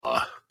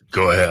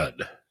Go ahead.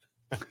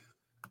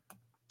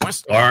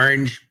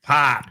 Orange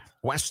pop.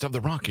 West of the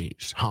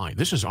Rockies. Hi,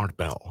 this is Art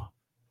Bell.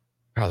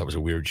 Oh, that was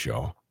a weird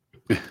show.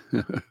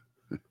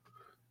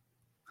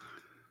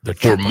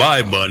 For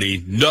my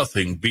money,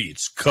 nothing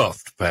beats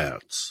cuffed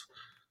pants.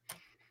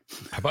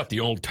 How about the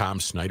old Tom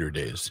Snyder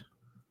days?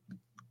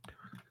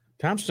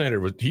 Tom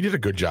Snyder, he did a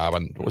good job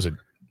on, what was it,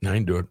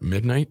 9 to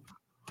midnight?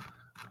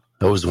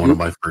 That was one of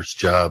my first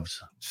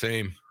jobs.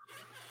 Same.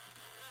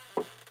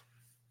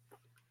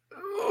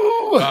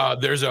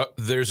 There's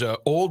a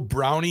old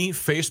Brownie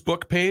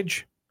Facebook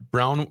page,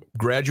 Brown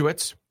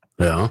graduates.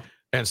 Yeah.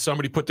 And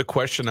somebody put the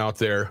question out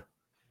there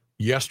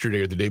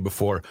yesterday or the day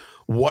before,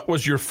 what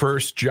was your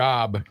first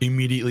job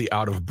immediately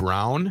out of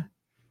Brown?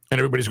 And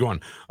everybody's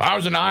going, I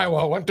was in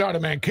Iowa, went down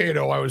to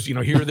Mankato. I was,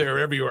 here, there,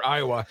 everywhere,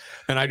 Iowa.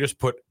 And I just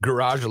put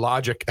Garage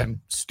Logic, and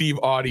Steve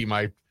Audie,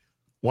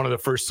 one of the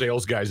first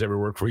sales guys I ever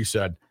worked for, he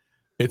said,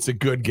 it's a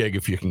good gig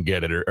if you can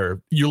get it,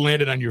 or you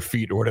landed on your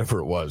feet or whatever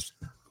it was.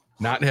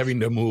 Not having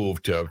to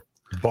move to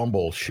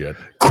Bumble shit.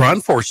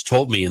 Cronforce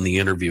told me in the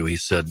interview, he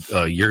said,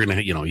 you're going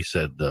to, he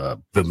said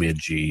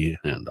Bemidji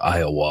and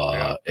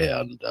Iowa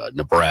and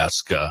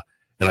Nebraska.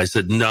 And I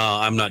said, no,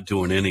 I'm not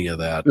doing any of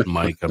that,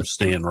 Mike. I'm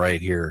staying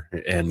right here.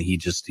 And he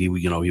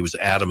was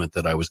adamant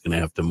that I was going to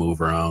have to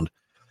move around.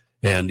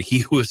 And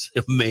he was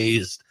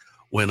amazed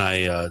when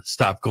I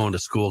stopped going to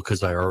school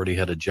because I already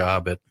had a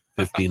job at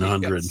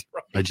 1500.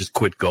 Right. I just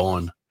quit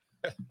going.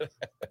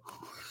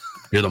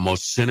 You're the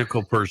most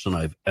cynical person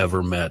I've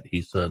ever met,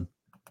 he said.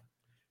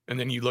 And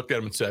then you looked at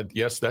him and said,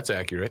 yes, that's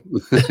accurate.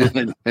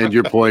 And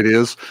your point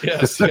is?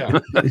 Yes, yeah.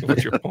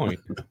 What's your point?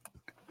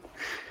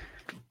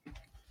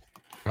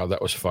 Oh,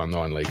 that was fun,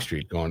 though, on Lake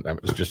Street. That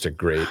was just a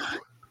great...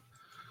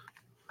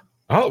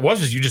 All it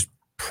was is you just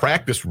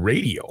practice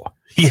radio.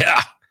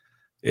 Yeah.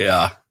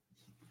 Yeah.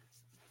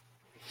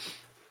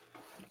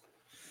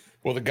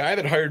 Well, the guy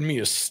that hired me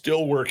is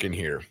still working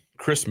here,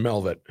 Chris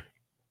Melvitt.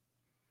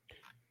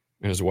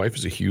 And his wife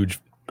is a huge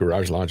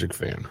Garage Logic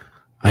fan.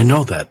 I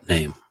know that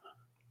name.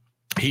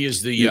 He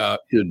is the...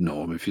 You'd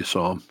know him if you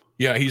saw him.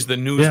 Yeah, he's the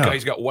news guy.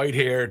 He's got white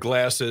hair,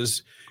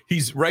 glasses.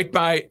 He's right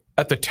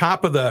at the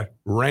top of the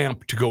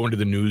ramp to go into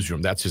the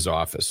newsroom. That's his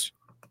office.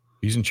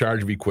 He's in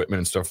charge of equipment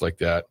and stuff like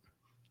that.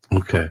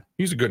 Okay.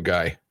 He's a good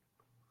guy.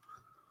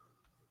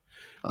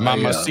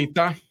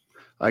 Mamacita.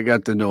 I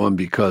got to know him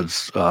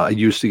because I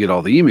used to get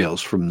all the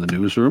emails from the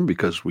newsroom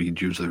because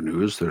we'd use their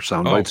news, their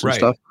sound bites and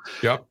stuff.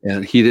 Yep.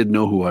 And he didn't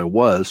know who I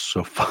was.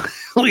 So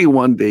finally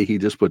one day he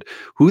just put,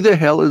 who the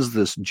hell is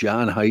this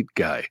John Haidt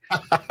guy?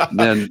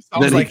 Then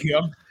like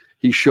him.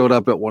 He showed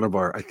up at one of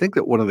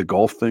the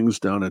golf things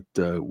down at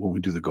when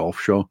we do the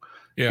golf show.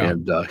 Yeah.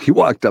 And he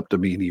walked up to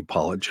me and he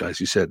apologized.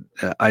 He said,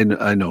 I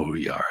know who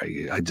you are.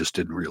 I just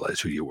didn't realize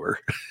who you were.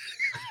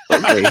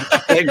 Okay.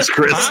 Thanks,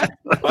 Chris.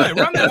 Right,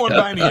 run that one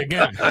by me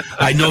again.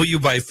 I know you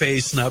by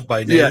face, not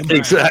by name. Yeah,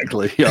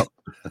 exactly. Yep.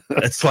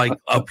 It's like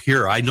up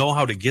here. I know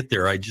how to get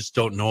there. I just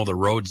don't know the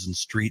roads and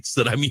streets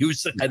that I'm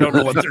using. I don't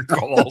know what they're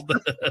called.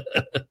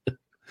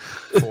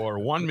 For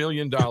 $1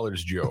 million,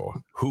 Joe,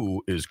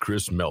 who is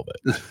Chris Melvitt?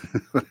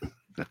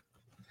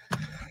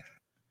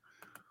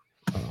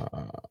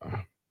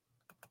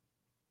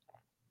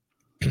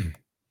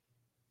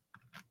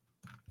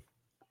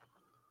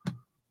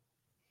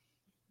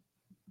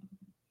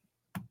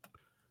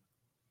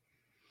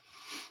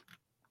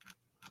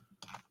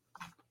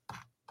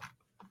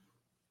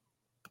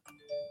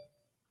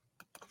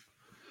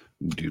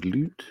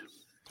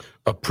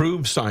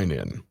 Approve sign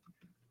in.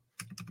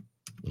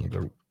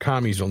 The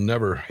commies will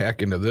never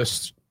hack into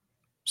this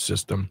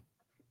system.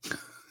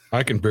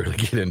 I can barely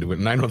get into it,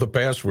 and I know the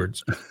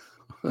passwords.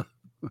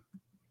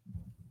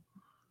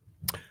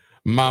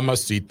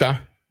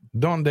 Mamacita,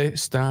 ¿dónde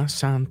está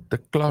Santa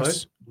Claus?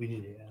 What? We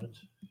need ads.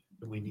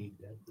 We need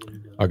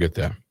that. I'll get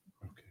that.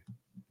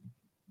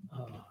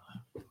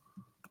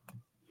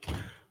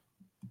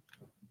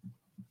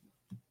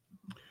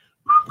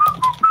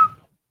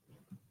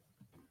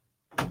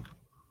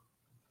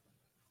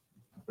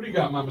 What do you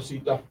got,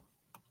 Mamacita?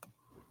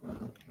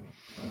 You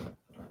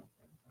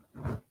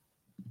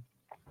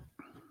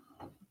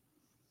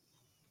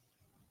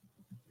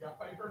got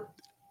paper?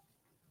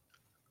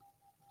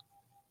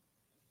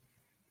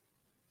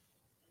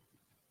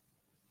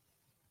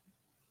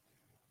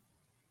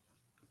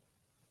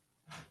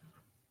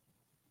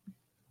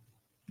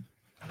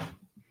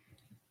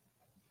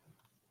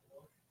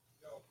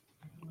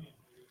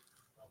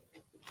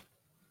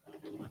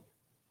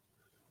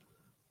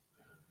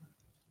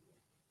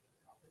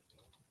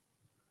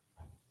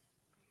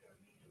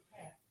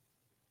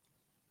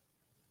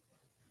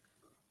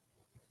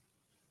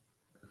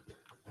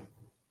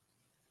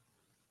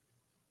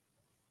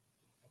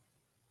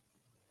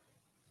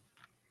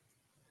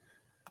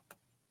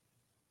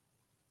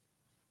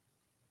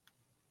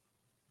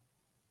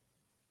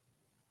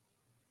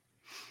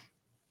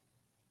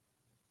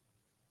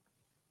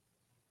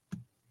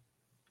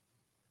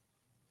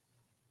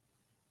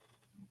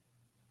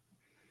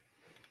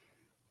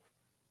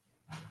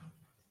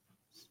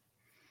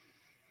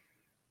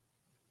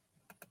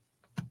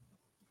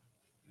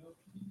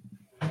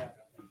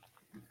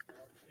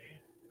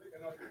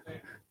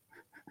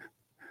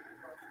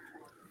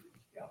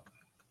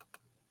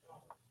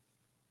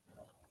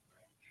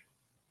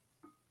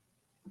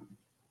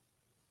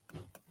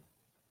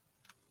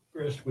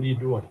 Chris, what are you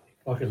doing?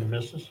 Talking to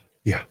Mrs.?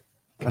 Yeah.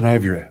 And I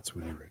have your ads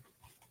when you're ready.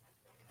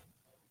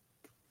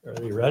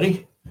 Are you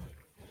ready?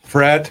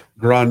 Frat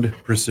Grund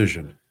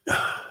Precision.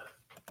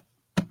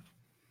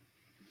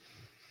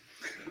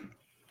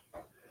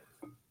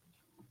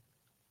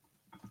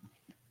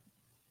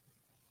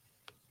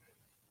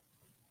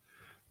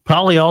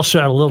 Polly also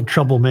had a little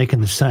trouble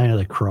making the sign of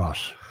the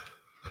cross.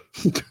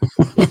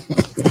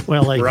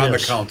 Well, like We're on the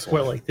this. council.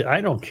 Well, like that.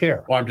 I don't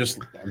care. Well,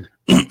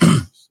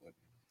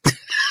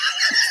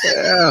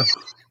 Yeah.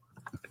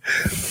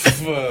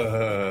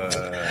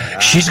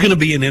 She's going to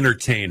be an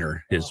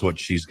entertainer, is what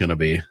she's going to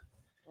be.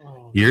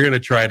 You're going to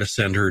try to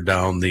send her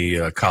down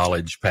the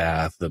college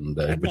path, and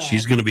but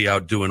she's going to be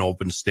out doing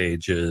open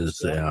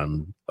stages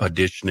and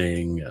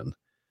auditioning, and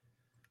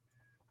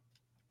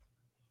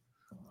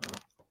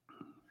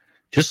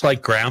just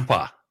like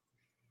Grandpa.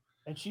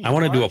 And she's I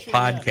want to do a marching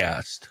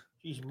podcast. in.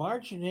 She's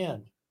marching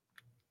in,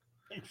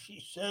 and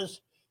she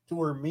says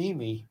to her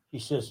Mimi, she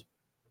says,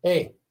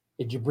 "Hey,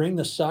 did you bring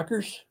the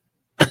suckers?"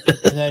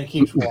 And then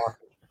keeps walking.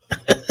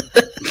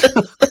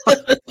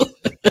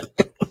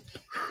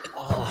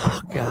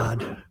 Oh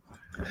God,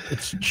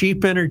 it's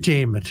cheap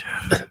entertainment.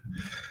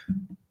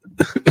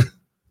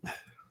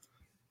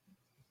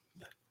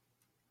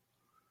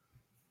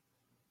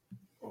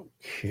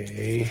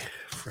 Okay,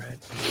 Fred,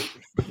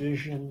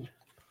 precision.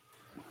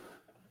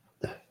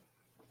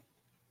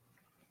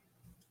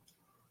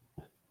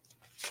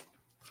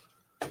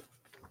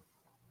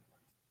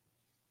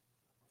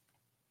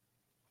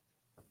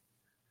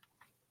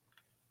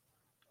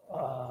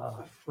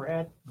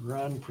 Frat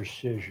Run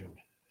Precision.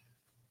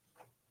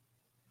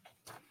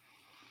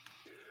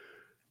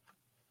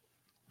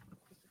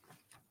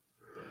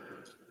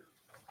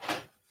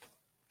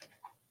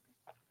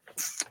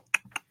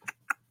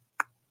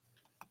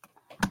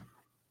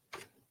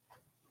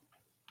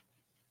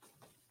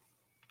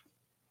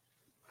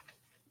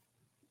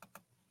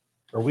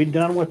 Are we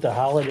done with the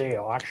holiday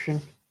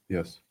auction?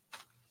 yes.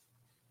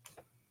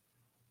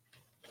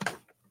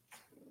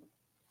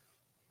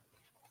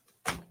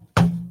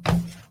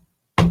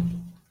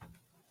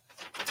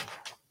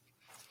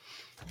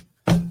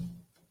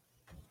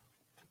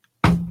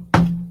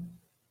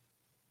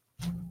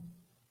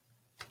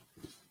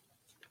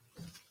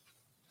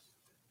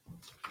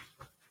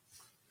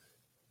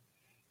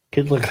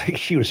 Kid looked like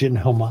she was in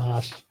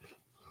Hamas.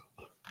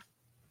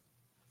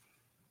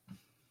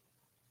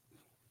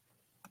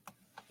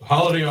 The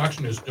holiday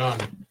auction is done,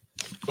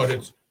 but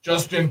it's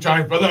just in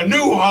time for the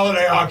new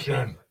holiday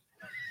auction.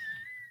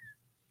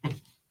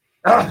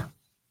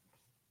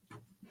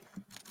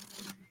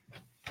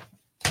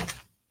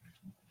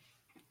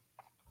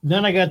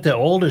 Then I got the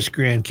oldest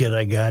grandkid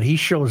I got. He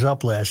shows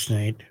up last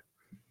night.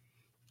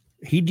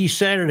 He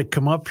decided to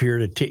come up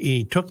here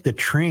he took the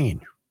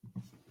train.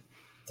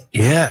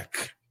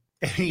 Yuck.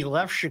 And he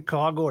left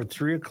Chicago at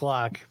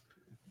 3:00.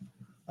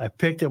 I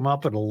picked him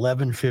up at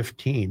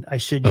 11:15. I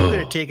said, "You could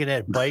have taken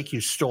that bike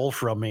you stole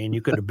from me, and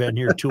you could have been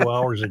here 2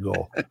 hours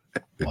ago."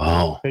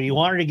 Wow. And he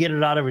wanted to get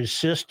it out of his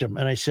system.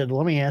 And I said,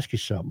 "Let me ask you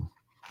something.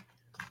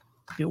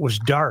 It was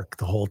dark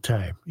the whole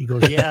time." He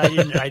goes, "Yeah,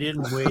 I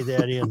didn't weigh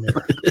that in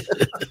there.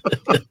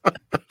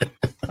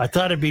 I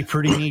thought it'd be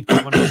pretty neat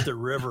coming up the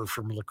river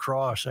from La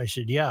Crosse." I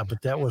said, "Yeah,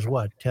 but that was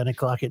what, 10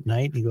 o'clock at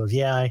night?" And he goes,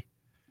 "Yeah, I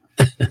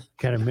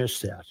kind of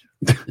missed that."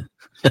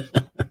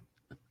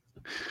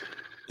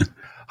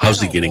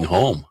 How's he getting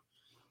home?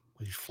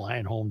 He's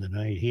flying home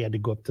tonight. He had to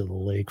go up to the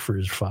lake for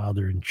his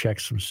father and check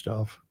some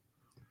stuff.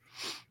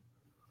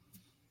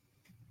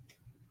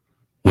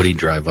 What do you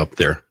drive up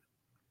there?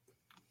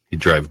 You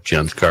drive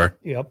Jen's car?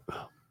 Yep.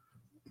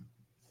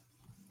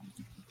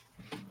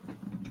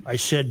 I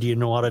said, "Do you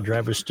know how to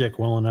drive a stick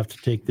well enough to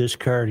take this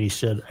car?" And he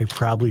said, "I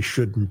probably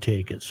shouldn't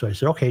take it." So I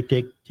said, "Okay,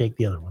 take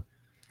the other one."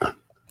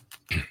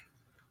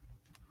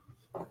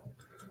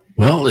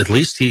 Well, at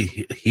least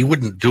he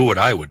wouldn't do what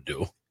I would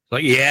do.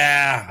 Like,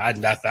 yeah, I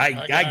got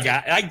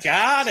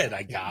it.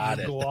 I got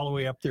it. Go all the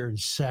way up there in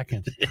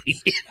second.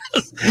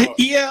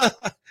 Yeah.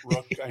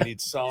 Rook, I need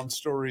Sound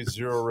Story,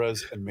 Zero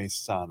Res, and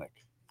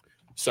Masonic.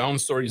 Sound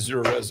Story,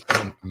 Zero Res,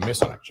 and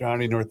Masonic.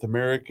 Johnny North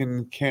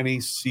American,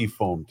 Kenny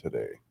Seafoam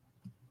today.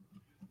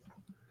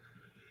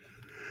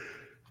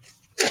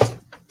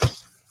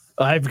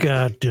 I've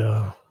got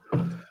The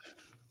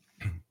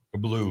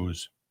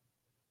Blues.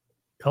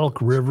 Elk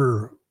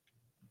River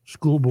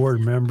school board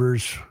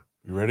members.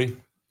 You ready?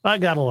 I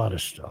got a lot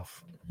of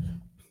stuff.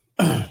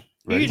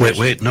 Ready?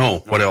 Wait, no.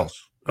 What else?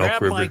 Grab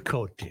Elk River. my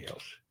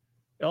coattails.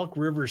 Elk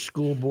River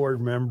school board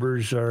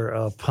members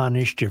are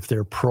punished if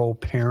they're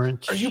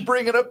pro-parents. Are you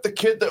bringing up the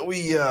kid that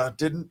we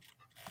didn't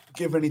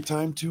give any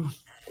time to?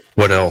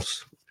 What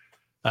else?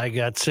 I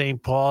got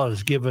St. Paul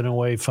is giving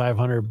away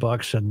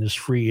 $500 on this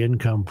free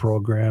income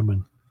program,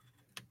 and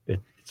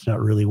it's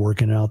not really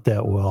working out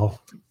that well.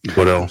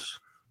 What else?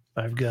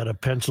 I've got a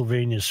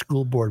Pennsylvania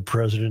school board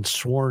president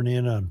sworn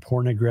in on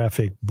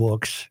pornographic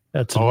books.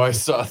 I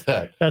saw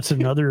that. That's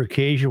another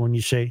occasion when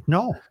you say,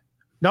 no,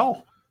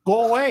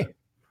 go away.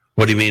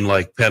 What do you mean,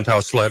 like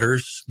Penthouse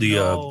Letters, the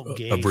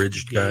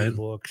abridged gay guide?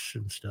 books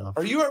and stuff.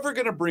 Are you ever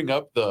going to bring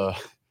up the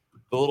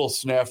little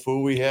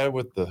snafu we had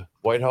with the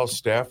White House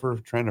staffer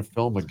trying to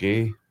film a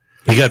gay?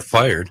 He got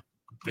fired.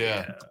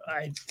 Yeah.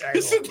 I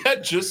Isn't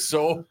that just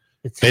so?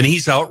 And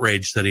he's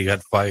outraged that he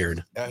got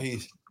fired. Yeah,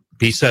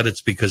 He said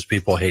it's because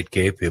people hate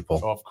gay people.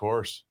 Oh, of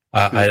course.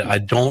 I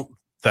don't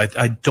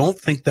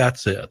think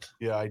that's it.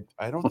 Yeah,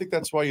 I don't think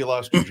that's why you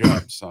lost your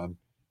job, son.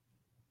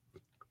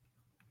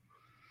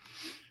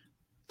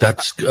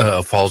 That's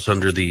falls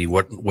under the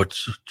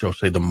what's Joe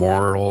say, the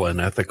moral and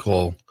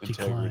ethical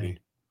Integrity.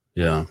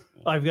 Yeah.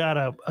 I've got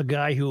a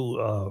guy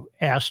who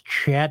asked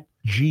Chat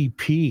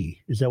GP.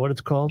 Is that what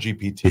it's called?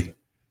 GPT.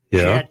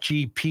 Yeah. Chat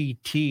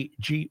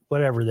GPT,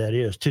 whatever that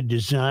is, to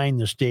design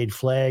the state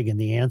flag, and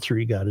the answer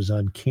he got is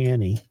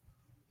uncanny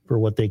for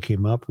what they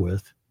came up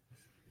with.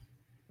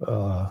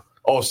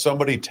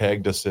 Somebody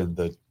tagged us in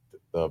the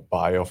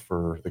bio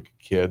for the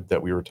kid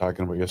that we were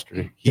talking about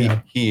yesterday. He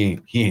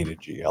ain't a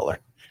GLer.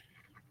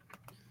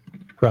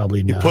 Probably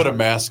He not. put a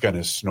mask on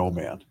his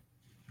snowman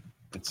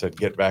and said,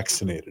 "Get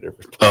vaccinated,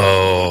 everybody."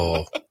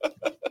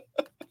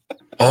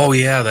 Oh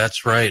yeah,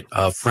 that's right.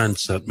 A friend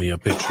sent me a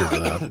picture of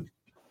that.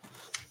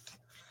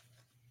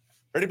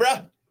 Ready,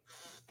 bro?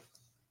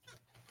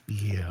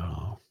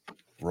 Yeah.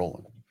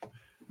 Rolling.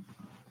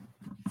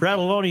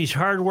 Fratelloni's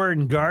Hardware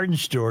and Garden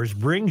Stores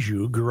brings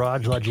you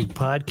Garage Logic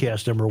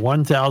Podcast number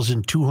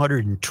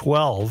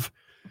 1212,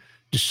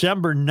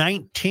 December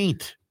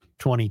 19th,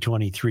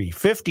 2023.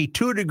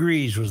 52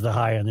 degrees was the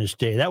high on this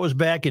day. That was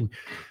back in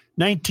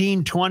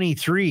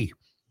 1923,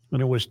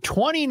 when it was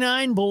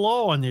 29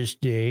 below on this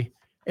day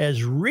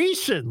as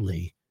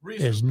recently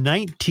as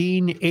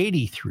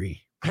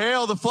 1983.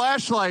 Hail the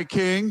flashlight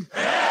king.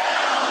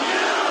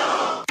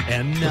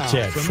 And now, What's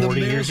that, from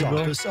 40 the years mayor's ago?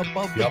 office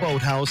above the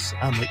boathouse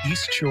on the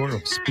east shore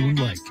of Spoon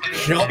Lake,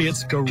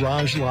 it's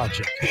Garage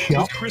Logic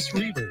with Chris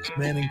Reavers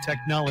manning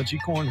Technology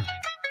Corner,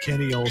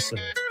 Kenny Olson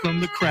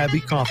from the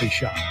Krabby Coffee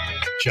Shop,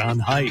 John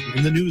Height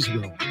in the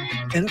newsroom,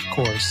 and of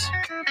course,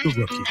 the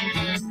Rookie.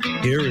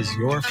 Here is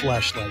your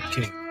flashlight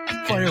king,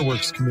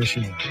 fireworks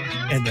commissioner,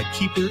 and the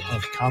keeper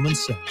of common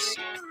sense,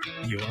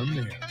 your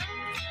mayor,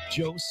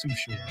 Joe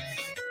Sushiro.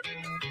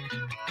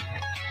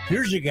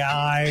 Here's a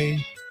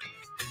guy.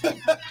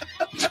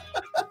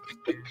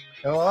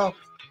 Hello.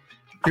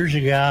 Here's a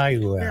guy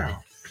who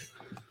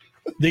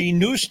the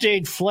new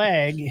state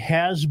flag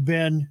has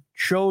been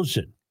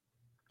chosen.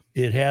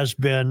 It has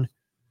been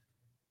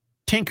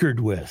tinkered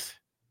with.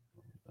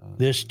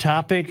 This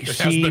topic It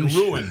has been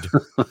ruined.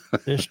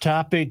 This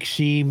topic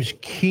seems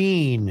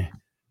keen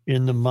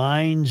in the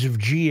minds of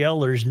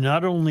GLers,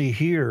 not only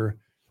here,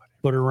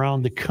 but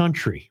around the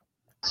country.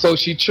 So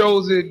she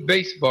chose it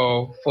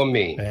baseball for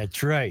me.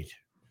 That's right.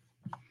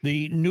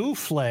 The new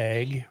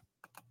flag,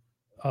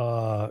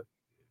 or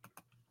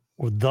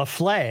the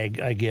flag,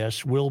 I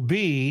guess, will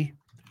be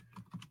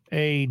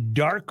a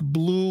dark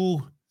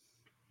blue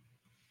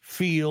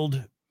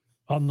field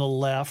on the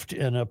left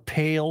and a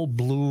pale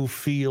blue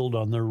field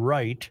on the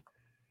right.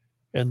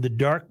 And the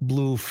dark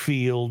blue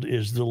field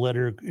is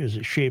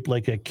shaped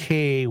like a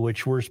K,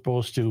 which we're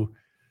supposed to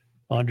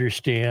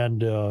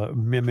understand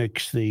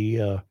mimics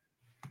the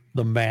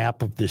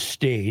map of the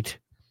state.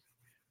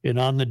 And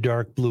on the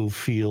dark blue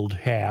field,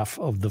 half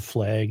of the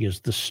flag is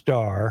the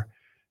star.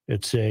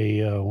 It's a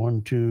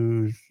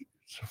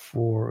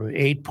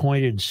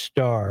 8-pointed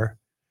star.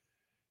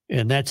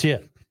 And that's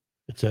it.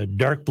 It's a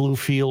dark blue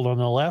field on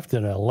the left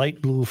and a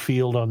light blue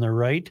field on the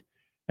right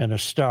and a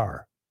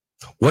star.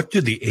 What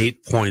do the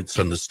 8 points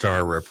on the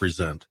star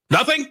represent?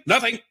 Nothing.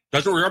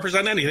 Doesn't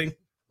represent anything.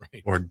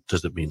 Right. Or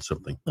does it mean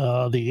something?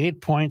 The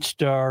 8-point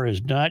star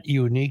is not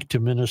unique to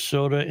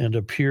Minnesota and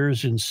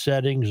appears in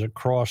settings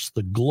across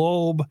the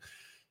globe,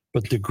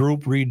 but the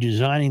group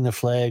redesigning the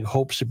flag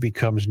hopes it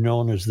becomes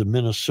known as the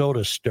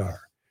Minnesota Star.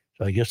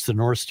 So I guess the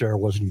North Star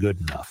wasn't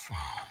good enough.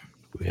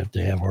 We have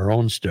to have our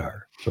own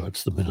star. So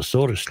it's the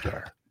Minnesota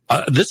Star.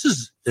 This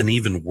is an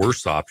even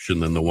worse option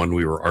than the one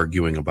we were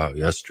arguing about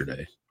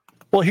yesterday.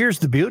 Well, here's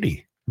the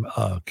beauty,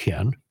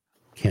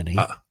 Kenny.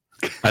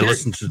 I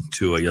listened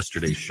to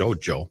yesterday's show,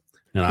 Joe,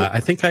 and I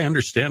think I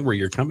understand where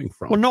you're coming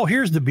from. Well, no,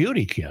 here's the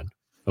beauty, Ken.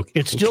 Okay.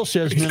 It still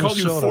says He's called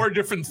Minnesota. you 4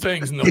 different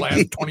things in the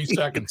last 20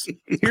 seconds.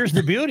 Here's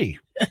the beauty.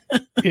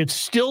 It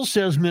still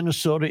says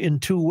Minnesota in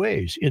 2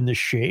 ways, in the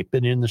shape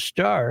and in the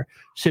star,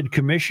 said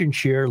Commission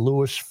Chair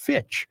Louis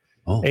Fitch,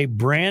 a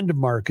brand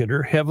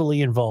marketer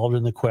heavily involved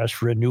in the quest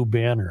for a new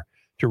banner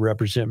to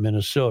represent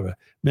Minnesota.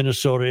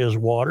 Minnesota is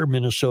water.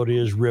 Minnesota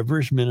is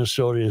rivers.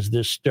 Minnesota is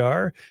this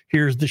star.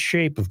 Here's the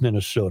shape of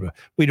Minnesota.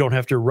 We don't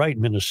have to write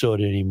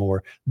Minnesota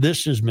anymore.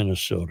 This is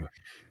Minnesota.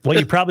 Well,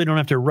 you probably don't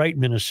have to write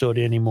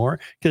Minnesota anymore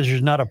because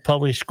there's not a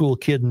public school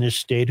kid in this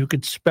state who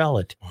could spell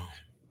it.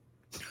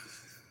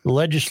 The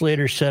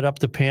legislators set up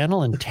the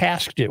panel and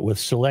tasked it with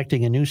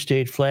selecting a new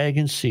state flag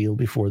and seal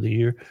before the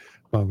year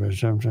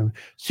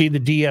See, the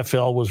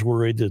DFL was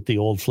worried that the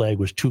old flag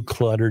was too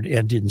cluttered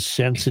and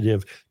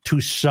insensitive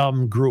to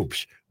some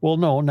groups. Well,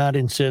 no, not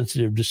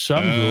insensitive to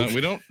some groups.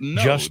 We don't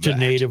know just to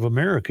Native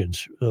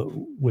Americans,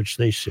 which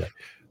they said.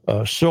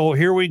 So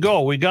here we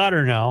go. We got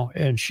her now,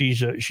 and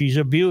she's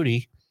a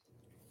beauty.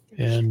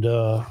 And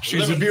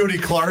she's a beauty,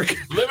 Clark.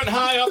 Living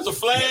high up the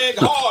flag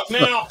hard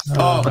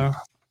now.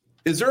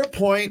 Is there a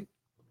point?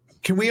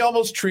 Can we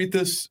almost treat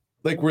this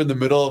like we're in the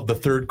middle of the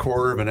third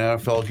quarter of an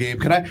NFL game?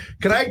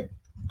 Can I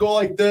go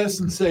like this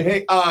and say,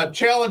 "Hey,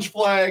 challenge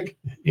flag"?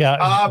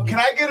 Yeah. Can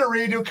I get a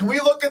redo? Can we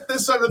look at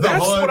this under the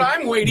That's hood? what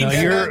I'm waiting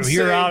for.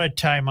 You're out of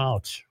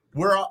timeouts.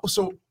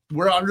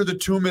 We're under the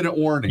 2-minute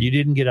warning. You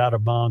didn't get out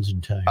of bounds in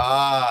time.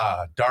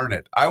 Darn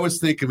it! I was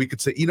thinking we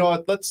could say, you know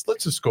what? Let's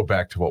just go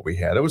back to what we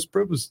had. It was.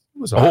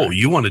 Oh,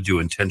 you want to do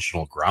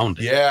intentional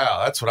grounding?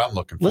 Yeah, that's what I'm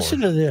looking for. Listen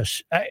to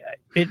this.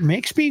 It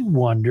makes me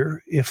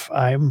wonder if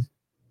I'm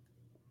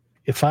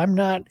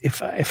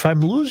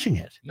losing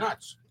it.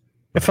 Nuts.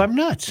 If I'm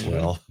nuts.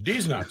 Well,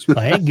 D's nuts.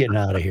 I ain't getting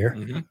out of here.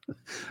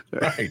 Mm-hmm.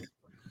 Right.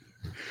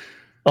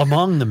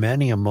 Among the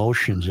many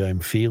emotions I'm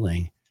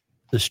feeling,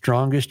 the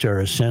strongest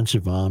are a sense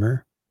of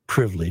honor,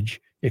 privilege,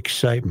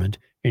 excitement,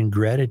 and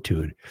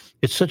gratitude.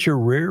 It's such a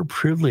rare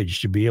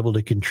privilege to be able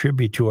to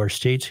contribute to our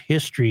state's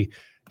history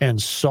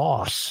and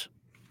sauce.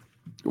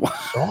 What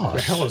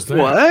the hell is that?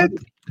 What?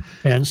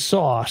 And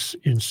sauce.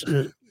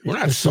 We're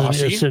not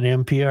saucy. It's an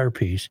NPR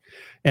piece.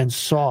 And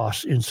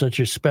sauce in such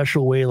a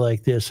special way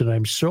like this. And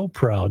I'm so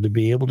proud to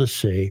be able to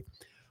say,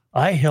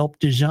 I helped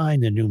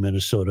design the new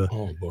Minnesota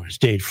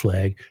state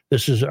flag.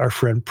 This is our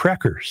friend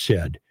Precker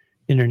said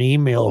in an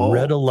email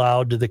read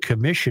aloud to the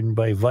commission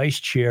by Vice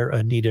Chair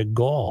Anita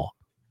Gall.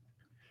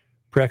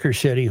 Precker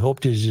said he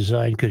hoped his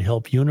design could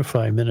help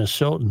unify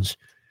Minnesotans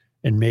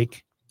and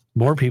make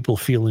more people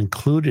feel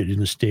included in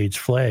the state's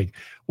flag.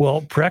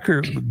 Well,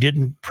 Precker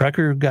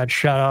got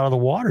shot out of the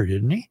water,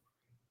 didn't he?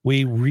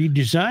 We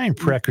redesigned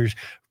Precker's.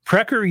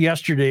 Precker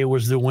yesterday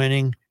was the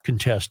winning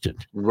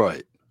contestant.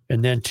 Right.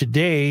 And then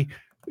today,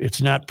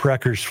 it's not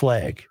Precker's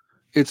flag.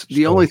 It's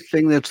the only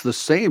thing that's the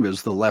same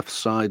is the left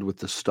side with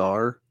the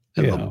star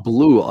and the Yeah.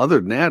 blue. Other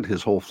than that,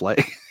 his whole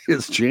flag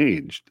has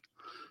changed.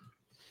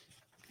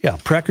 Yeah,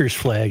 Precker's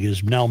flag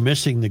is now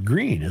missing the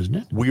green, isn't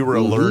it? We were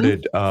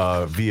alerted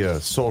via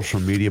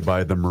social media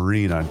by the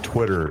Marine on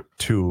Twitter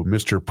to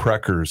Mr.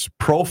 Precker's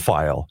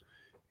profile.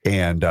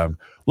 And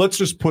let's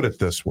just put it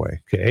this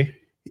way. Okay.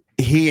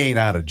 He ain't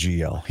out of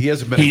GL. He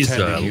hasn't been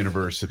attending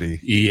university.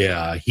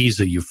 Yeah, he's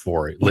a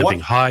euphoric, living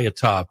high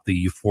atop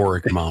the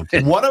euphoric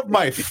mountain. One of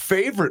my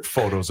favorite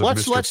photos of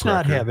Mr. Let's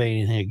not Precker- have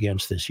anything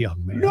against this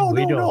young man.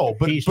 No.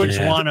 But he's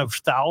yeah. one of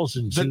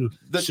thousands who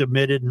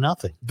submitted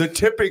nothing. The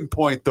tipping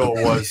point, though,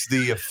 was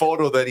the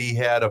photo that he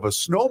had of a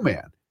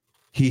snowman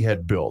he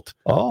had built.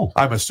 Oh.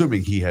 I'm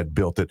assuming he had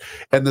built it.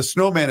 And the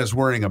snowman is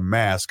wearing a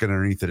mask, and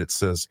underneath it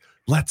says,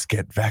 "Let's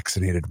get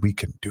vaccinated. We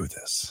can do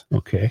this."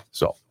 Okay.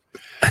 So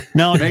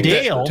now,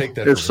 Dale,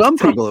 There's some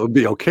people that would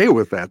be okay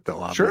with that, though,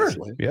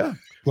 obviously. Sure. Yeah.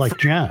 like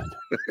John.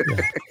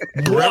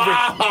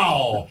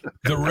 Wow.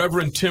 The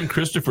Reverend Tim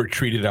Christopher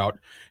tweeted out,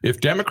 if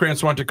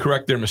Democrats want to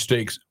correct their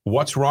mistakes,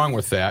 what's wrong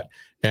with that?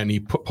 And he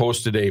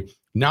posted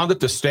now that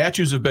the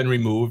statues have been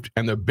removed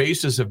and the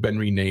bases have been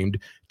renamed,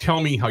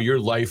 tell me how your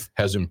life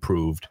has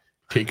improved.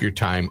 Take your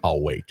time.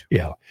 I'll wait.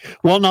 Yeah.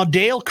 Well, now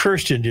Dale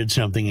Kirsten did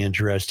something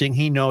interesting.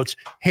 He notes,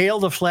 "Hail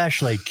the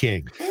Flashlight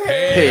King."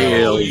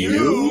 Hail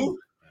you.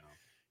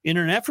 In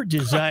an effort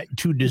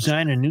to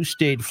design a new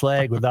state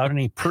flag without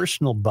any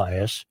personal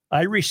bias,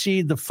 I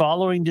received the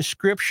following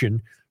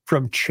description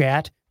from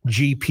Chat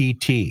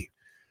GPT.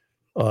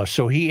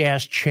 So he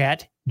asked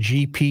Chat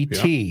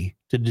GPT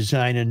to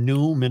design a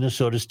new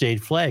Minnesota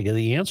state flag. And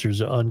the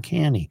answers are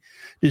uncanny.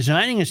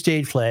 Designing a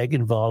state flag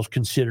involves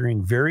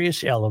considering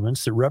various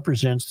elements that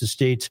represents the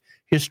state's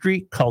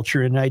history,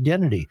 culture, and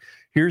identity.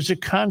 Here's a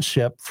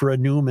concept for a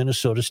new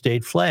Minnesota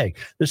state flag.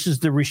 This is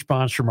the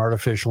response from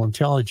artificial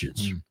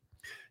intelligence.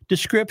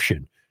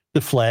 Description: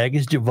 the flag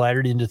is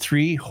divided into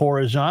 3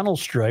 horizontal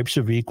stripes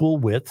of equal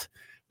width.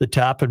 The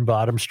top and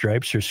bottom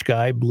stripes are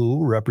sky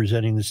blue,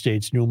 representing the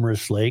state's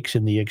numerous lakes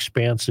and the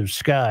expansive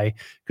sky,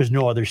 because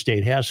no other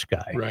state has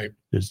sky. Right.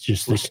 It's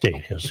just the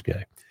state has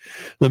sky.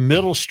 The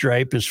middle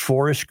stripe is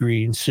forest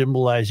green,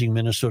 symbolizing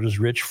Minnesota's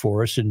rich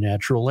forests and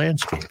natural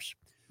landscapes.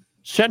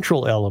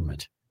 Central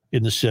element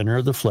in the center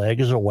of the flag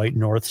is a white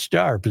North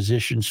Star,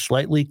 positioned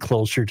slightly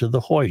closer to the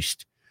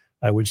hoist.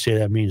 I would say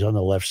that means on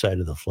the left side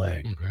of the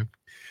flag. Okay.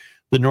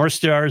 The North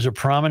Star is a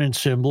prominent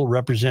symbol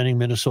representing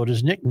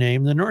Minnesota's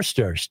nickname, the North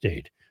Star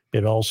State.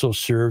 It also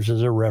serves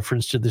as a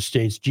reference to the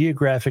state's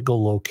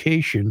geographical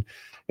location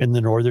in the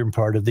northern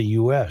part of the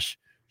U.S.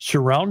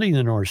 Surrounding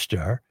the North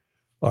Star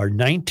are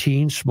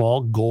 19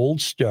 small gold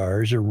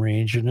stars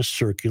arranged in a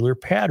circular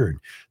pattern.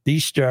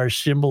 These stars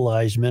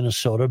symbolize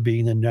Minnesota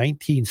being the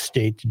 19th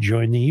state to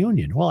join the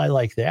Union. Well, I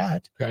like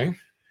that. Okay.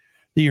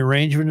 The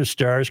arrangement of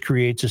stars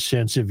creates a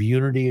sense of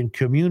unity and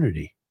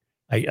community.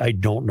 I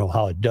don't know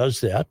how it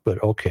does that,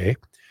 but okay.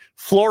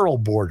 Floral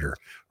border.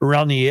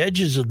 Around the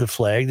edges of the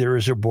flag, there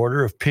is a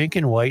border of pink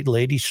and white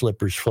lady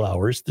slippers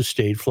flowers, the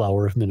state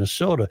flower of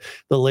Minnesota.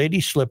 The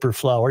lady slipper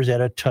flowers add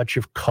a touch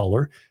of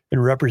color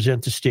and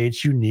represent the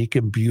state's unique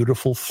and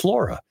beautiful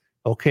flora.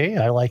 Okay,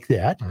 I like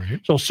that. Right.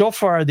 So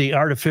far, the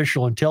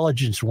artificial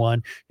intelligence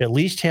one at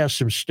least has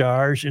some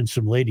stars and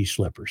some lady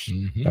slippers.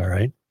 Mm-hmm. All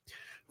right.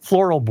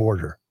 Floral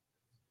border.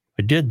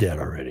 I did that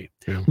already.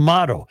 Yeah.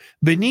 Motto.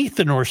 Beneath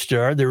the North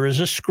Star, there is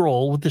a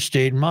scroll with the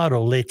state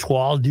motto,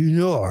 L'Étoile du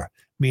Nord,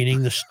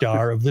 meaning the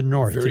Star of the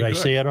North. Very Did I good.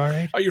 say it all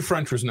right? Oh, your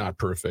French was not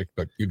perfect,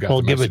 but you got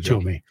Well, the give it message to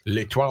out. me.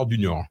 L'Étoile du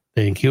Nord.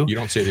 Thank you. You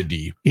don't say the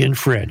D. In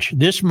French.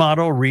 This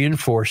motto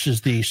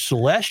reinforces the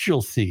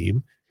celestial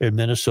theme in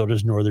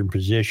Minnesota's northern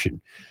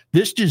position.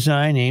 This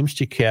design aims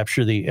to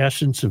capture the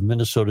essence of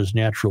Minnesota's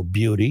natural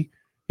beauty,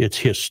 its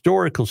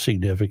historical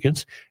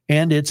significance,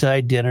 and its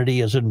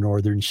identity as a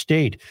northern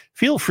state.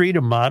 Feel free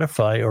to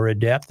modify or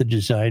adapt the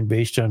design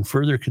based on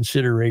further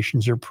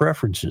considerations or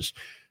preferences.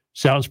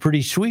 Sounds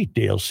pretty sweet,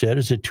 Dale said.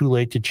 Is it too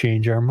late to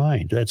change our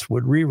mind? That's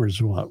what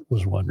Reavers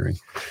was wondering.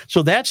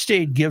 So that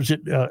state gives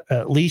it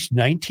at least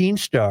 19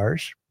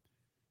 stars,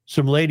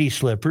 some lady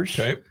slippers,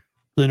 Okay.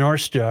 the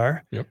North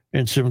Star, Yep.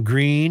 and some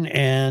green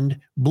and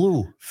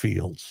blue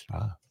fields.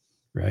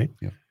 Right?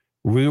 Yep.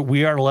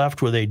 We are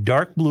left with a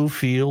dark blue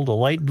field, a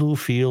light blue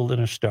field,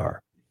 and a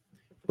star.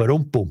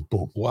 Boom, boom,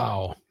 boom.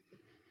 Wow.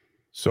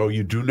 So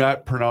you do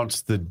not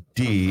pronounce the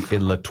D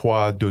in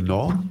L'Étoile du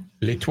Nord,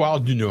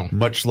 L'Étoile du Nord.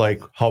 much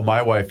like how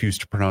my wife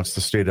used to pronounce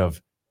the state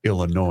of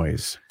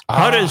Illinois.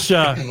 How does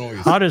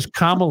Illinois.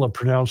 Kamala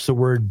pronounce the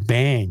word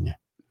bang?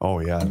 Oh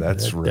yeah,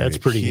 that's right. That's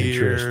pretty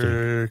Here,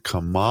 interesting.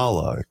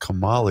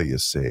 Kamala, you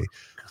say.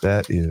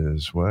 That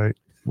is what?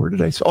 Where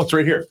did I say? Oh, it's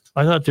right here.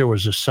 I thought there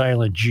was a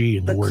silent G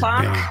in the The word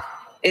clock bang.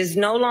 is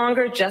no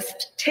longer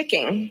just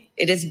ticking,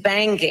 it is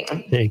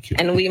banging. Thank you.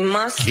 And we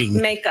must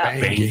make up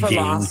for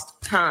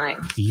lost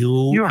time.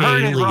 You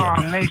heard alien. it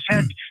wrong. They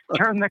said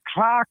turn the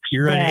clocks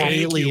You're an back.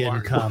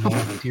 alien,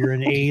 Kamala. You're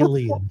an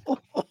alien.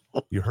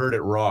 You heard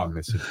it wrong.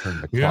 They said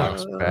turn the Yeah,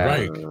 clocks back.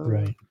 right.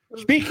 Right.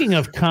 Speaking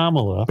of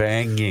Kamala,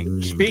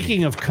 Banging.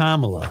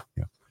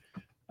 Yeah.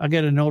 I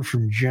got a note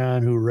from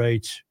John who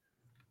writes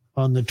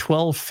on the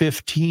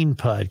 1215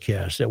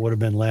 podcast, that would have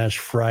been last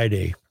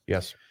Friday.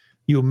 Yes.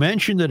 You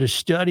mentioned that a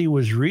study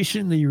was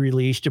recently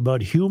released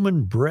about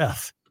human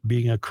breath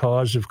being a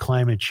cause of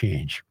climate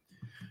change.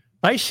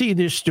 I see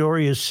this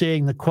story as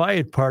saying the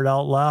quiet part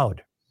out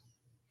loud.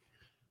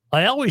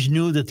 I always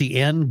knew that the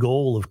end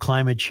goal of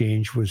climate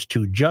change was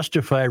to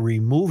justify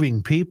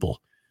removing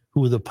people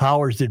who the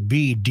powers that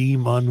be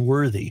deem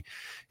unworthy.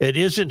 It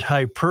isn't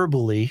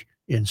hyperbole,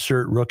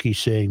 insert rookie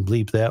saying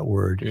bleep that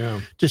word,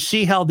 Yeah. to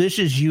see how this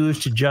is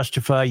used to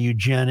justify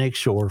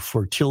eugenics or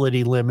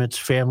fertility limits,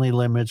 family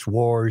limits,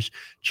 wars,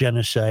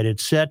 genocide,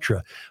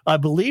 etc. I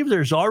believe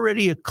there's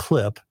already a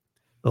clip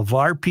of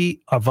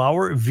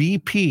our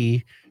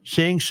VP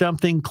saying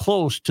something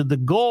close to the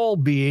goal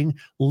being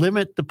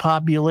limit the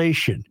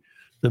population.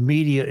 The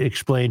media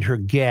explained her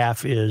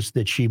gaffe is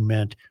that she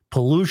meant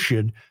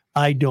pollution.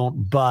 I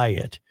don't buy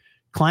it.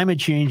 Climate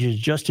change is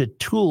just a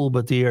tool,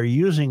 but they are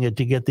using it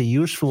to get the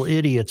useful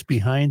idiots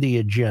behind the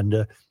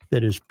agenda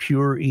that is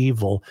pure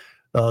evil.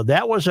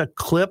 That was a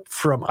clip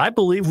from, I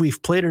believe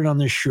we've played it on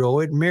this show.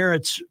 It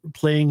merits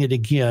playing it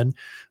again.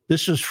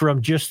 This is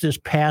from just this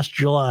past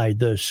July,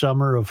 the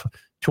summer of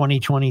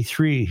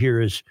 2023.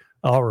 Here is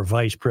our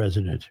vice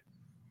president.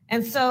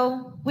 And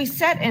so we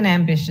set an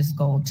ambitious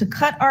goal to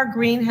cut our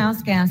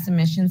greenhouse gas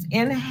emissions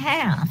in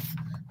half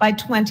by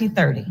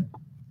 2030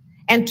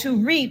 and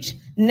to reach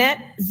net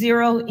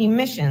zero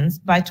emissions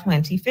by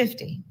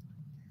 2050.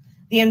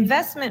 The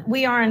investment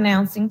we are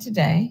announcing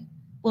today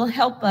will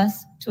help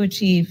us to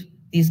achieve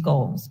these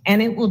goals,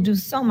 and it will do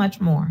so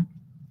much more.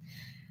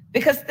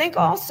 Because think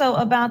also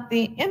about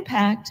the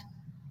impact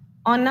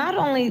on not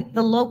only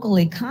the local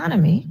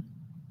economy,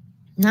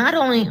 not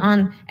only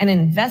on an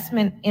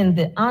investment in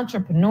the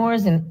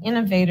entrepreneurs and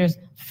innovators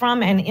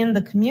from and in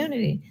the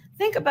community,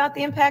 think about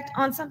the impact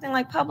on something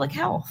like public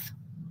health.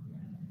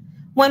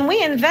 When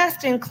we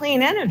invest in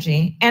clean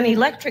energy and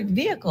electric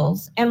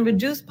vehicles and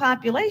reduce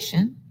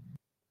population.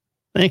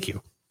 Thank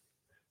you.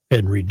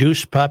 And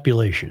reduce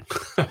population.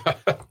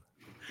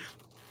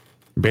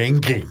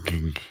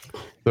 Banging.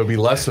 There'll be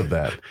less of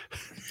that.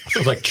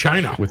 Sounds like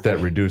China. With that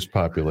reduced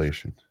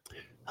population.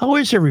 How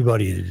is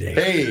everybody today?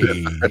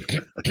 Hey.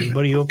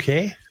 Everybody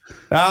okay?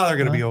 Ah, they're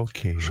going to be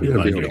okay.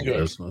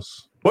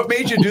 Business. What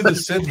made you do the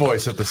Sid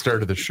voice at the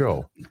start of the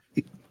show?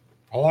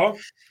 Hello?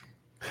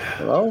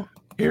 Hello?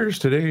 Here's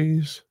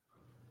today's.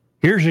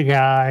 Here's a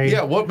guy.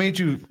 Yeah, what made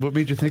you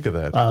think of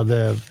that?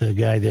 The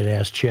guy that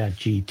asked Chat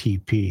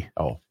GTP.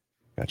 Oh,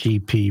 gotcha.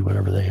 GP,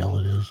 whatever the hell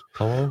it is.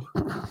 Hello?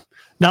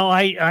 Now,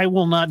 I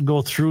will not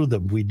go through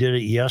them. We did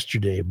it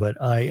yesterday,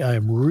 but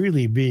I'm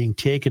really being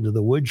taken to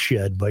the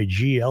woodshed by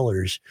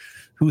GLers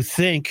who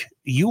think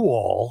you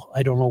all,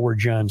 I don't know where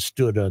John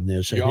stood on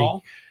this.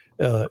 Y'all?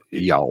 I think,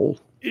 Y'all.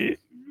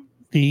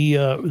 the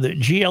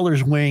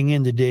GLers weighing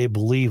in today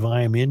believe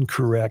I am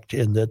incorrect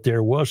and that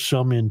there was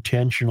some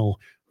intentional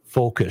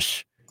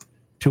focus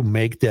to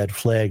make that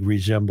flag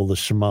resemble the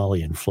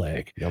Somalian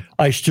flag. Yep.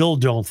 I still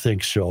don't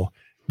think so,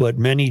 but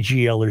many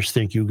GLers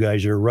think you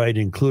guys are right,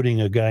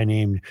 including a guy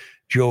named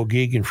Joe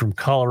Geegan from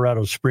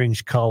Colorado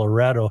Springs,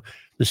 Colorado.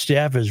 The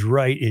staff is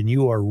right, and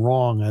you are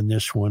wrong on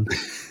this one.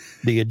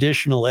 The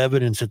additional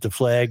evidence that the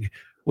flag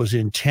was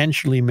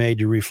intentionally made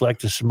to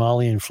reflect the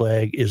Somalian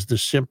flag is the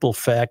simple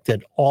fact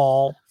that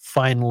all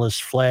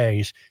finalist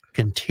flags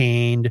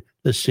contained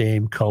the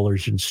same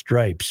colors and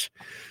stripes.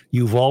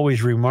 You've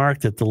always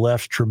remarked that the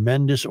left's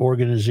tremendous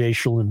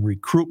organizational and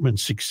recruitment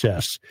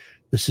success.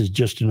 This is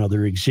just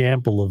another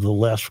example of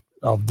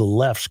the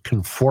left's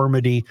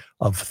conformity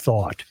of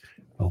thought.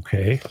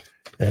 Okay,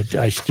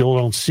 I still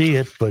don't see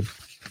it, but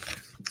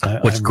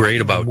what's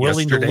great about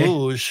yesterday? To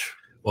lose.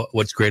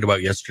 What's great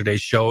about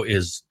yesterday's show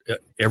is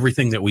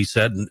everything that we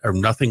said or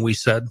nothing we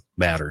said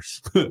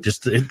matters.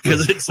 Just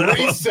because it's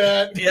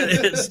reset.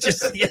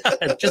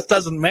 It just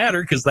doesn't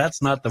matter because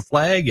that's not the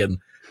flag, and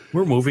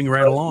we're moving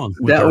right along.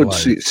 That would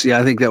see.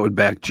 I think that would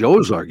back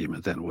Joe's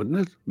argument, then,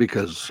 wouldn't it?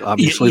 Because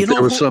obviously, if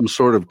there was some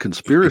sort of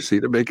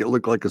conspiracy to make it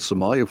look like a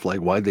Somalia flag,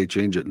 why'd they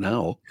change it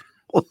now?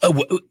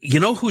 You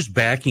know who's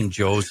backing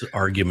Joe's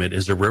argument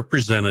is a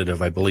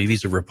representative. I believe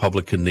he's a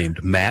Republican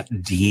named Matt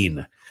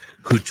Dean,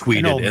 who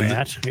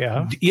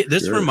tweeted.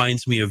 This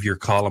reminds me of your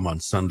column on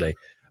Sunday.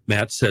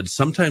 Matt said,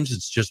 sometimes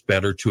it's just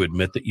better to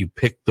admit that you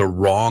picked the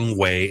wrong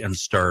way and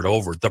start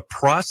over. The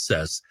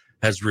process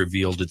has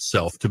revealed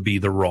itself to be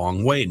the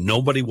wrong way.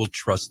 Nobody will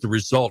trust the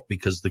result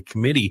because the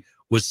committee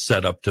was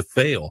set up to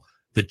fail.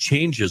 The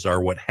changes are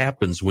what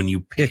happens when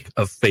you pick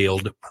a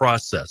failed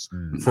process.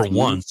 For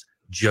once,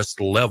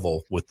 just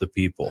level with the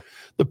people.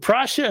 The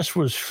process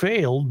was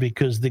failed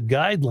because the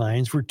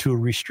guidelines were too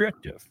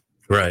restrictive.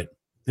 Right.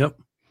 Yep.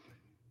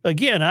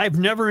 Again, I've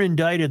never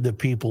indicted the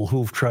people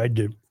who've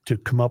tried to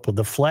come up with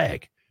a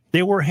flag.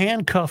 They were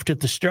handcuffed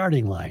at the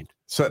starting line.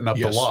 Setting up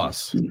the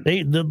loss.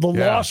 The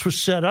loss was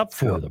set up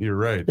for them. You're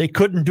right. They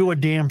couldn't do a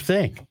damn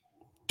thing.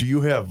 Do you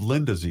have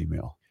Linda's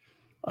email?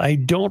 I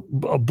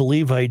don't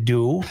believe I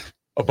do.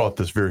 About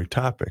this very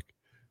topic.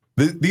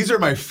 These are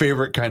my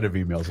favorite kind of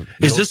emails.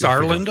 Is this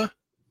our Linda?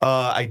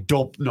 I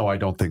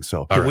don't think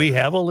so. Do we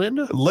have a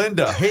Linda?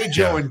 Linda, hey,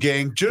 Joe and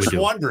gang. Just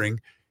wondering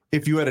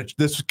if you had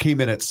this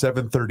came in at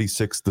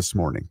 7:36 this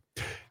morning.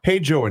 Hey,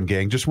 Joe and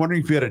gang. Just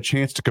wondering if you had a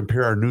chance to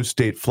compare our new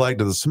state flag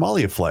to the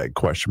Somalia flag, ?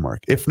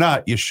 If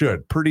not, you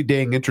should. Pretty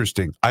dang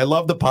interesting. I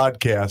love the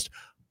podcast.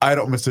 I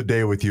don't miss a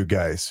day with you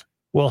guys.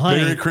 Well,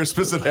 honey, Merry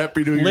Christmas and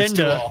Happy New Year,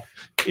 Linda.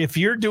 If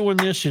you're doing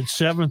this at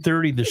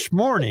 7:30 this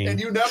morning, and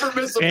you never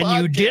miss a and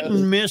podcast. you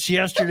didn't miss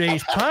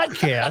yesterday's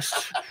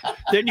podcast,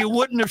 then you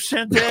wouldn't have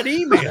sent that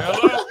email.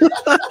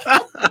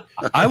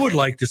 I would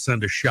like to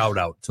send a shout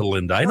out to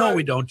Linda. I know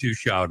we don't do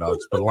shout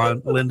outs,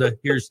 but Linda,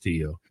 here's to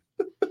you.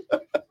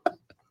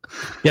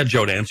 Yeah,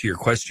 Joe, to answer your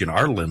question,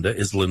 our Linda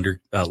is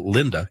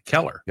Linda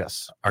Keller.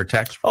 Yes. Our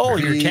tax. Oh,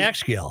 your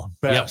tax gal.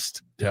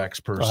 Best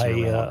tax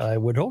person. I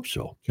would hope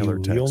so. Killer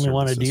You tax only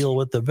want to services. deal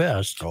with the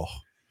best. Oh,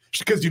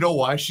 because you know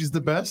why she's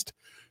the best?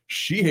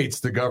 She hates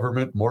the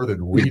government more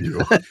than we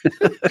do.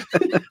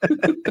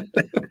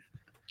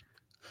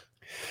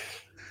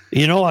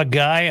 You know, a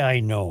guy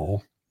I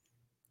know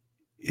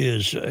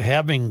is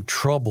having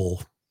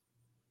trouble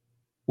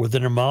with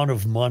an amount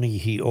of money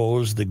he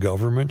owes the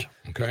government.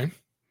 Okay.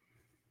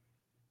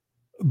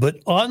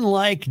 But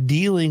unlike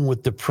dealing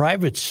with the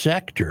private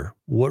sector,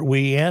 what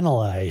we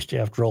analyzed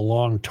after a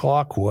long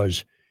talk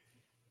was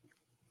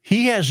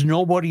he has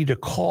nobody to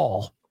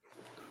call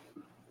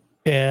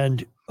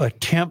and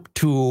attempt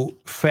to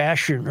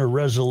fashion a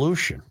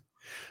resolution.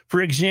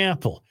 For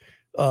example,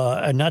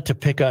 and not to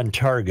pick on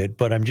Target,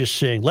 but I'm just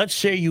saying, let's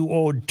say you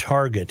owed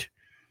Target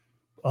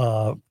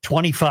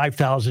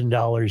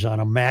 $25,000 on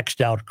a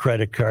maxed out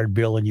credit card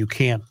bill and you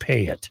can't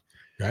pay it.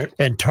 Right.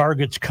 And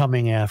Target's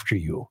coming after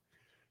you.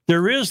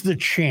 There is the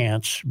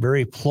chance,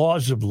 very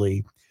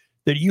plausibly,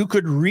 that you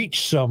could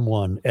reach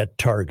someone at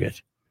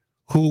Target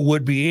who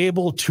would be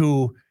able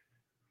to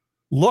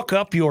look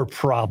up your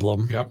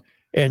problem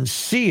and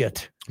see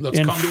it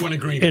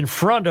in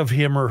front of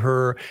him or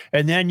her,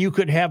 and then you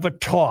could have a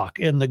talk.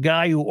 And the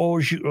guy who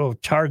owes you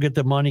Target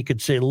the money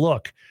could say,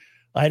 "Look,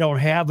 I don't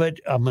have it.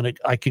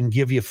 I can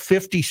give you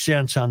 50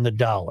 cents on the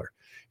dollar."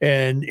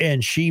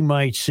 And she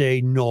might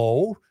say,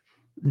 "No,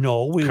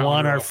 we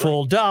want our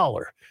full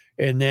dollar."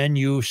 And then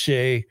you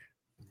say,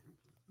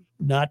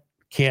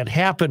 can't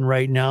happen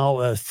right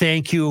now.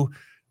 Thank you.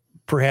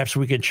 Perhaps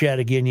we can chat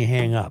again. You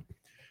hang up.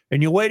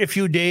 And you wait a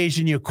few days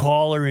and you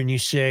call her and you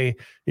say,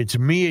 "It's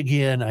me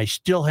again. I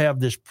still have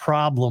this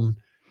problem.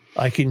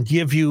 I can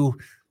give you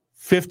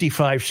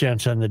 55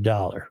 cents on the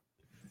dollar."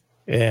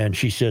 And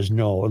she says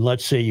no. And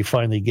let's say you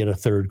finally get a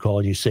third call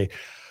and you say,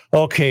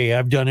 "Okay,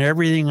 I've done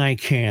everything I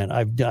can.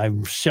 I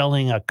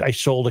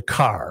sold a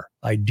car.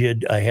 I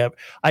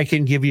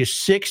can give you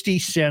 60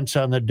 cents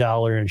on the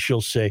dollar." And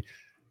she'll say,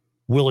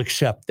 "We'll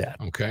accept that."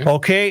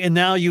 Okay. And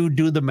now you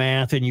do the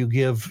math and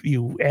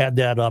you add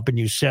that up and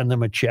you send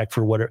them a check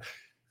for whatever.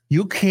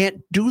 You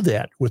can't do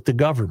that with the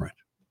government.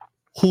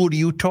 Who do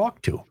you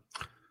talk to?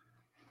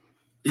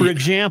 For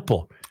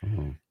example,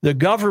 the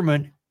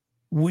government,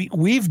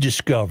 we've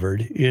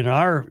discovered in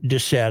our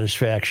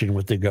dissatisfaction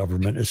with the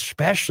government,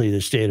 especially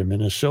the state of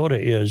Minnesota,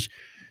 is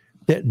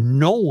that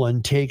no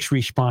one takes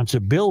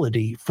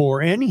responsibility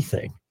for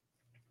anything.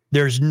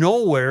 There's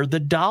nowhere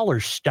the dollar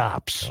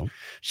stops. No.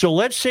 So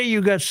let's say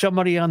you got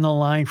somebody on the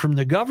line from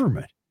the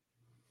government.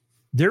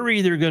 They're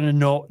either going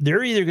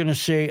to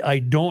say, I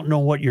don't know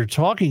what you're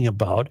talking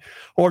about,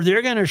 or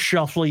they're going to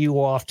shuffle you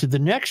off to the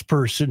next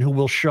person who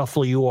will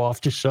shuffle you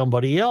off to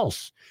somebody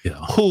else. Yeah.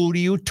 Who do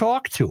you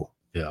talk to?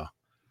 Yeah.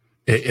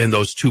 And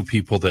those two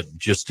people that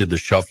just did the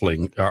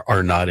shuffling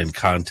are not in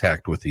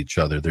contact with each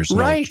other. There's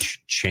no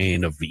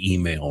chain of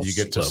emails. You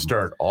get to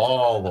start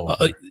all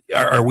over.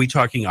 Are we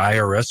talking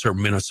IRS or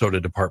Minnesota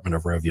Department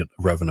of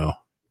Revenue?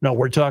 No,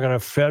 we're talking a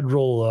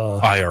federal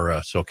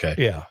IRS. Okay.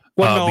 Yeah.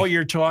 Well, no,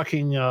 you're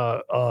talking.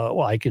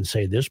 Well, I can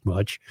say this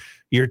much: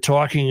 you're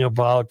talking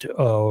about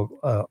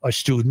a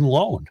student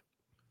loan.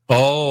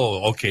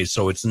 Oh, okay.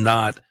 So it's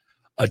not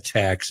a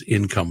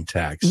income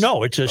tax.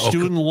 No, it's a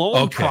student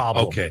loan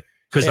problem. Okay.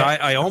 Because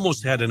I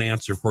almost had an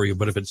answer for you,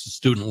 but if it's a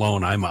student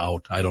loan, I'm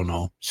out. I don't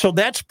know. So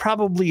that's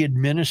probably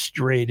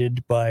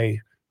administrated by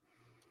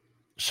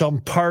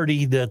some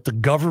party that the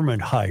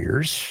government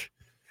hires.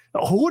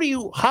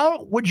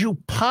 How would you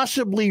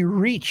possibly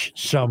reach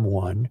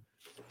someone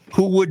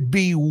who would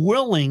be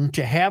willing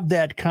to have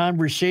that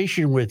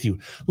conversation with you?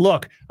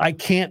 Look, I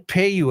can't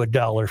pay you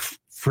 $1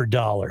 for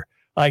dollar.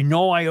 I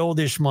know I owe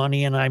this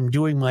money and I'm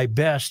doing my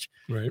best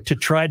to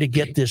try to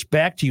get this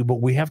back to you,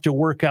 but we have to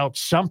work out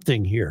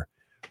something here.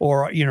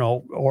 Or,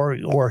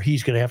 or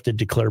he's going to have to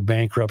declare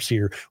bankruptcy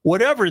or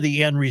whatever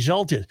the end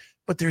result is.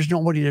 But there's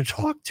nobody to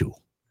talk to.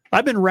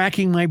 I've been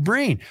racking my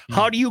brain.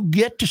 How do you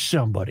get to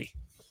somebody?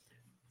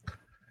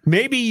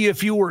 Maybe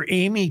if you were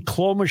Amy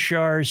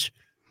Klobuchar's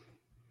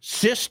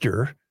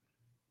sister,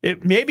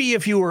 maybe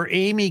if you were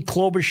Amy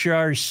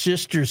Klobuchar's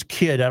sister's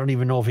kid, I don't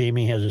even know if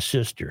Amy has a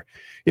sister.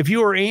 If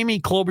you were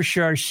Amy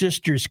Klobuchar's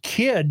sister's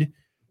kid,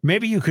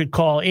 maybe you could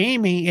call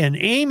Amy and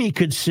Amy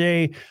could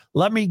say,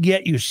 let me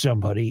get you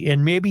somebody.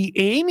 And maybe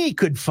Amy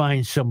could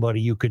find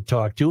somebody you could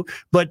talk to.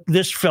 But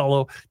this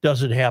fellow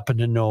doesn't happen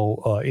to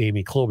know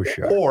Amy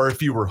Klobuchar. Or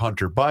if you were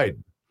Hunter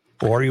Biden.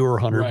 Or you were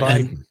Hunter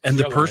Biden. And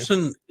the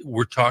person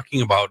we're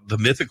talking about, the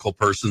mythical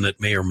person that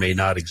may or may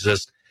not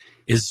exist,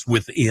 is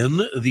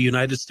within the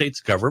United States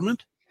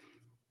government?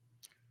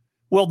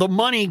 Well, the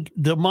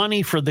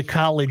money for the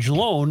college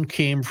loan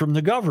came from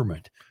the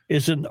government.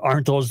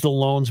 Aren't those the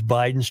loans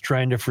Biden's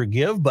trying to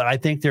forgive? But I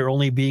think they're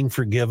only being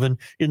forgiven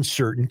in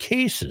certain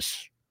cases.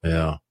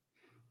 Yeah.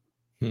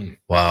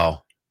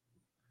 Wow.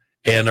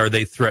 And are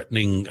they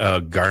threatening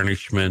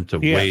garnishment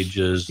of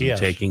wages and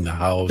taking the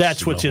house?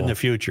 That's what's in the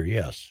future.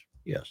 Yes.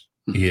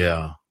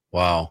 Yeah.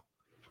 Wow.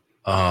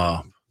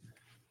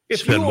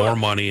 Spend more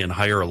money and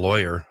hire a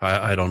lawyer.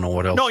 I don't know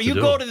what else. No, you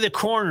go to the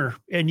corner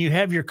and you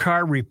have your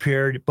car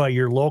repaired by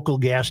your local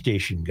gas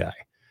station guy.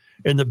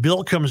 And the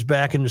bill comes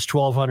back and it's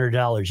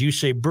 $1,200. You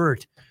say,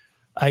 Bert,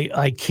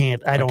 I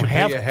can't.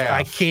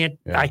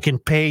 I can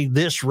pay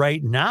this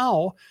right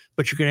now,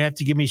 but you're going to have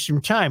to give me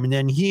some time. And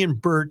then he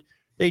and Bert,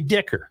 they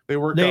dicker.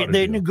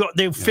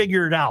 They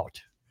figure it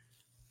out.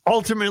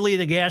 Ultimately,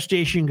 the gas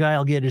station guy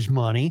will get his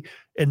money,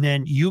 and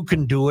then you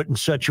can do it in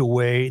such a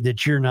way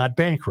that you're not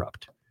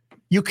bankrupt.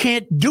 You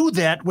can't do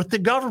that with the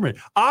government.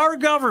 Our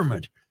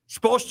government is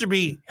supposed to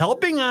be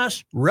helping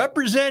us,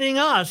 representing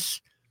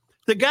us.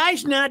 The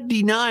guy's not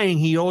denying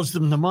he owes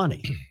them the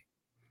money.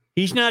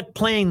 He's not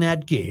playing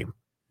that game.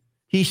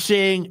 He's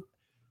saying,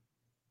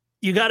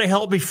 you got to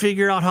help me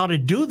figure out how to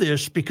do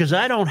this because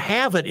I don't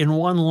have it in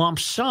one lump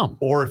sum.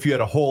 Or if you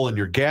had a hole in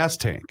your gas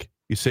tank,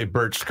 you say,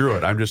 Bert, screw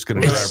it. I'm just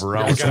going to drive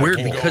around. It's weird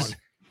because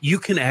you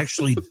can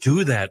actually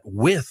do that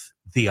with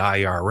the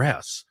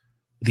IRS.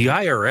 The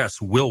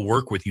IRS will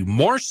work with you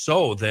more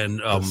so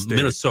than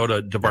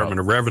Minnesota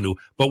Department of Revenue,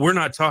 but we're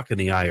not talking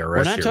the IRS.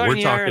 We're not talking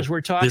the IRS. We're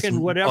talking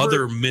whatever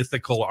other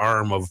mythical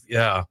arm of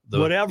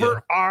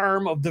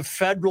arm of the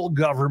federal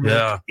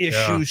government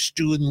issues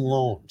student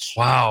loans.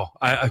 Wow,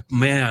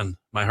 man,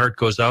 my heart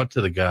goes out to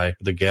the guy,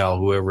 the gal,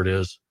 whoever it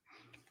is.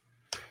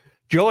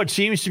 Joe, it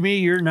seems to me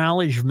your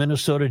knowledge of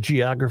Minnesota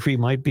geography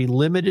might be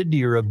limited to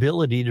your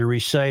ability to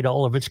recite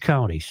all of its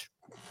counties.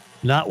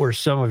 Not where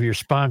some of your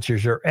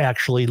sponsors are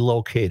actually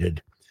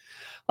located.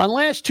 On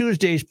last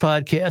Tuesday's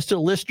podcast, a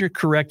listener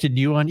corrected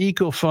you on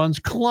EcoFund's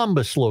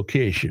Columbus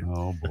location.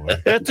 Oh, boy.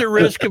 At the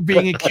risk of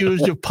being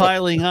accused of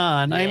piling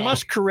on, I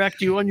must correct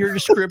you on your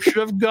description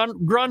of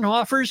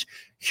Grunhofer's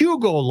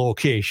Hugo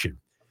location.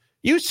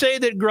 You say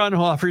that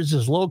Grunhofer's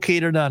is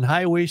located on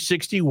Highway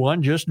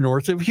 61 just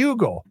north of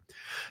Hugo.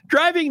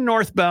 Driving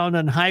northbound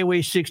on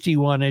Highway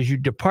 61 as you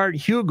depart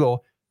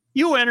Hugo,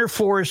 you enter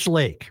Forest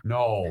Lake.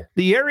 No.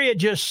 The area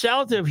just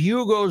south of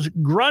Hugo's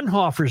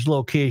Grunhofer's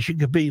location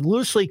could be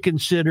loosely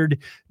considered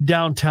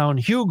downtown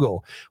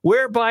Hugo,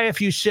 whereby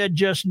if you said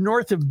just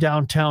north of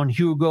downtown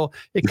Hugo,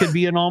 it could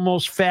be an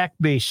almost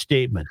fact-based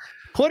statement.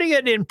 Putting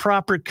it in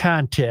proper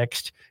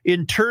context,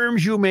 in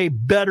terms you may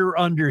better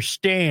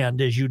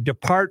understand, as you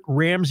depart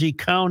Ramsey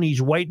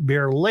County's White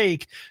Bear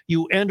Lake,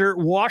 you enter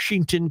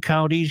Washington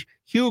County's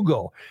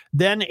Hugo,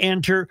 then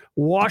enter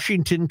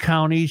Washington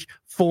County's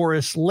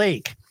Forest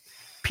Lake.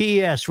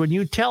 P.S. When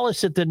you tell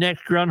us that the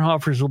next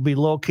Grunhoffers will be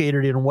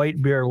located in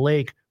White Bear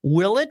Lake,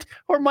 will it?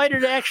 Or might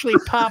it actually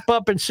pop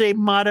up and say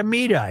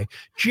Matamidi,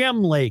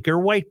 Gem Lake, or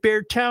White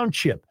Bear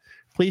Township?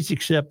 Please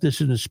accept this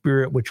in the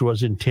spirit which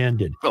was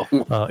intended.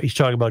 He's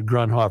talking about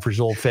Grunhofer's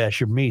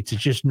old-fashioned meats.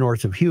 It's just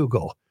north of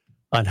Hugo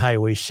on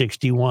Highway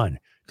 61.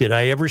 Did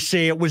I ever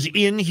say it was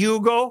in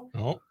Hugo?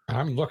 No,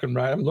 I'm looking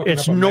right. I'm looking.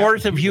 It's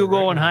north of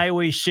Hugo on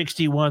Highway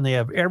 61. They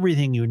have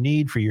everything you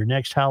need for your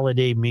next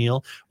holiday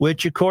meal,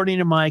 which, according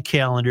to my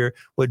calendar,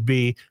 would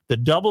be the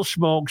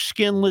double-smoked,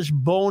 skinless,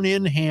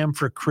 bone-in ham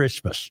for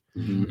Christmas.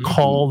 Mm-hmm.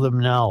 Call them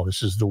now.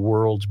 This is the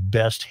world's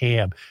best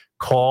ham.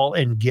 Call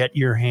and get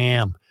your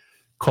ham.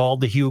 Call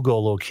the Hugo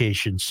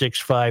location,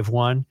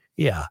 651.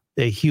 Yeah,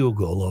 the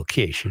Hugo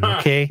location,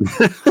 okay?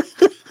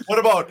 What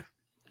about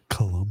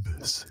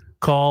Columbus?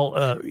 Call,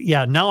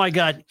 now I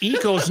got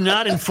Eco's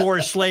not in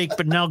Forest Lake,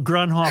 but now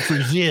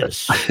Grunhofer's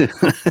is.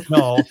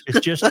 No, it's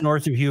just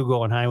north of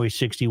Hugo on Highway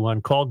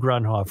 61. Call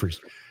Grunhofer's,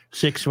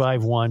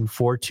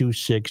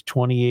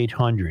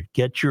 651-426-2800.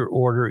 Get your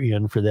order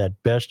in for that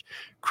best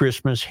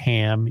Christmas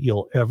ham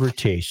you'll ever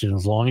taste. And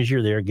as long as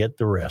you're there, get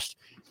the rest.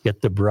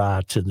 Get the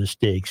brats and the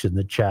steaks and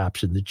the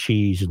chops and the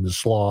cheese and the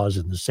slaws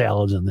and the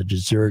salads and the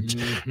desserts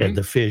and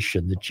the fish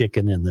and the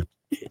chicken and the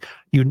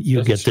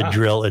you get the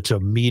drill. It's a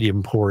meat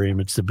emporium.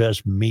 It's the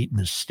best meat in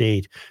the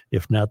state,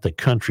 if not the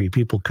country.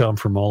 People come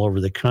from all over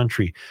the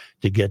country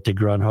to get to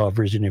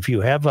Grunhofer's. And if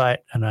you have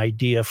an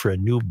idea for a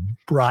new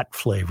brat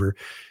flavor,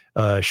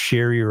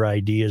 share your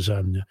ideas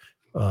on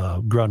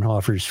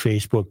Grunhofer's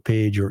Facebook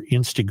page or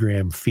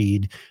Instagram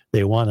feed.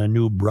 They want a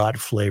new brat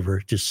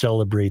flavor to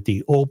celebrate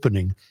the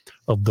opening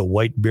of the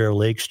White Bear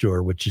Lake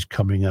store, which is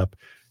coming up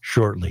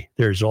shortly.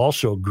 There's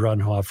also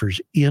Grunhofer's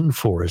in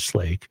Forest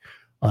Lake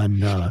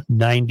on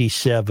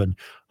 97,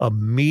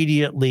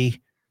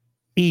 immediately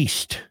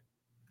east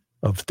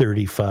of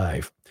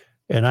 35.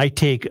 And I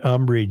take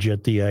umbrage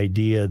at the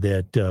idea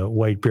that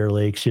White Bear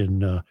Lake's in,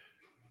 no,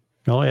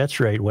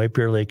 that's right, White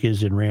Bear Lake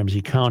is in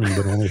Ramsey County,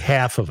 but only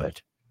half of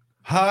it.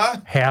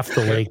 Huh? Half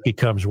the lake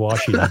becomes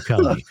Washington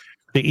County.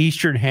 The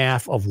eastern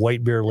half of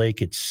White Bear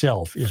Lake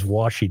itself is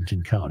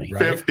Washington County.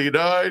 Right?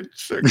 59.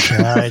 It's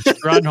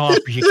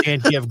Grunhofer's. You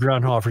can't give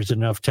Grunhofer's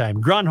enough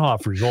time.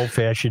 Grunhofer's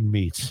old-fashioned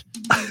meats.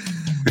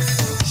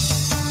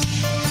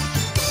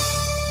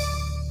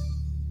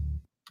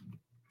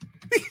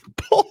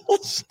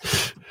 Balls.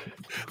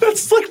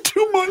 That's like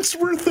 2 months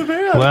worth of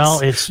ads. Well,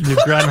 it's the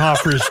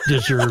Grunhofer's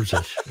deserves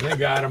it. They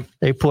got him.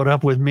 They put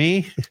up with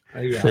me.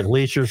 The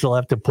leechers will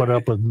have to put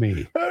up with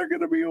me. They're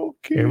going to be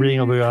okay. Everything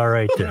will be all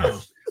right then.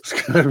 It's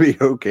going to be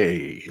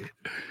okay.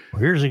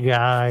 Well, here's a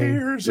guy.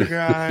 Here's a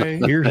guy.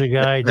 Here's a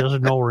guy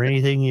doesn't know where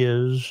anything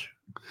is.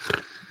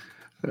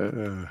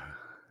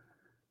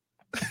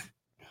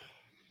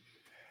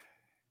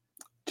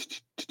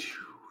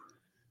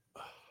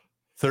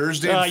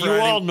 Thursday and Friday. You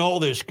all know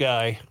this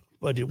guy,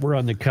 but we're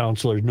on the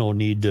council. There's no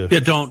need to. Yeah,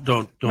 don't.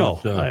 No,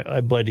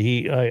 but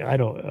I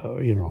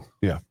don't.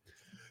 Yeah.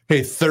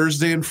 Hey,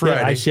 Thursday and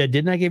Friday. Yeah, I said,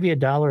 didn't I give you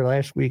 $1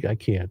 last week? I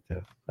can't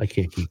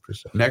keep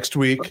this up. Next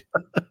week,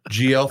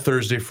 GL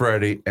Thursday,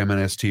 Friday,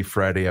 MNST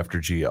Friday after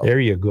GL.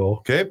 There you go.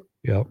 Okay.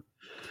 Yep.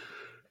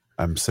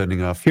 I'm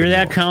sending off. Hear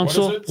that,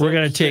 council? We're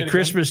going to take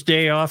Christmas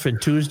Day off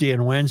and Tuesday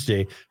and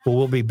Wednesday, but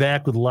we'll be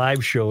back with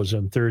live shows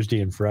on Thursday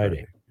and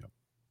Friday.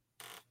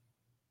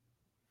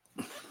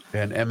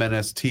 And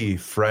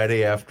MNST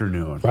Friday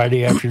afternoon.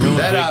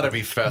 That ought to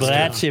be festive.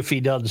 That's if he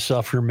doesn't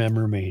suffer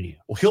memormania.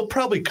 Well, he'll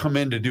probably come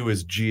in to do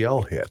his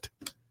GL hit.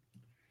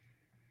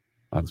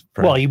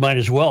 Well, he might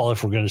as well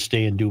if we're going to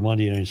stay and do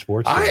Monday Night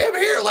Sports. I am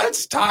here.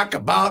 Let's talk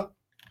about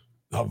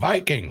the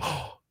Vikings.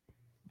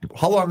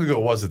 How long ago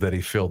was it that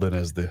he filled in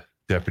as the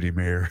deputy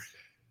mayor?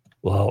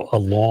 Well, a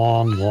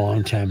long,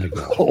 long time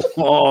ago.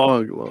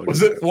 long.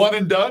 Was it one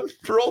and done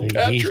for old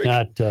Patrick? He's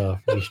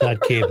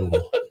not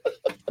capable.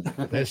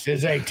 This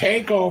is a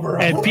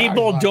takeover. And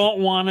people don't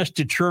want us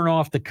to turn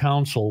off the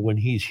council when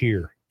he's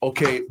here.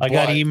 Okay. I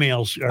got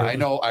emails. I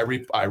know. I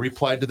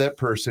replied to that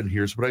person.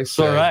 Here's what I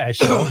said. All right. I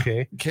said,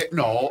 okay.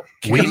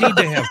 We need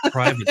to have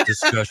private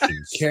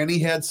discussions. Kenny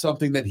had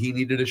something that he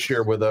needed to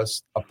share with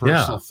us, a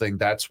personal thing.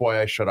 That's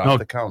why I shut off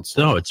the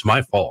council. No, it's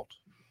my fault.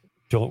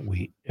 Don't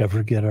we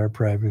ever get our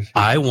privacy?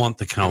 I want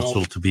the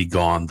council to be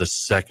gone the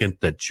second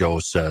that Joe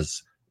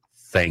says,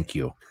 thank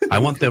you. I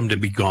want them to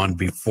be gone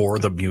before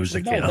the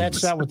music ends.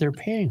 That's not what they're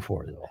paying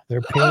for, though. They're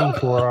paying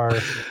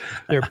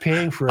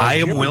for our. I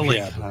am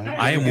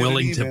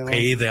willing to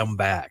pay them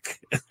back.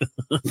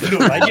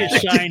 I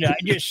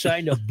just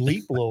signed a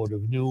bleep load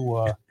of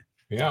new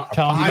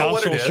town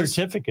council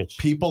certificates.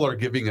 People are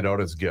giving it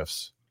out as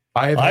gifts.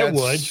 I have had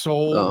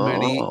so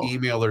many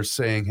emailers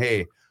saying,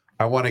 "Hey,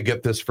 I want to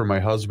get this for my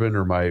husband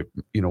or my,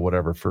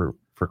 whatever for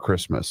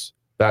Christmas."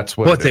 That's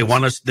what they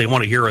want us. They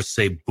want to hear us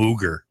say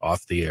 "booger"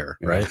 off the air,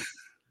 right?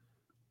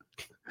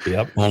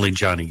 Yep. Only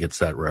Johnny gets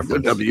that The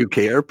reference.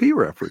 WKRP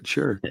reference,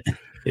 sure.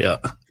 Yeah.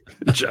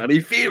 Johnny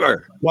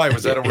Fever. Why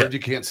was that a word you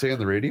can't say on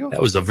the radio?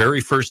 That was the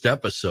very first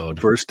episode.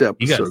 First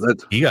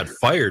episode. He got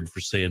fired for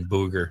saying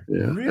booger. Yeah.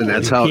 Really? And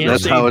that's You how can't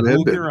say it ended.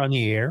 booger on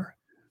the air.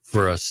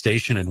 For a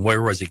station in,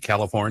 where was he,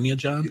 California,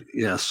 John?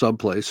 Yeah,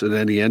 someplace. And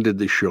then he ended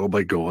the show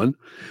by going,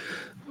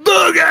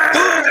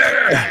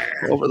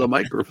 booger! Over the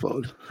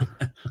microphone.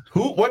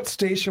 What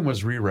station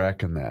was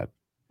re-racking that?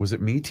 Was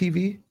it Me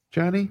TV,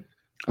 Johnny?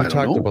 I We don't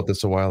talked know. about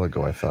this a while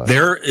ago, I thought.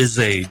 There's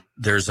a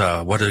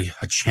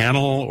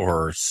channel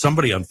or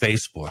somebody on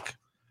Facebook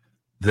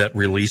that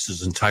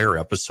releases entire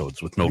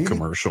episodes with no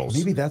commercials.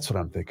 Maybe that's what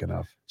I'm thinking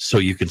of. So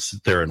you can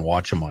sit there and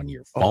watch them on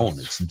your phone.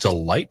 It's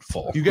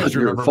delightful. You guys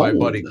On your remember my phone.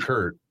 buddy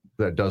Kurt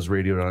that does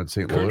radio down in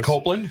St. Kurt Louis?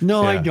 Copeland?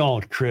 No, I Yeah.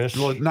 don't, Chris.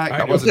 Well,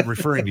 I wasn't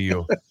referring to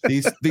you.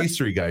 These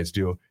three guys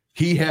do.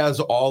 He has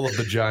all of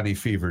the Johnny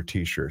Fever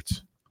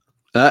T-shirts.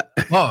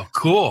 Oh,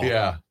 cool.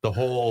 Yeah, the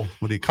whole,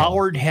 what do you call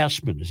Howard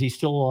Hessman. Is he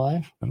still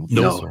alive? it? I don't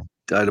No. think so.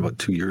 Died about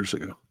 2 years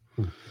ago.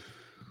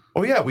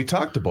 Oh, yeah, we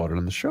talked about it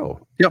on the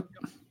show. Yep.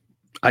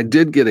 I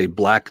did get a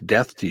Black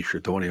Death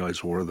T-shirt, the one he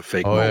always wore, the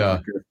fake. Oh, yeah.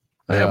 Mohawker.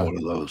 I Yeah. have one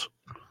of those.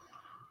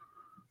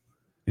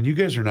 And you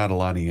guys are not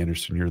Alani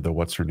Anderson. You're the,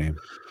 what's her name?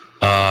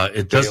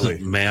 It doesn't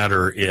Bailey.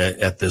 matter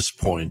at this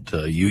point.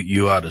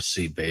 You ought to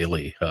see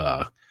Bailey.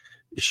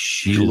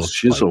 She's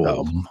She's like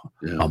old.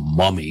 a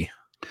mummy.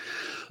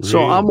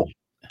 So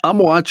I'm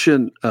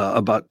watching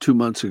about 2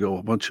 months ago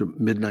a bunch of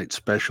Midnight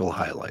Special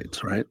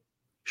highlights, right?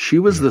 She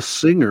was the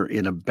singer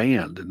in a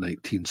band in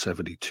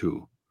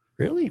 1972.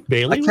 Really?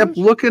 Bailey I kept was?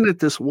 looking at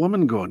this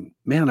woman going,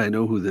 man, I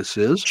know who this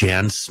is.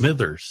 Jan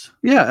Smithers.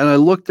 Yeah, and I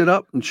looked it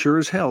up, and sure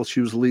as hell,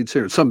 she was the lead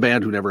singer. Some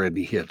band who never had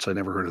any hits. I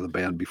never heard of the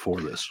band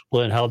before this.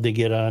 Well, and how'd they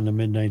get on the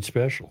Midnight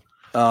Special?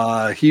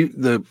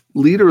 The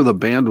leader of the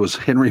band was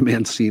Henry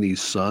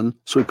Mancini's son,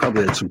 so he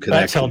probably had some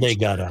connections. That's how they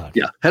got on.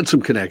 Yeah, had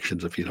some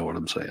connections, if you know what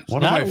I'm saying.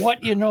 Not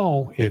what you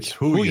know, it's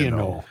who you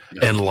know.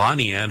 And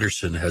Lonnie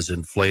Anderson has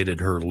inflated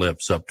her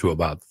lips up to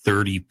about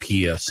 30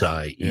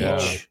 psi each.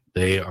 Yeah.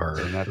 They are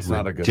And that's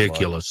not a good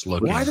ridiculous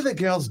looking. Why do the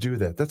gals do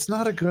that? That's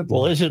not a good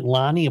Well, look. isn't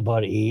Lonnie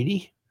about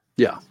 80?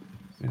 Yeah,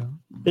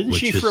 Isn't Which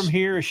she is- from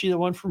here? Is she the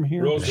one from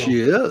here? Roseville. she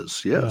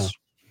is. Yes.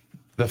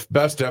 The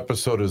best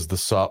episode is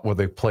where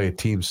they play a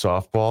team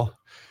softball,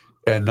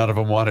 and none of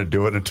them want to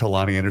do it until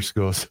Lonnie Anderson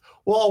goes,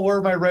 well, I'll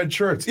wear my red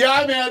shirts.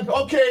 Yeah, man.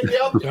 Okay.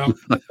 Yep.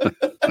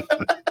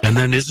 And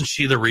then isn't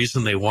she the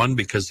reason they won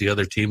because the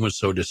other team was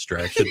so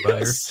distracted by her?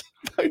 Yes,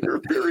 by her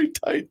very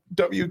tight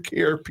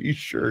WKRP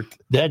shirt.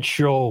 That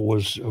show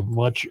was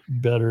much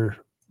better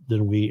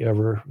than we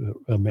ever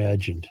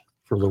imagined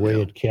for the way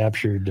it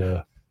captured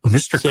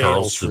Mr. sales,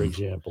 Carlson. for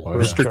example.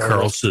 Mr.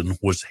 Carlson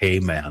was Hey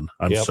Man.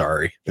 I'm Yep.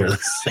 sorry. They're the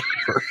same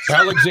person.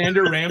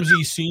 Alexander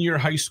Ramsey Senior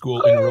High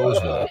School in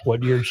Roseville.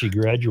 What year did she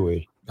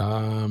graduate?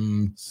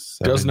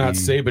 Does not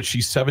say, but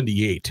she's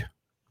 78.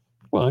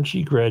 Well, and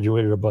she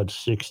graduated about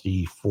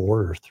 64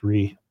 or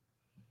 3.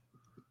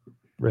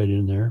 Right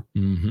in there.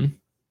 Mm-hmm.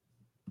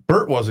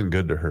 Bert wasn't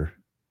good to her.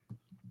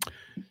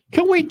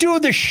 Can we do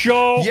the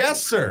show?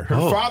 Yes, sir. Her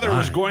father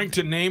was going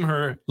to name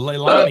her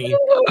Leilani,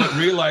 but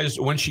realized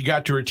when she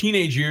got to her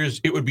teenage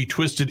years, it would be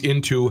twisted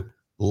into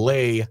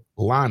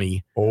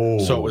Leilani. Oh.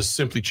 So it was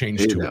simply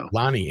changed to now.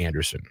 Lonnie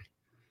Anderson.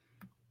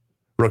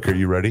 Brooke, are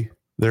you ready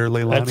there,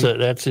 Leilani?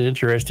 That's an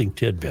interesting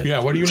tidbit. Yeah,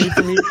 what do you need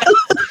from me?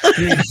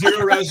 You need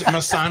Zero Res,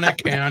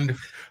 Masonic, and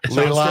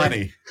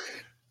Leilani.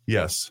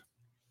 Yes.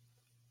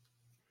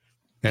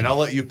 And I'll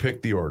let you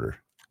pick the order.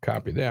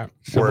 Copy that.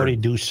 Somebody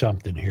do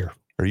something here.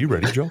 Are you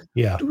ready, Joe?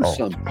 Yeah. Do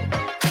something.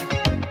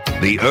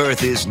 The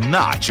Earth is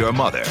not your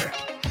mother.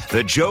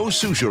 The Joe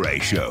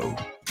Souchere Show.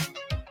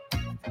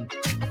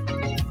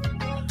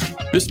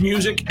 This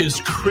music is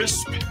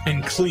crisp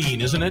and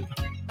clean, isn't it?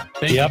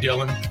 Thank Yep. you,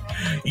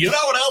 Dylan. You know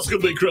what else can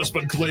be crisp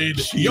and clean?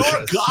 Your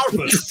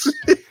garbage.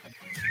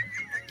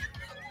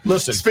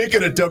 Listen.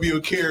 Speaking of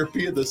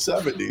WKRP in the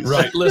 70s.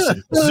 Right,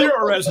 listen.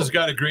 Zero Res has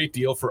got a great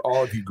deal for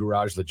all of you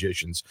garage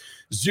logicians.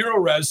 Zero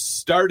Res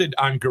started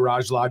on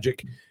Garage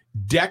Logic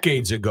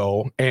decades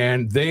ago,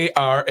 and they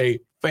are a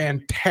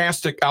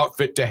fantastic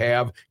outfit to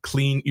have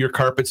clean your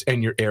carpets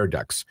and your air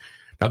ducts.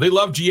 Now, they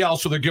love GL,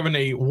 so they're giving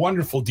a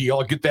wonderful deal.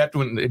 I'll get that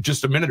in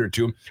just a minute or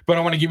two, but I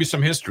want to give you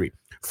some history.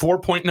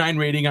 4.9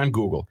 rating on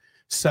Google,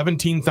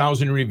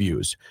 17,000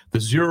 reviews. The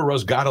Zero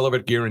Res Gotta Love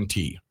It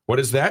guarantee. What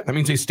is that? That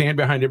means they stand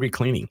behind every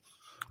cleaning.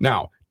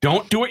 Now,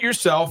 don't do it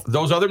yourself.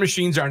 Those other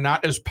machines are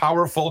not as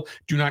powerful,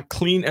 do not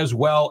clean as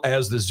well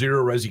as the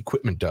Zero Res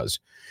equipment does.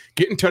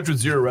 Get in touch with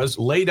Zero Res.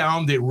 Lay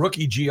down the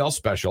Rookie GL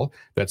special.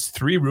 That's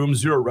 3 rooms,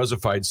 Zero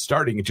Resified,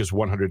 starting at just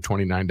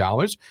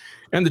 $129.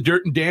 And the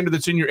dirt and dander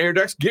that's in your air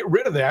ducts, get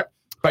rid of that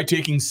by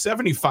taking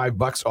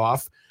 $75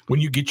 off when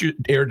you get your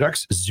air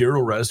ducts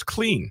Zero Res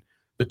clean.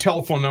 The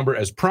telephone number,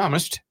 as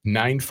promised,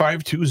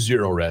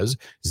 952-ZERO-RES,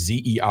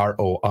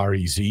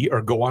 ZEROREZ,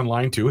 or go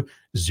online to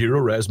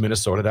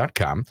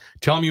zeroresminnesota.com.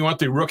 Tell them you want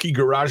the Rookie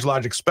Garage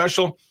Logic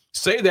special.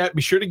 Say that.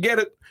 Be sure to get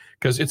it.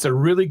 because it's a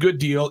really good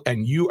deal,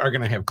 and you are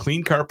going to have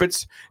clean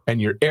carpets,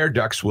 and your air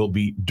ducts will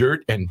be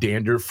dirt and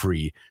dander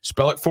free.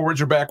 Spell it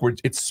forwards or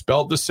backwards. It's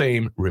spelled the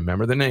same.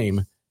 Remember the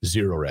name,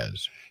 Zero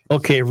Res.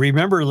 Okay,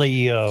 remember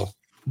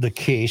the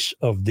case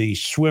of the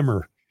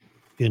swimmer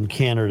in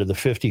Canada, the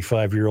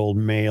 55-year-old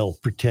male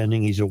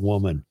pretending he's a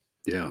woman.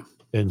 Yeah.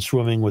 And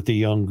swimming with the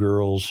young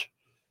girls.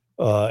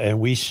 And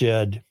we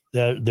said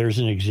that there's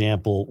an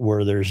example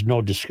where there's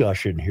no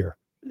discussion here.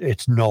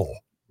 It's no.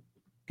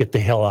 Get the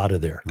hell out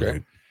of there.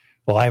 Okay.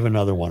 Well, I have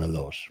another one of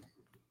those.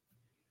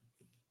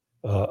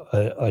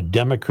 A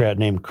Democrat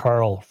named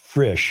Carl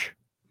Frisch,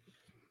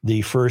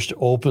 the first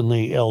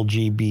openly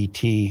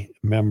LGBT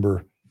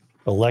member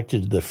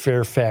elected to the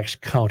Fairfax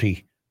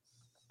County,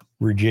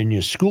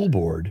 Virginia School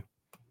Board.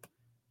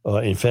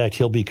 In fact,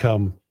 he'll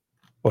become,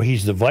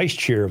 he's the vice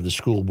chair of the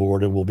school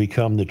board and will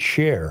become the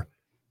chair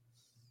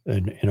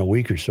in a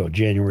week or so,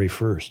 January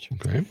 1st.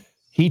 Okay.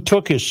 He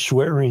took his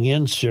swearing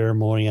in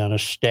ceremony on a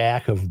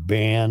stack of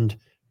banned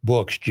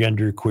books,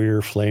 Gender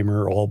Queer,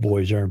 Flamer, All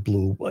Boys Aren't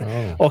Blue.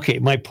 Oh. Okay,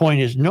 my point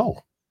is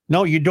no,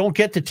 you don't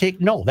get to take,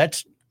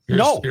 that's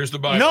Here's the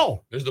Bible.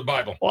 No. Here's the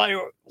Bible.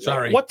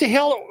 Sorry. What the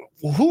hell?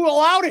 Who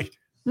allowed it?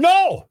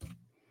 No.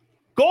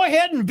 Go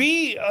ahead and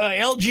be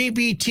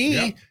LGBT,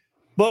 Yeah.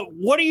 but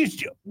what do you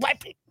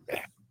what?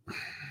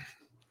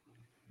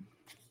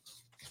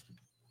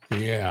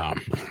 Yeah.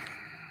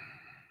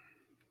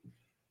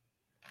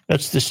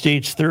 That's the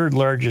state's third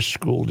largest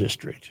school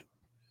district.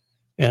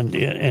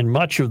 And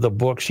much of the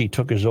books he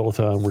took his oath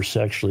on were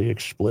sexually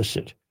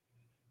explicit.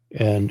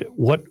 And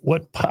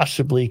what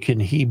possibly can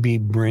he be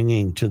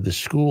bringing to the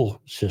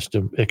school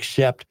system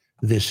except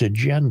this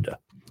agenda?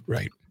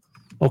 Right.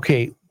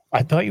 Okay,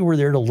 I thought you were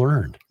there to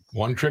learn.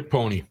 One trick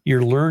pony.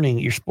 You're learning.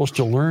 You're supposed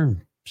to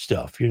learn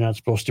stuff. You're not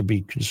supposed to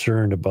be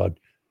concerned about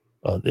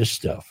this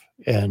stuff.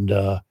 And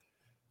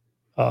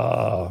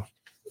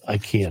I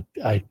can't.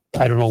 I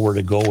don't know where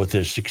to go with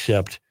this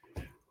except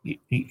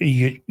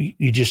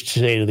you just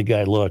say to the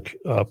guy, look,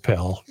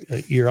 pal,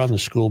 you're on the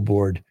school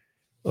board.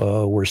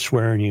 We're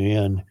swearing you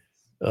in.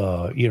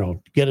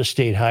 Get a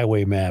state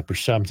highway map or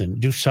something.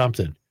 Do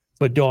something,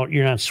 but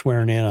you're not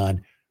swearing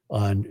in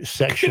on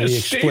sexually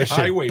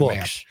explicit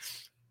books.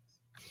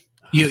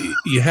 Map.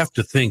 You have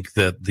to think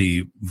that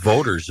the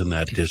voters in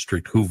that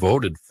district who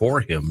voted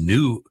for him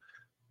knew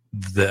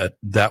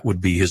that would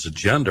be his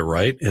agenda,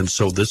 right? And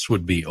so this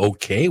would be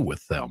okay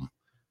with them.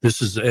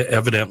 This is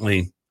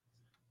evidently,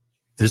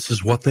 this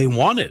is what they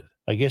wanted.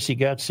 I guess he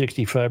got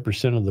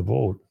 65% of the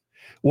vote.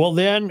 Well,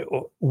 then,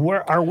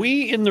 where are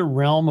we in the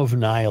realm of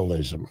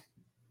nihilism?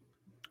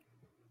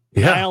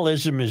 Yeah.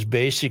 Nihilism is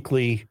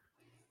basically,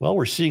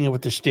 we're seeing it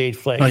with the state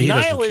flag. No,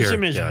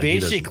 nihilism is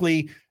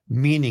basically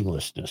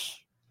meaninglessness.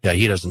 Yeah,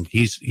 he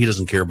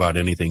doesn't care about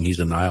anything. He's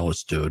a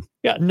nihilist dude.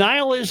 Yeah,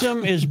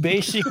 nihilism is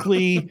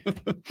basically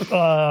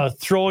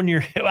throwing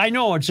your. I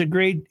know it's a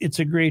great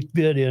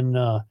bit in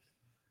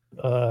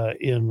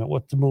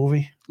what the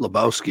movie?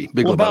 Lebowski,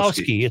 Big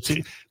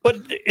Lebowski.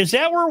 But is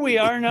that where we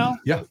are now?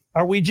 Yeah.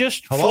 Are we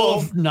just full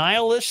of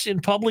nihilists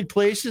in public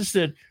places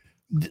that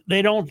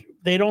they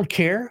don't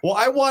care? Well,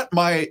 I want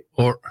my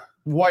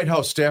White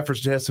House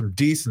staffers to have some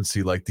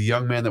decency, like the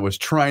young man that was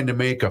trying to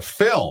make a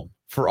film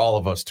for all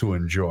of us to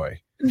enjoy.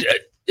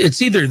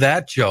 It's either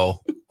that,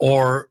 Joe,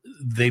 or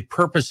they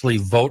purposely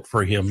vote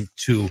for him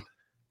to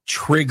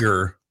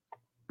trigger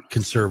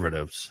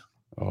conservatives.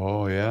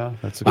 Oh, yeah.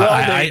 That's a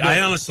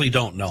I honestly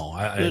don't know.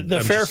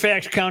 The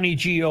Fairfax County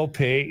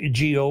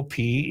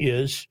GOP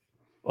is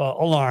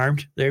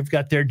alarmed. They've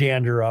got their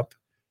dander up.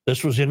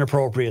 This was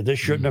inappropriate. This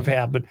shouldn't have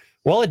happened.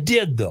 Well, it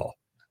did, though.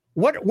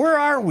 Where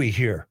are we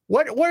here?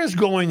 What is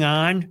going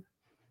on?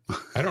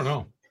 I don't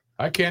know.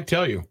 I can't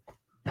tell you.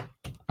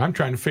 I'm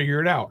trying to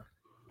figure it out.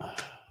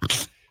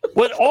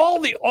 But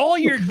all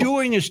you're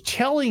doing is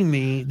telling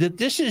me that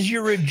this is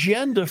your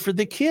agenda for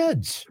the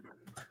kids.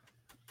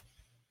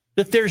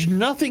 That there's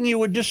nothing you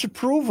would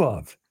disapprove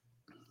of.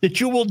 That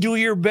you will do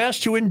your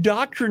best to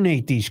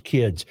indoctrinate these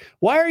kids.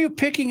 Why are you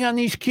picking on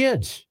these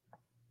kids?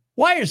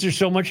 Why is there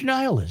so much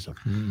nihilism?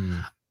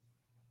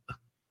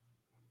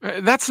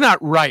 That's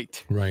not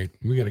right. Right.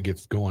 We got to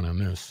get going on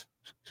this.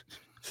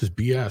 This is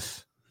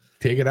BS.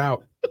 Take it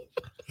out.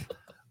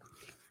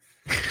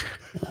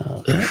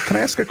 Can I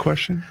ask a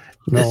question?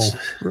 No.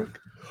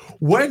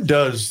 When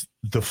does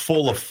the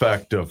full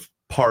effect of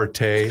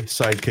Partey,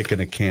 sidekick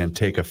in a can,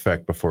 take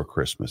effect before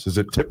Christmas? Is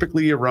it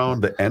typically around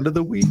the end of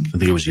the week? I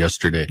think it was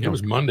yesterday. It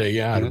was Monday,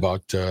 at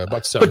about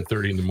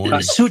 7:30 in the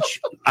morning.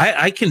 Such,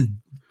 I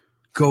can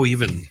go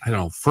even,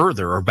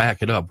 further or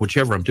back it up,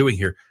 whichever I'm doing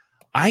here.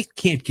 I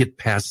can't get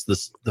past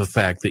the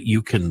fact that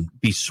you can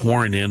be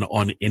sworn in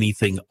on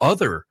anything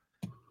other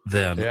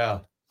than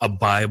a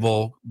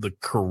Bible, the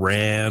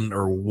Quran,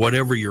 or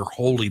whatever your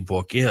holy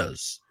book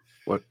is.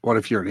 What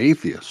if you're an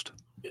atheist?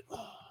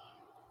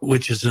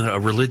 Which is a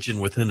religion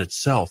within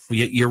itself.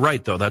 You're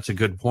right, though. That's a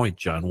good point,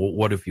 John. Well,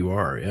 what if you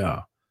are?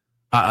 Yeah.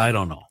 I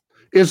don't know.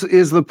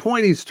 Is the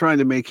point he's trying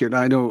to make here?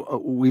 Now, I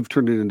know we've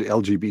turned it into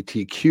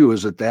LGBTQ.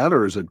 Is it that,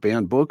 or is it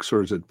banned books,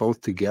 or is it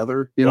both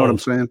together? You know what I'm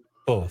saying?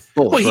 Both.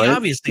 Well, he right?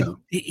 obviously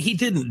he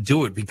didn't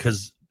do it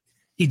because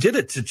he did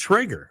it to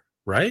trigger,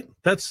 right?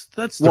 That's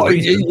the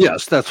reason.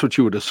 Yes, that's what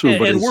you would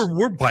assume. And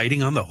we're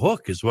biting on the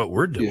hook is what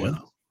we're doing. Yeah.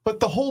 But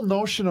the whole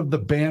notion of the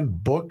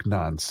banned book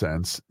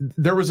nonsense,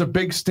 there was a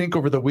big stink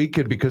over the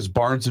weekend because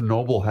Barnes and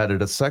Noble had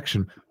it a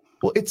section.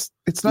 Well, it's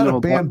not a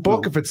banned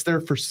book if it's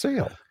there for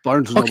sale.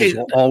 Barnes and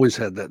Noble always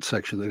had that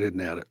section. They didn't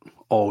add it.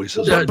 Always.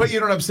 But you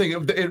know what I'm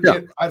saying?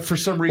 For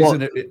some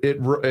reason, it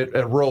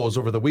arose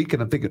over the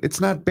weekend. I'm thinking it's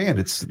not banned.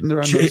 It's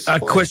a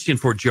question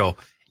for Joe.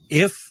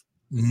 If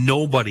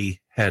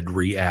nobody had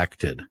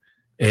reacted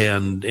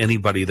and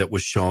anybody that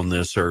was shown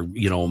this, or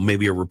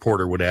maybe a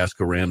reporter would ask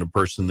a random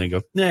person, they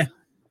go, nah,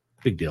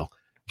 big deal.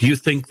 Do you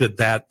think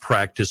that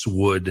practice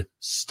would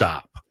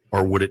stop?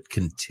 Or would it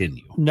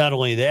continue? Not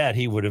only that,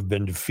 he would have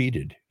been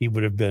defeated. He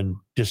would have been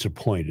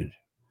disappointed.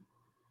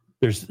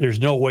 There's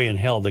no way in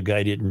hell the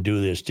guy didn't do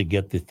this to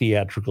get the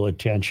theatrical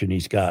attention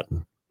he's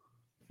gotten.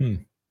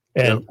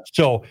 And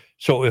so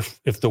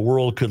if the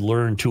world could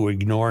learn to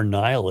ignore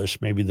nihilists,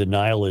 maybe the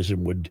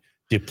nihilism would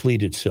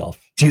deplete itself.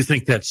 Do you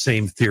think that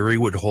same theory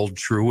would hold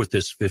true with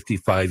this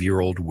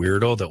 55-year-old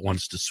weirdo that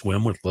wants to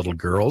swim with little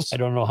girls? I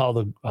don't know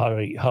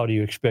how do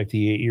you expect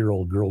the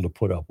 8-year-old girl to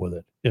put up with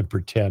it and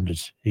pretend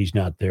he's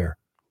not there?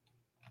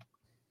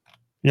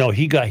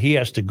 He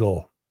has to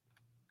go.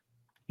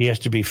 He has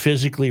to be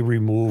physically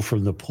removed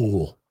from the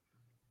pool.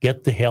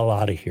 Get the hell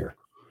out of here.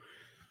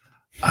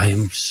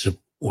 The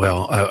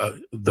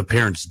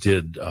parents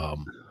did.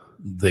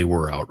 They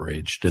were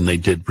outraged, and they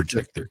did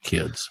protect their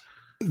kids.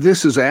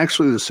 This is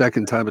actually the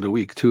second time of the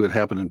week, too. It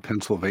happened in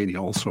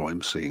Pennsylvania also,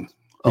 I'm seeing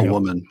a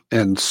woman.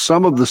 And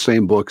some of the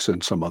same books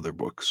and some other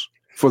books.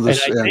 I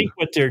think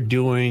what they're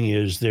doing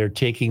is they're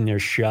taking their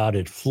shot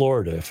at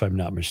Florida, if I'm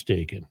not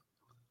mistaken.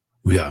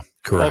 Yeah,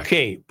 correct.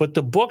 Okay, but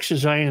the books,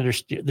 as I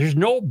understand, there's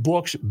no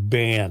books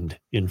banned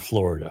in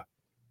Florida.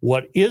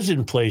 What is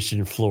in place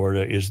in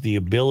Florida is the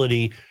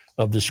ability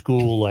of the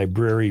school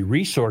library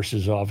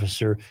resources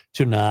officer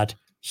to not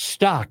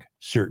stock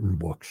certain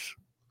books.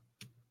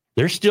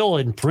 They're still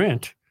in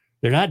print.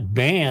 They're not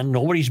banned.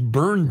 Nobody's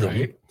burned them.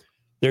 Right.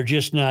 They're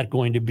just not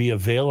going to be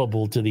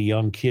available to the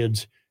young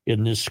kids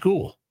in this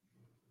school.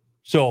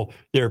 So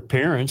their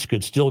parents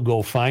could still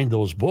go find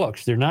those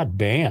books. They're not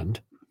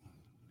banned.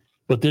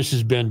 But this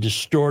has been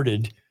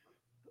distorted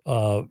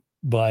by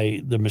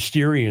the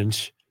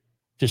Mysterians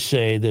to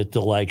say that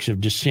the likes of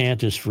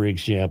DeSantis, for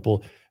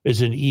example,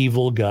 is an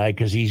evil guy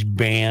because he's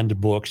banned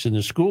books in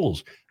the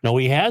schools. No,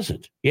 he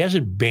hasn't. He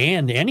hasn't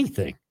banned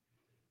anything.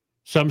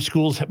 Some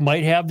schools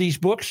might have these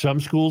books. Some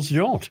schools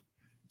don't.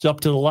 It's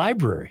up to the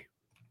library,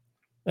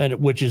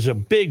 which is a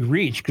big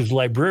reach because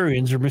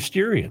librarians are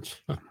Mysterians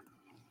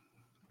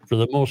for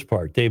the most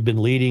part. They've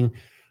been leading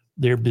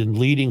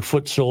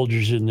foot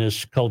soldiers in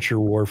this culture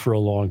war for a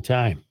long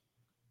time.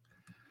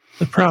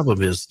 The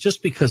problem is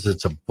just because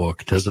it's a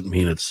book doesn't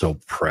mean it's so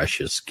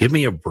precious. Give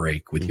me a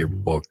break with your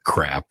book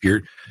crap.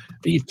 You're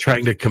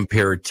trying to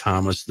compare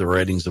the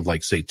writings of,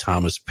 like, say,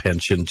 Thomas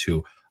Pynchon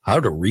to How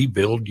to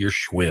Rebuild Your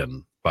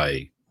Schwinn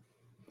by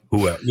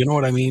who? You know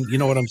what I mean? You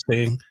know what I'm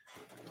saying?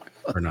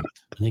 Or not?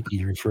 I think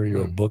he's referring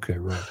to a book I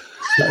wrote.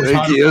 I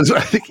think he is.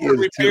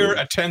 Repair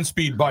a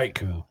 10-speed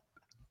bike.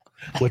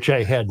 Which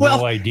I had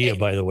no idea,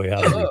 by the way,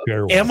 how to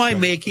repair one. Am I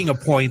making a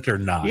point or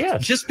not?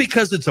 Yes. Just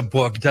because it's a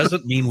book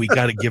doesn't mean we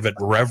got to give it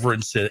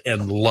reverence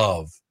and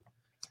love.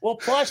 Well,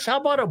 plus,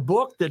 how about a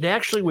book that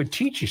actually would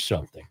teach you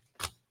something?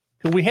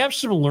 Can we have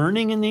some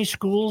learning in these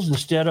schools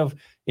instead of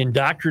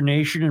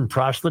indoctrination and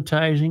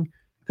proselytizing?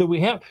 Could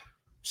we have...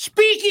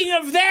 Speaking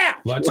of that,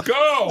 let's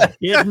go.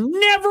 It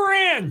never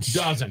ends.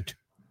 Doesn't.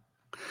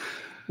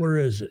 Where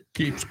is it?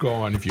 Keeps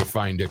going if you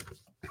find it.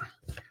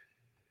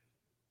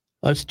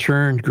 Let's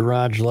turn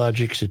Garage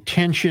Logic's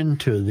attention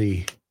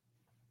to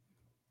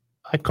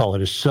I call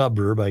it a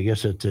suburb. I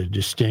guess it's a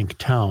distinct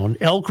town,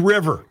 Elk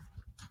River.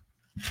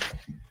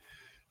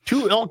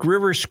 2 Elk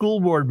River school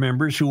board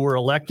members who were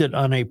elected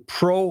on a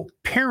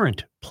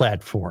pro-parent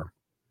platform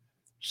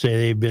say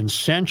they've been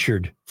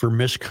censured for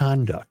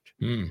misconduct.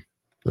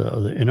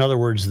 In other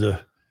words, the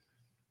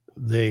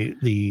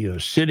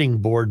sitting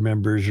board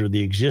members or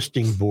the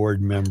existing board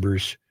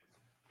members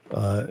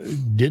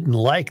didn't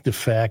like the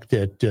fact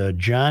that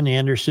John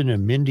Anderson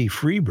and Mindy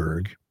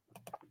Freeberg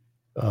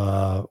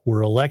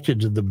were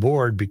elected to the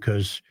board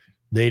because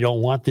they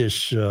don't want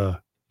this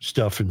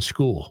stuff in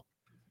school.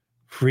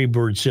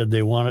 Freeberg said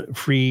they want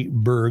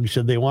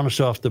us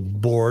off the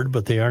board,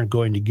 but they aren't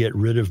going to get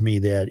rid of me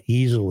that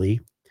easily.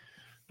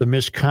 The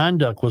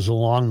misconduct was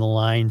along the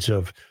lines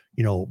of,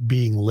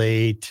 being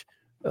late,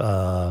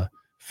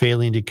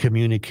 failing to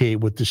communicate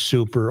with the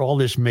super, all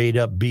this made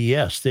up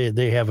BS.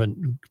 They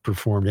haven't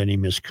performed any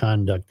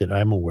misconduct that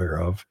I'm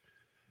aware of.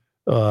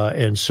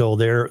 And so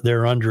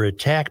they're under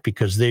attack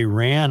because they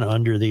ran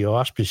under the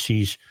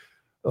auspices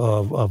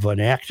of an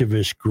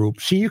activist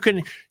group. See, you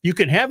can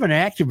have an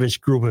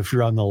activist group if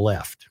you're on the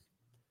left.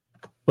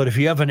 But if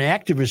you have an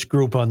activist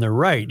group on the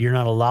right, you're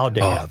not allowed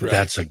to have it.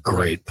 That's a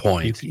great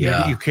point.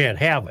 You can't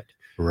have it.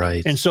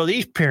 Right. And so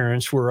these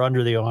parents were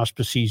under the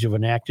auspices of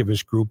an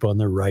activist group on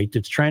the right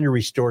that's trying to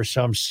restore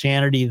some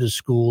sanity to the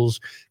schools,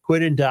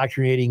 quit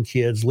indoctrinating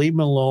kids, leave them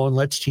alone,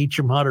 let's teach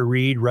them how to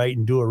read, write,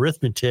 and do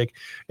arithmetic.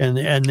 And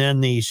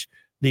then these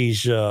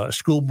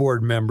school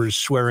board members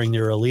swearing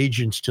their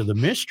allegiance to the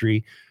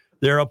mystery,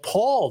 they're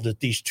appalled that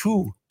these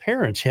two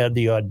parents had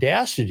the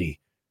audacity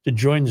to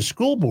join the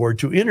school board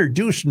to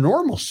introduce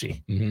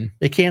normalcy. Mm-hmm.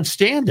 They can't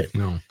stand it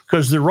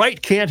because the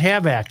right can't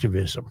have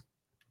activism.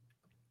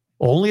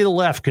 Only the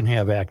left can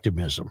have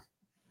activism.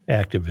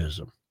 And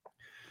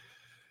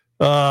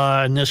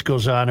this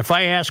goes on. If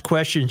I asked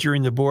questions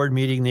during the board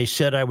meeting, they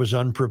said I was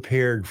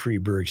unprepared,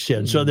 Freeberg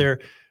said. So they're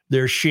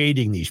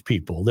shading these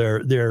people.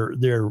 They're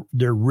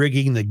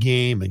rigging the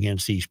game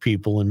against these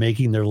people and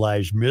making their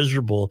lives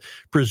miserable,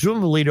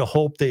 presumably to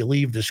hope they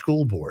leave the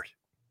school board.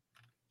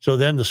 So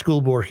then the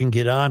school board can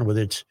get on with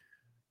its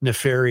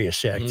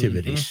nefarious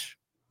activities. Mm-hmm.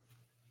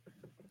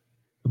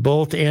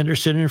 Both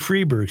Anderson and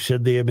Freeberg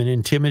said they have been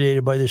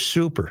intimidated by the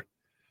super.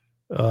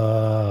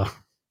 Oh,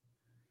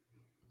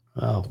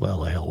 well,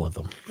 the hell with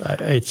them.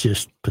 It's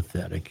just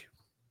pathetic.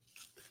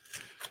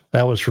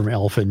 That was from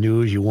Alpha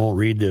News. You won't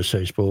read this,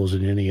 I suppose,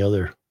 in any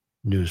other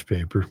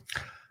newspaper.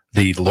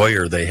 The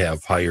lawyer they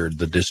have hired,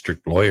 the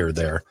district lawyer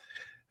there,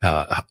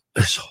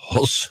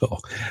 also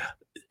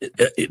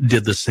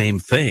did the same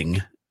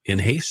thing in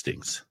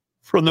Hastings.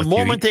 From the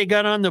moment they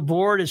got on the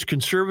board as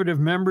conservative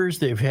members,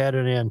 they've had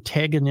an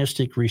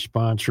antagonistic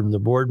response from the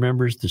board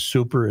members, the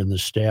super, and the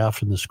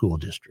staff in the school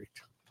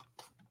district.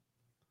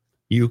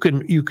 You can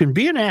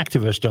be an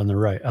activist on the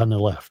right, on the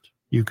left.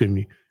 You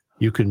can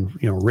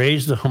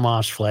raise the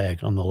Hamas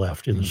flag on the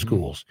left in the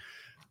schools,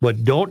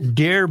 but don't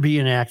dare be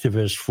an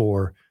activist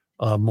for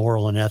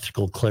moral and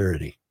ethical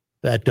clarity.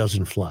 That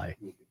doesn't fly.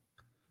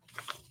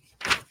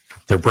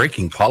 They're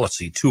breaking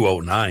policy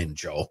 209,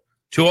 Joe.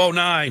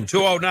 209,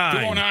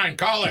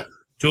 call it.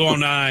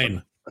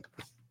 209.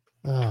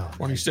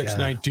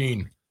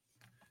 2619.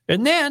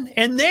 And then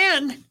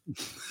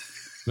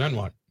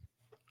what?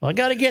 I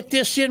got to get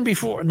this in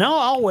before. No,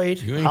 I'll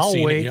wait.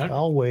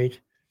 I'll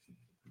wait.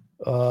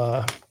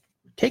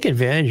 Take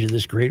advantage of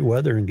this great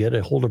weather and get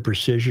a hold of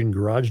Precision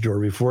Garage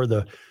Door before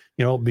the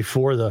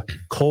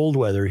cold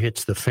weather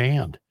hits the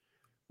fan.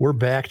 We're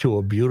back to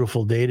a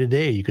beautiful day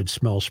today. You could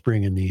smell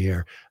spring in the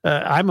air.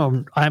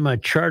 I'm a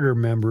charter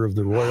member of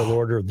the Royal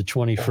Order of the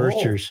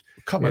 21sters.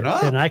 Coming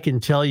up. And I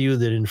can tell you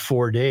that in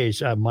 4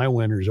 days, my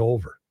winter's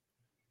over.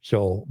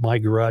 So my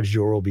garage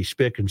door will be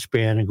spick and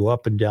span and go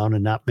up and down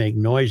and not make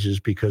noises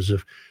because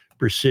of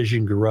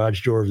Precision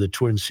Garage Door of the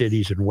Twin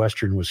Cities in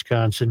western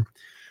Wisconsin.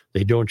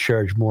 They don't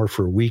charge more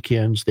for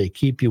weekends. They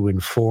keep you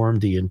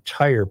informed the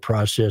entire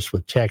process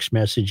with text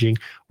messaging,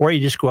 or you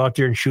just go out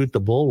there and shoot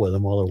the bull with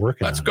them while they're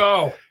working. Let's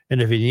go.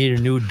 And if you need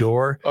a new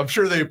door, I'm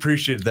sure they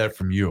appreciated that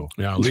from you.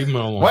 Yeah, leave them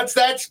alone. What's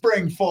that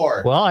spring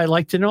for? Well, I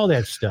like to know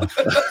that stuff.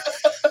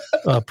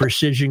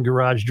 Precision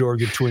Garage Door of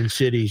the Twin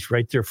Cities.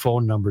 Write their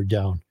phone number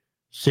down: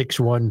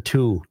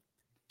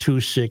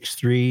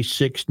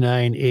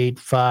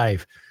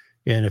 612-263-6985.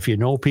 And if you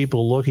know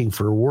people looking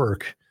for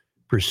work,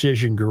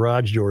 Precision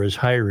Garage Door is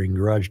hiring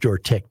garage door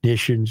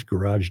technicians,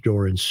 garage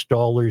door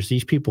installers.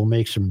 These people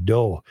make some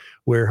dough.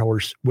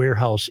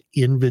 Warehouse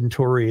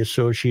inventory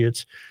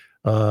associates.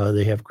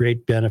 They have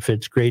great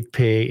benefits, great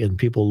pay, and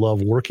people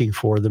love working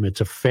for them.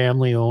 It's a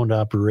family-owned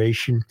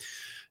operation.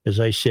 As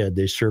I said,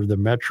 they serve the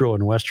metro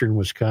and western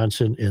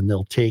Wisconsin, and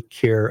they'll take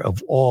care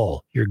of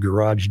all your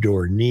garage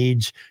door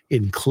needs,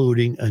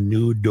 including a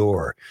new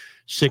door.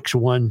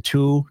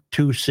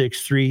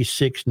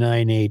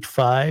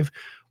 612-263-6985.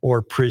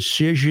 or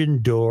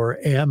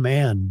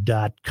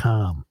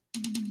precisiondoormn.com.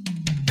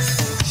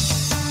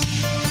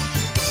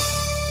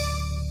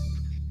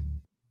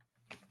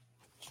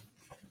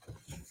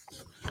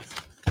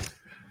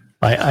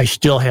 I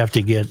still have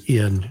to get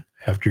in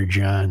after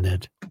John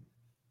that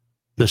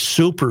the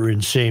super in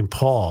St.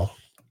 Paul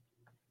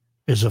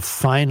is a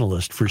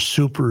finalist for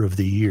Super of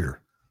the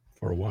Year.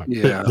 For what?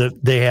 Yeah.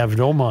 They have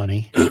no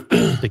money.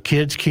 The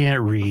kids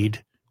can't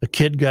read. The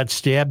kid got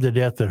stabbed to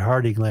death at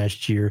Harding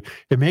last year.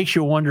 It makes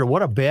you wonder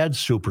what a bad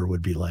super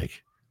would be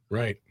like.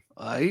 Right.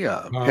 I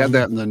had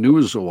that in the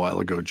news a while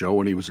ago, Joe,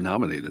 when he was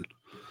nominated.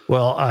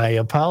 Well, I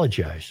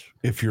apologize.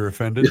 If you're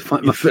offended. If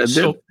I'm offended.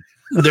 So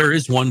there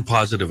is one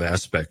positive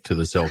aspect to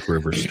this Elk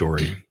River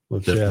story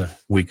that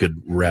we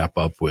could wrap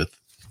up with.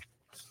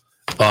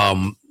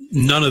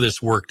 None of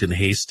this worked in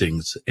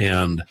Hastings,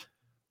 and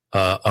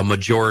a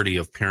majority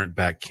of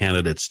parent-backed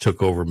candidates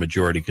took over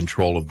majority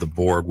control of the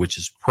board, which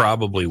is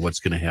probably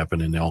what's going to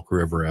happen in Elk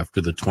River after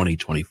the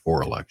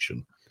 2024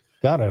 election.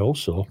 God, I hope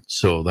so.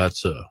 So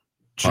that's a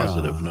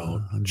positive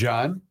note.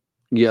 John?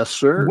 Yes,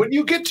 sir. When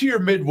you get to your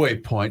midway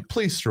point,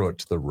 please throw it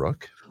to the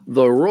Rook.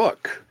 The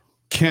Rook.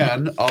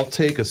 Ken, I'll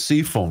take a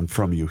C-phone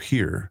from you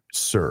here,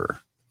 sir.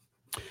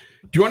 Do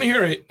you want to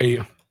hear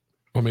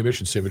well, maybe I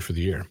should save it for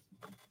the air.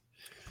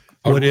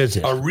 What is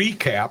it? A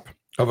recap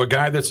of a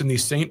guy that's in the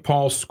St.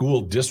 Paul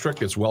School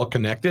District. It's well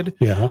connected.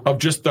 Yeah. Of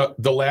just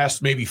the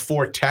last maybe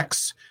 4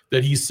 texts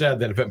that he said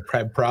that have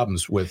had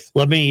problems with.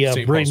 Let me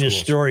St. bring Paul this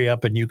schools. story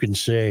up, and you can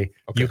say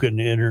Okay. you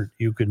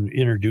can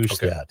introduce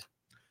Okay. that.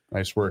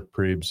 Nice work,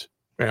 Prebes.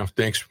 Yeah,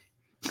 thanks.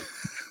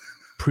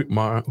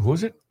 Who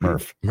was it?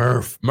 Murph.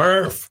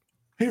 Murph.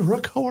 Hey,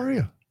 Rook, how are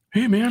you?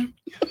 Hey, man.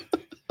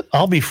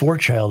 I'll be for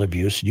child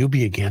abuse. You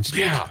be against it.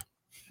 Yeah.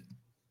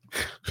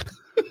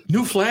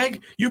 New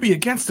flag. You be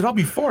against it. I'll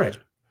be for it.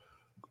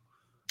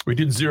 We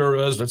did zero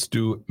res. Let's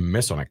do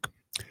Masonic.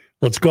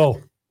 Let's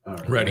go.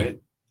 Ready.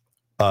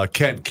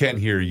 Ken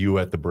hear you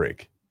at the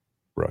break,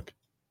 Brooke.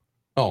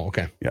 Oh,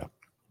 okay. Yeah.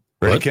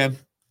 Ready, What? Ken?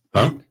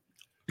 Huh?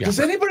 Yeah. Does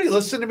anybody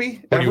listen to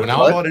me? What are you, ever an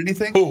owl? about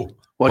anything? Who?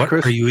 What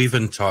Chris? are you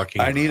even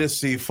talking I about? need a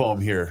sea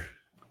foam here.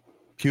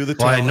 Cue the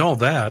Well, I talent. know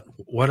that.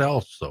 What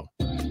else, though?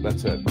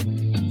 That's it.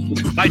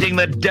 Fighting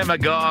the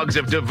demagogues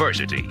of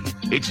diversity.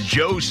 It's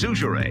Joe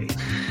Souchere.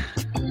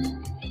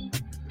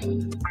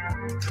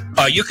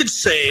 You could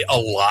say a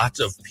lot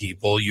of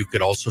people. You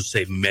could also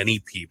say many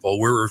people.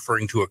 We're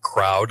referring to a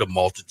crowd, a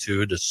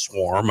multitude, a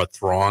swarm, a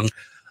throng.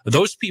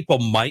 Those people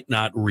might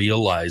not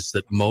realize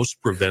that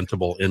most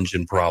preventable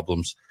engine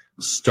problems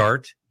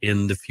start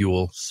in the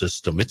fuel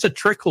system. It's a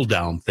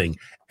trickle-down thing.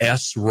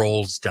 S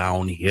rolls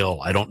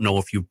downhill. I don't know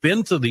if you've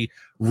been to the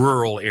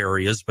rural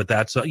areas, but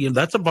that's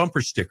a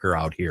bumper sticker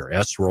out here.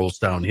 S rolls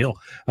downhill.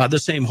 The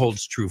same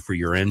holds true for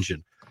your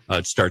engine.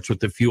 It starts with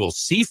the fuel.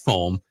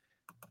 Seafoam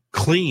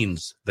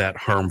cleans that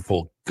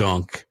harmful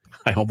gunk.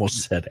 I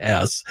almost said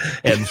S,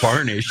 and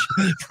varnish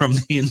from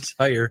the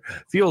entire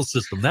fuel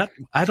system. That,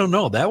 I don't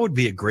know, that would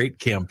be a great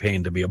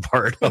campaign to be a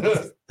part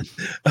of.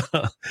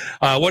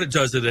 What it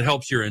does is it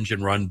helps your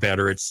engine run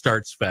better. It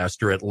starts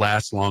faster. It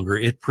lasts longer.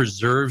 It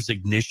preserves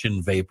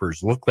ignition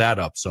vapors. Look that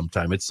up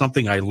sometime. It's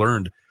something I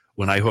learned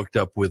when I hooked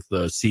up with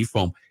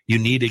Seafoam. You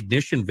need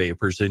ignition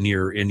vapors in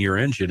your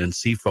engine, and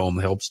Seafoam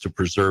helps to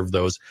preserve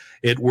those.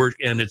 It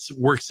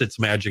works its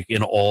magic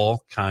in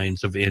all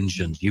kinds of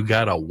engines. You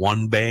got a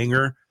one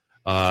banger.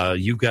 Do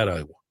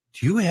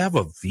you have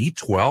a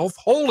V12?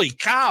 Holy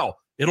cow!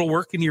 It'll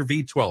work in your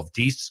V12.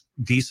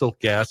 Diesel,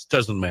 gas,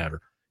 doesn't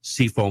matter.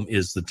 Seafoam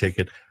is the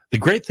ticket. The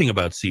great thing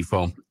about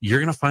Seafoam, you're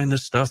going to find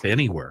this stuff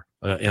anywhere.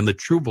 And the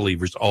true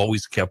believers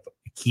always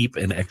keep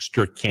an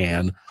extra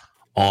can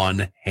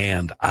on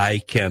hand.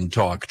 I can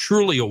talk.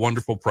 Truly a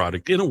wonderful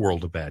product in a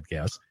world of bad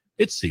gas.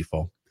 It's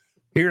Seafoam.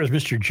 Here is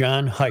Mr.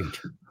 John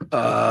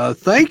Haidt.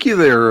 Thank you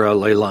there,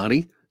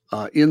 Leilani.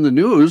 In the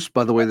news,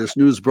 by the way, this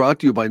news brought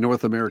to you by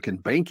North American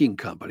Banking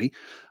Company.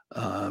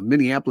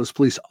 Minneapolis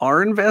police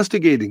are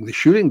investigating the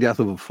shooting death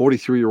of a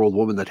 43-year-old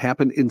woman that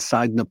happened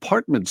inside an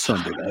apartment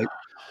Sunday night.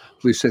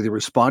 Police say they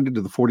responded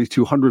to the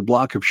 4200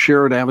 block of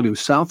Sherrod Avenue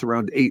South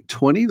around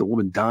 8:20. The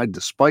woman died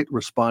despite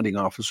responding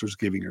officers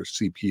giving her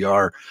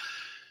CPR.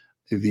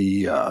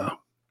 You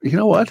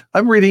know what?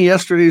 I'm reading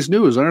yesterday's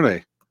news, aren't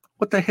I?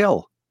 What the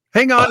hell?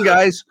 Hang on,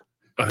 guys.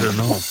 I don't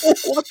know.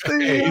 What the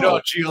Hey, hell?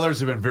 GLers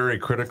have been very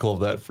critical of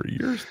that for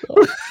years,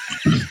 though.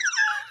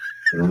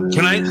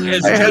 Can I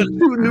had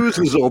 2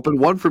 newses open,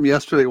 one from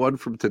yesterday, one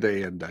from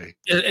today, and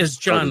as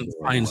John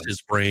finds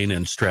his brain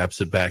and straps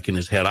it back in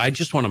his head, I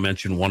just want to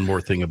mention one more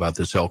thing about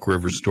this Elk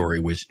River story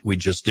we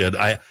just did.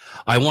 I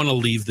want to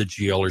leave the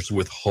GLers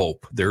with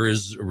hope. There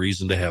is a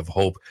reason to have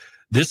hope.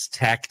 This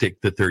tactic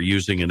that they're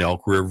using in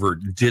Elk River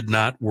did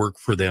not work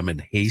for them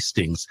in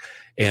Hastings,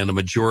 and a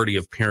majority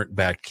of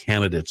parent-backed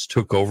candidates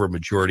took over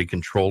majority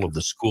control of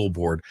the school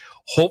board.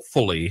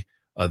 Hopefully,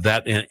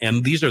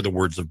 and these are the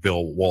words of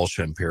Bill Walsh,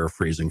 I'm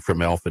paraphrasing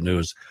from Alpha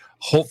News.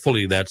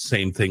 Hopefully, that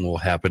same thing will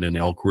happen in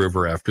Elk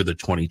River after the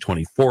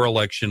 2024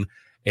 election.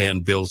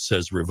 And Bill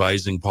says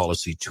revising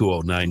Policy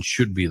 209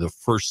 should be the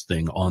first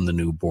thing on the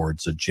new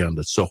board's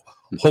agenda. So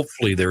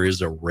hopefully, there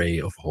is a ray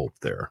of hope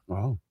there.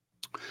 Wow.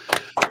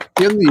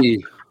 in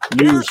the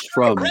news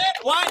from Red,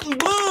 white, and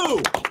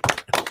blue.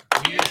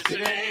 Here's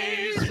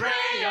today's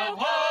ray of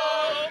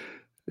hope.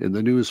 in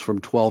the news from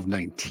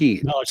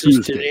 12/19. No, it's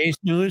just today's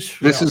news.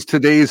 This is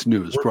today's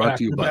news We're brought back-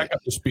 to you we're by. back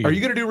up to speed. Are you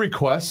going to do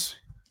requests?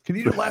 Can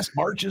you do last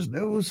March's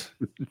news?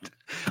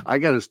 I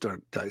got to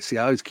start. See,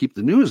 I always keep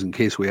the news in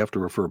case we have to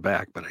refer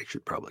back, but I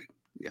should probably,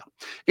 yeah.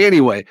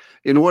 Anyway,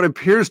 in what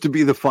appears to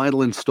be the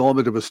final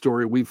installment of a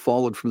story we've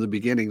followed from the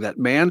beginning, that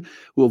man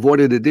who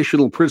avoided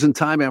additional prison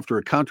time after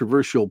a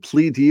controversial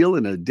plea deal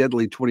in a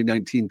deadly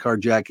 2019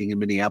 carjacking in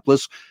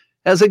Minneapolis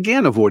has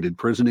again avoided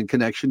prison in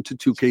connection to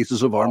 2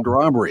 cases of armed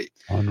robbery.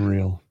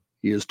 Unreal.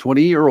 He is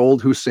 20-year-old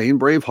Hussein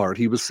Braveheart.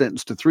 He was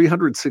sentenced to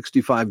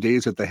 365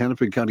 days at the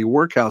Hennepin County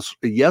Workhouse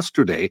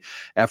yesterday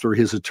after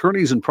his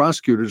attorneys and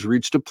prosecutors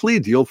reached a plea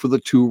deal for the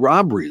 2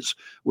 robberies,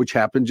 which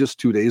happened just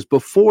 2 days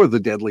before the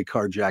deadly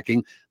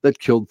carjacking that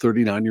killed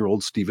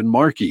 39-year-old Stephen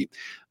Markey.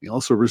 He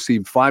also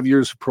received 5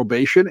 years of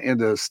probation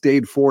and a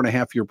stayed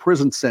 4.5-year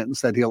prison sentence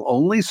that he'll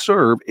only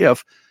serve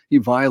if he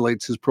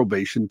violates his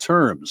probation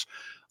terms.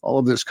 All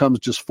of this comes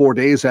just 4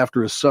 days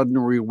after a sudden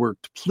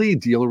reworked plea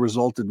deal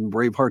resulted in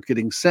Braveheart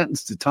getting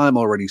sentenced to time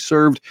already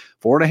served,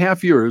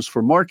 4.5 years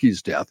for Markey's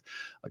death.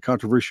 a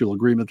controversial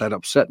agreement that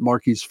upset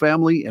Markey's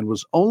family and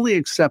was only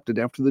accepted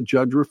after the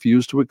judge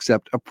refused to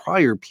accept a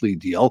prior plea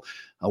deal.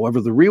 However,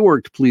 the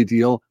reworked plea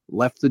deal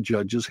left the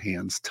judge's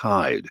hands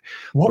tied.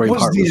 What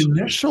was the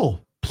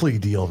initial plea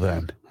deal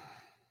then?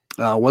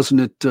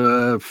 Wasn't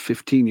it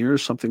 15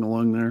 years, something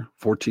along there?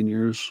 14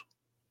 years?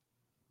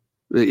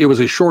 It was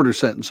a shorter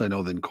sentence, I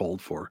know, than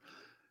called for.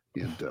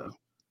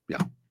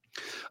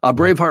 And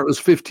Braveheart was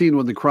 15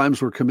 when the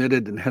crimes were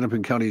committed, and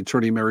Hennepin County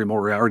Attorney Mary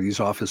Moriarty's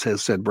office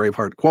has said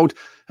Braveheart, quote,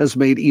 has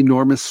made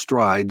enormous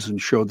strides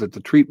and showed that the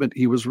treatment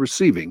he was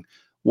receiving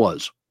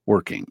was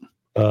working.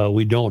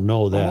 We don't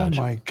know that.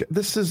 Oh my God,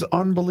 this is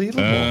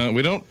unbelievable.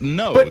 We don't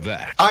know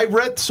that. I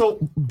read, so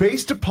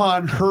based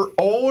upon her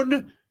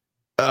own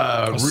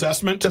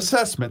assessment,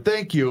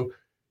 thank you,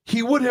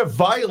 he would have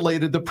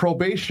violated the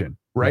probation,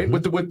 right?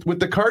 Mm-hmm. With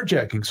the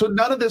carjacking. So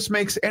none of this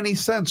makes any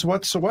sense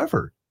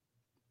whatsoever.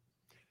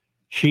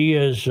 She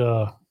is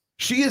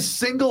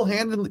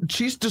single-handedly,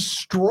 she's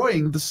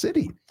destroying the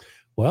city.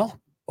 Well,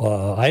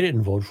 I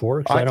didn't vote for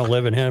her because I don't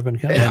live in Hennepin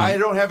County. And I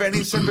don't have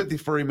any sympathy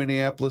for you,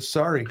 Minneapolis.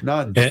 Sorry,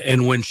 none.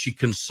 And when she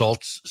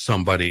consults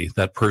somebody,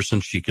 that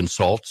person she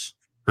consults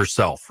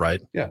herself,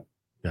 right? Yeah.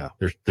 Yeah.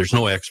 There's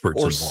no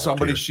experts or involved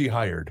somebody here. she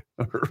hired.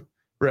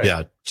 Right.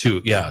 Yeah,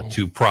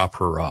 to prop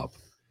her up.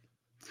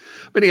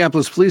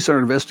 Minneapolis police are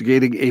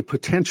investigating a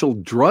potential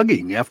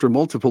drugging after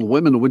multiple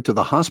women went to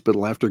the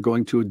hospital after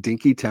going to a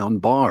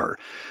Dinkytown bar.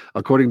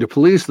 According to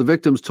police, the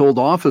victims told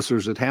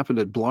officers it happened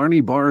at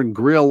Blarney Bar and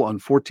Grill on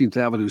 14th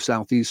Avenue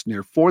Southeast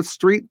near 4th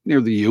Street,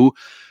 near the U.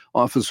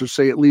 Officers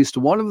say at least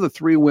one of the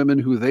three women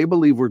who they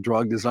believe were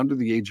drugged is under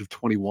the age of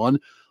 21.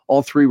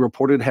 All three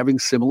reported having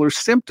similar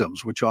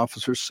symptoms, which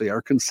officers say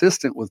are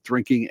consistent with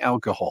drinking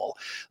alcohol.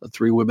 The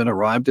three women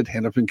arrived at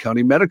Hennepin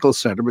County Medical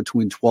Center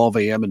between 12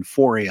 a.m. and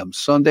 4 a.m.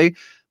 Sunday.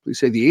 Police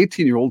say the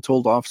 18-year-old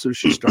told officers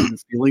she started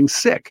feeling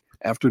sick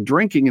after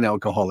drinking an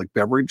alcoholic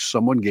beverage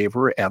someone gave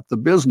her at the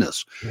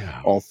business.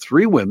 Yeah. All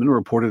three women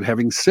reported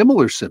having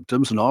similar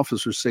symptoms, and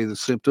officers say the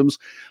symptoms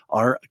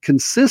are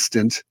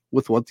consistent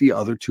with what the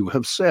other two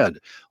have said.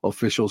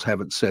 Officials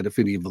haven't said if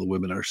any of the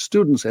women are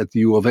students at the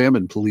U of M,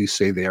 and police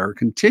say they are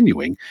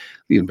continuing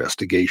the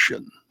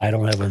investigation. I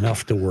don't have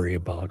enough to worry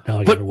about. Now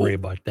I got to worry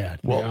about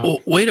that.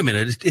 Well, wait a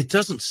minute. It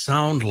doesn't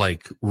sound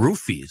like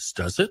roofies,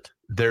 does it?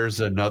 There's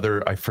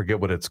another, I forget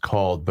what it's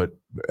called, but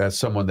as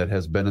someone that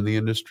has been in the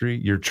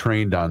industry, you're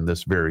trained on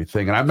this very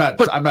thing. And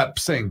I'm not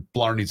saying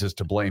Blarney's is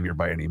to blame here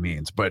by any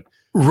means, but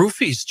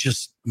roofies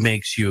just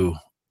makes you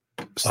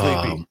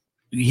sleepy.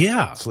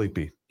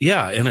 Sleepy.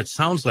 Yeah, and it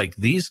sounds like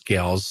these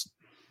gals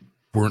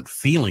weren't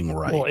feeling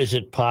right. Well, is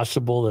it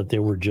possible that they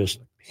were just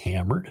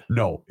hammered?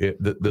 No,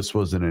 this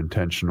was an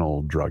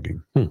intentional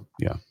drugging.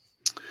 Yeah.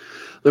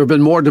 There have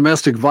been more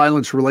domestic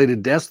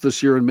violence-related deaths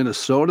this year in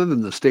Minnesota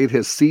than the state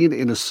has seen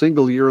in a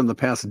single year in the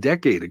past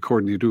decade,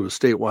 according to a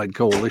statewide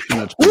coalition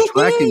that's been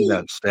tracking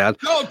that stat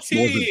more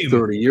than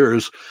 30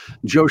 years.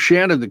 Joe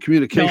Shannon, the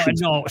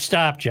communications... No,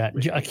 stop, John.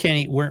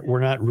 Kenny, we're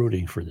not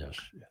rooting for this.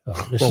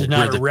 This is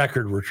not a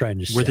record we're trying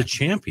to set. We're the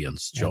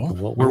champions, Joe.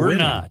 Well, we're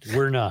not.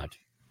 We're not.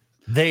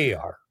 They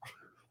are.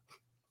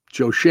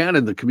 Joe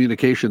Shannon, the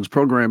communications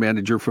program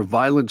manager for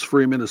Violence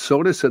Free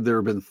Minnesota, said there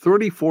have been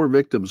 34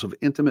 victims of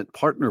intimate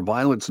partner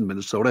violence in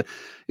Minnesota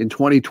in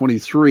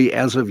 2023.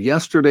 As of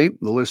yesterday,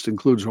 the list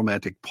includes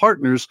romantic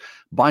partners,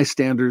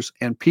 bystanders,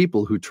 and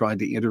people who tried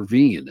to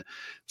intervene.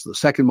 It's the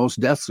second most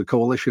deaths the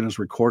coalition has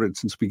recorded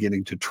since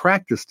beginning to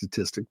track the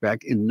statistic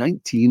back in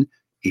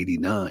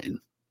 1989.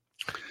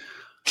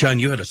 John,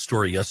 you had a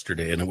story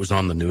yesterday, and it was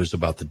on the news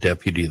about the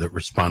deputy that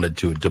responded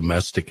to a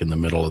domestic in the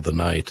middle of the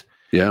night.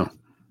 Yeah.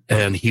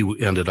 And he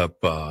ended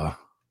up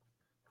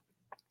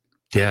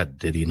dead,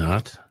 did he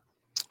not?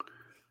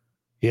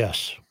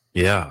 Yes.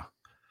 Yeah.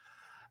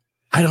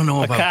 I don't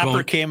know a about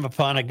copper came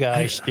upon a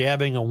guy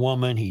stabbing a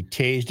woman. He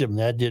tased him.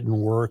 That didn't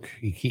work.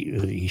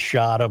 He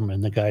shot him,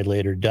 and the guy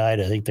later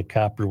died. I think the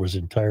copper was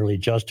entirely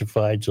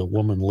justified, so the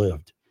woman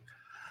lived.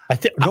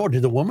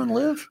 Did the woman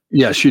live?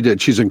 Yeah, she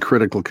did. She's in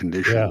critical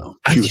condition. Yeah.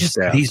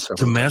 Though. These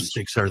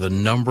domestics are the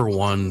number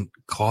one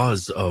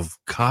cause of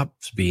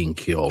cops being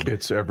killed.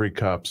 It's every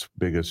cop's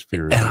biggest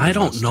fear. And I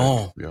don't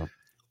know. Yeah.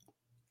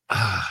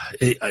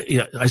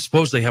 I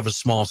suppose they have a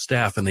small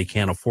staff and they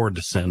can't afford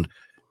to send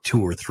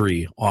 2 or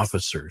 3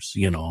 officers,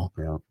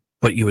 Yeah.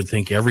 But you would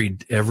think every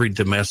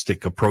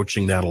domestic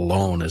approaching that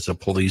alone as a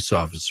police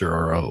officer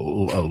or a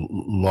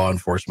law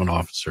enforcement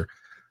officer,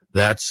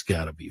 that's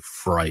got to be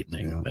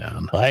frightening,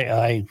 man.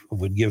 I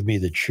would give me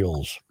the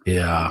chills.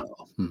 Yeah.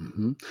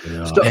 Mm-hmm.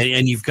 Yeah.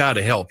 And you've got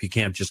to help. You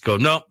can't just go,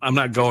 no, I'm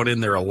not going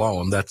in there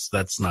alone. That's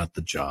not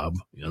the job,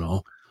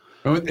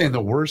 And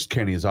the worst,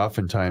 Kenny, is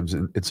oftentimes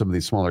in some of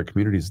these smaller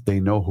communities, they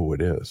know who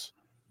it is.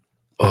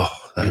 Oh,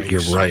 you're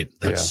right.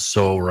 That's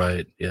so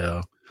right.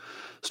 Yeah.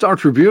 Star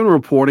Tribune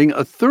reporting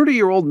a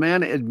 30-year-old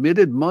man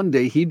admitted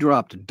Monday he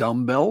dropped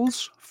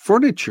dumbbells,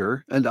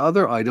 furniture, and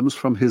other items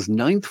from his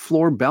 9th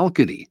floor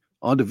balcony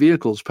onto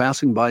vehicles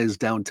passing by his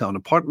downtown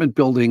apartment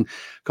building,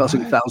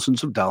 causing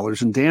thousands of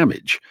dollars in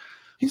damage.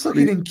 He's like,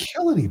 he didn't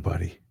kill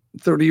anybody.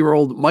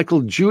 30-year-old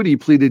Michael Judy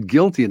pleaded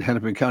guilty in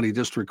Hennepin County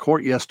District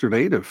Court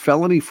yesterday to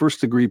felony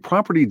first-degree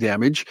property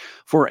damage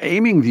for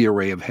aiming the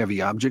array of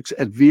heavy objects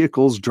at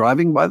vehicles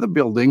driving by the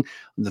building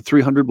in the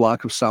 300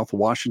 block of South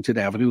Washington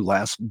Avenue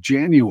last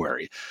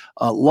January.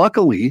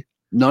 Luckily,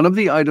 none of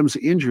the items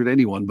injured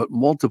anyone, but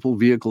multiple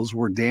vehicles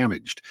were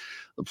damaged.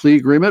 The plea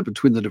agreement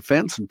between the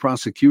defense and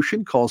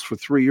prosecution calls for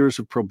 3 years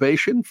of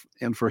probation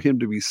and for him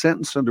to be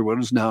sentenced under what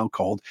is now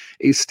called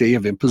a stay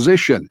of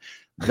imposition.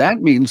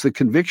 That means the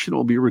conviction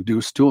will be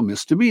reduced to a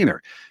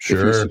misdemeanor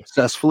if he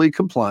successfully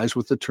complies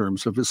with the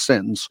terms of his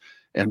sentence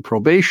and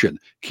probation.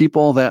 Keep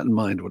all that in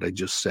mind, what I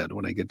just said,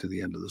 when I get to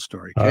the end of the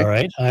story. Okay? All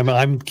right.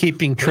 I'm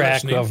keeping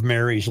track of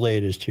Mary's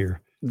latest here.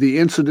 The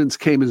incidents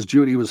came as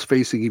Judy was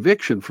facing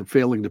eviction for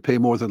failing to pay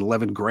more than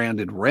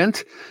 $11,000 in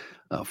rent.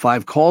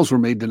 5 calls were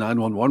made to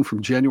 911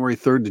 from January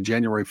 3rd to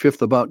January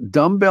 5th about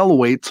dumbbell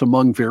weights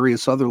among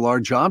various other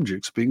large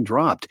objects being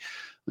dropped.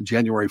 On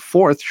January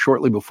 4th,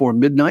 shortly before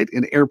midnight,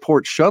 an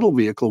airport shuttle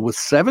vehicle with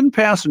 7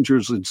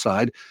 passengers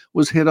inside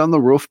was hit on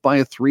the roof by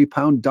a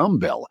 3-pound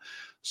dumbbell.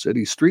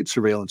 City street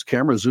surveillance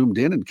camera zoomed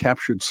in and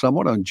captured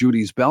someone on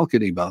Judy's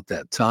balcony about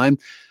that time.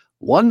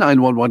 One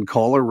 911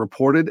 caller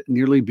reported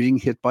nearly being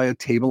hit by a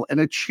table and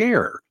a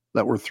chair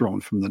that were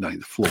thrown from the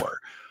 9th floor.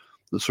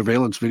 The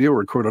surveillance video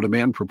recorded a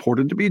man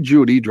purported to be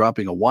Judy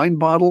dropping a wine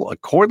bottle, a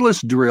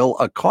cordless drill,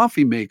 a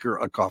coffee maker,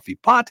 a coffee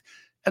pot,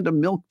 and a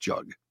milk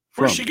jug.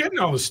 Where's she getting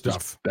all this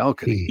stuff?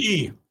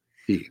 Balcony.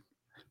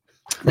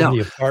 From the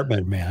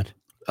apartment, Matt.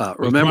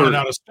 Remember, running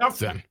out of stuff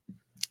then.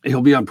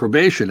 He'll be on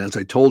probation, as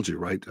I told you,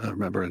 right?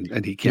 Remember,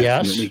 and he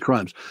can't commit any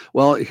crimes.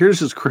 Well, here's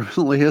his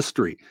criminal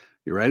history.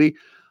 You ready?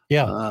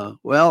 Yeah.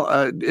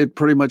 It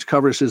pretty much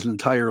covers his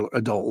entire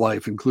adult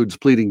life, includes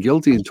pleading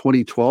guilty in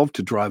 2012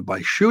 to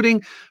drive-by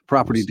shooting,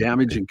 property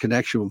damage in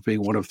connection with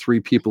being one of 3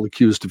 people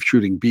accused of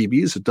shooting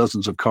BBs at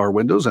dozens of car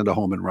windows and a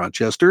home in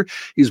Rochester.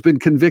 He's been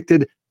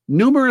convicted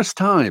numerous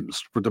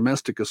times for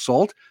domestic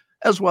assault,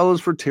 as well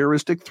as for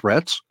terroristic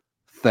threats,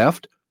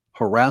 theft,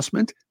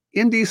 harassment,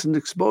 indecent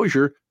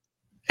exposure,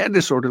 and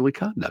disorderly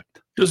conduct.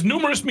 Does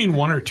numerous mean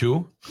 1 or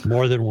 2?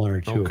 More than 1 or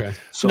 2. Okay.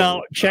 So,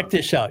 now, check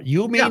this out.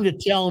 You mean to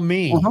tell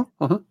me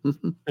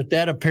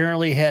that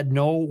apparently had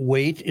no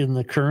weight in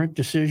the current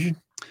decision?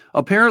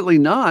 Apparently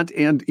not,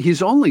 and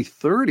he's only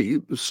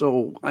 30,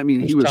 so, I mean,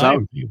 he was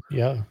out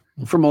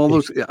from all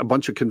those, a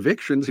bunch of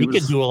convictions. He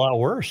could do a lot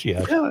worse,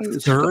 yeah.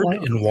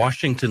 3rd in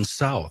Washington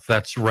South.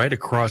 That's right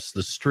across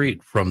the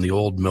street from the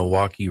old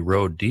Milwaukee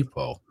Road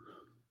Depot.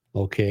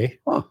 Okay.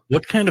 Huh.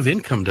 What kind of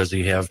income does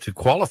he have to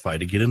qualify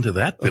to get into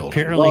that building?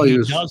 Apparently he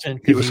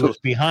doesn't, because he was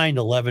behind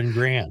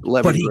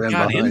 $11,000. But he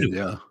got into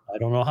it. I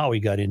don't know how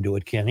he got into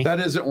it, Kenny. That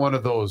isn't one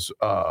of those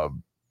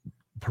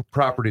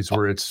properties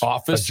where it's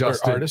office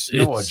adjusted. Or artist?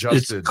 No,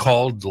 adjusted. It's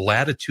called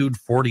Latitude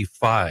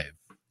 45.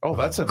 Oh,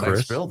 that's a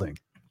nice building.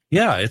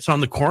 Yeah, it's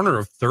on the corner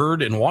of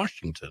 3rd and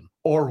Washington.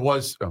 Or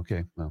was,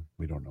 okay, well,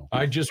 we don't know.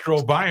 I just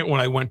drove by it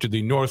when I went to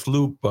the North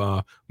Loop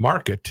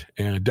Market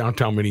in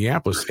downtown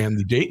Minneapolis and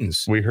the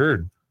Daytons. We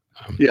heard.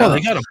 Yeah,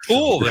 they got a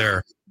pool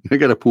there. They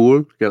got a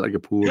pool? Got like a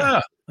pool?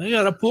 Yeah, they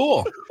got a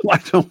pool. Why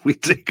don't we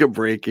take a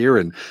break here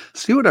and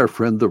see what our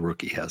friend the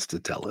rookie has to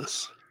tell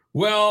us?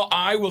 Well,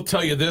 I will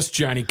tell you this,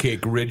 Johnny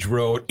Cake Ridge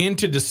Road,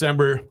 into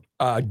December,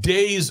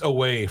 days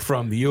away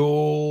from the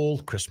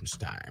old Christmas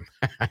time.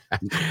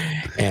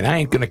 And I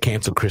ain't going to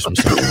cancel Christmas.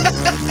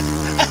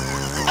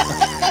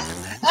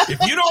 If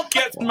you don't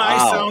get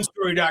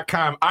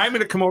mysoundstory.com, I'm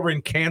going to come over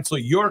and cancel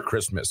your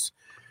Christmas.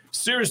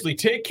 Seriously,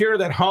 take care of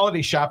that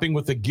holiday shopping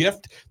with a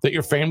gift that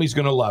your family's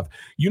going to love.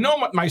 You know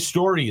what my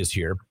story is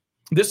here.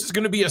 This is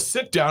going to be a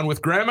sit down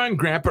with grandma and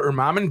grandpa or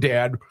mom and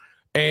dad,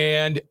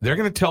 and they're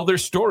going to tell their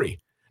story.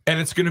 And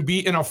it's going to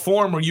be in a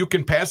form where you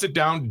can pass it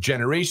down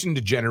generation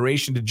to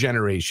generation to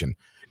generation.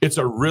 It's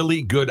a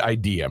really good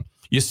idea.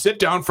 You sit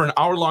down for an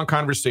hour-long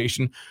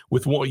conversation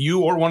with you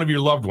or one of your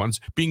loved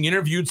ones being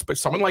interviewed by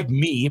someone like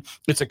me.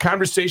 It's a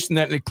conversation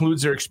that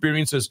includes their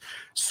experiences,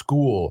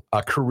 school,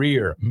 a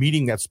career,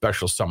 meeting that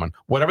special someone,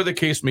 whatever the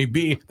case may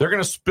be. They're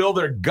going to spill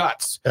their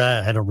guts.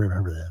 I don't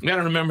remember that. I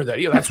don't remember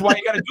that. Yeah, that's why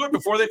you got to do it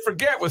before they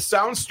forget. With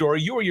Sound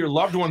Story, you or your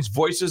loved ones'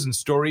 voices and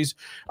stories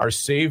are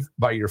saved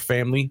by your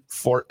family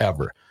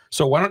forever.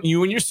 So why don't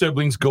you and your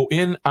siblings go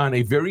in on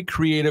a very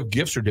creative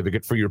gift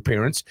certificate for your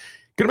parents?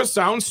 Get them a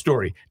sound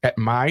story at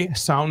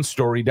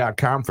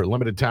mysoundstory.com for a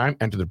limited time.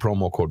 Enter the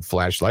promo code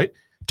FLASHLIGHT.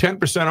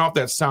 10% off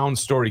that Sound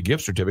Story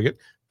gift certificate.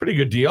 Pretty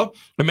good deal.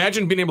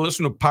 Imagine being able to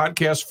listen to a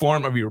podcast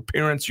form of your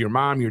parents, your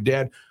mom, your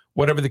dad,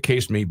 whatever the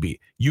case may be.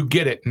 You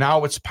get it.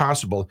 Now it's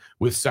possible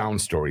with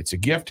Sound Story. It's a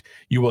gift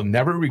you will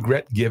never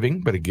regret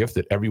giving, but a gift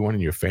that everyone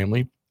in your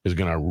family is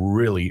going to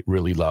really,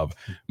 really love.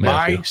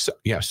 Matthew,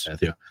 Yes.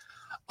 Matthew,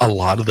 a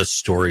lot of the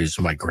stories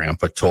my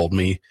grandpa told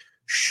me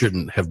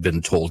shouldn't have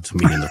been told to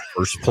me in the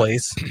first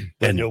place.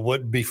 And it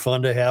wouldn't be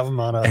fun to have him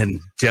on a. And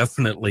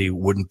definitely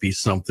wouldn't be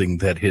something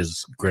that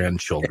his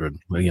grandchildren,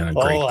 I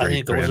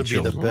think those would be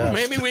the best.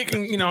 Maybe we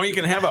can, you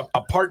can have a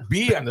part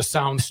B on the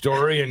sound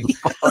story, and you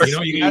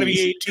got to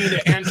be 18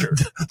 to enter.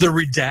 The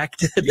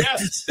redacted.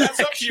 Yes,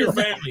 that's up to your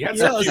family. That's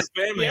up to your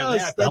family.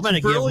 Yes, I'm going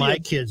to give my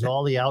kids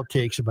all the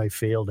outtakes of my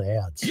failed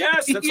ads.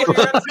 Yes, that's what you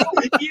got to do.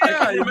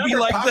 Yeah, it'd be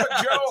like Papa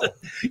that. Joe.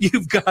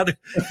 You've got to.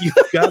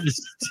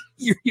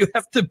 You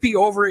have to be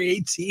over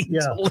 18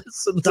 to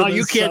listen to No, this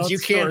you can't. sound You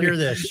can't story. hear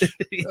this.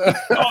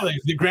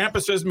 The grandpa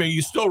says to me,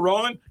 "You still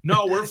rolling?"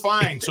 No, we're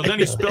fine. So then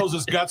he spills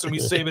his guts and we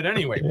save it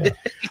anyway. Go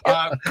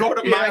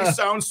to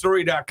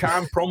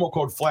mysoundstory.com, promo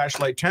code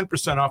flashlight,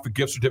 10% off a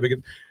gift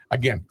certificate.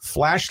 Again,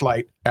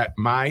 flashlight at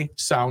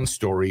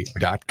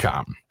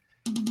mysoundstory.com.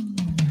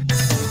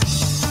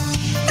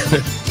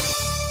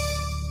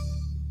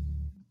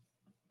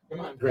 Come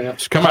on,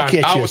 Gramps. Come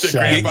on. Out with it,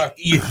 Grandpa.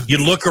 You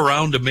look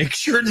around to make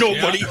sure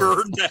nobody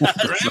heard that.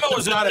 Grandma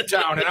was out of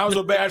town, and I was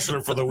a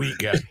bachelor for the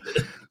weekend.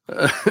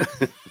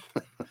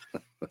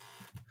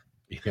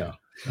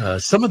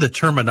 Some of the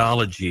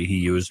terminology he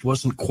used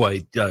wasn't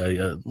quite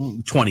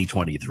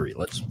 2023.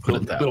 Let's put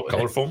it that way.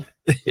 Colorful.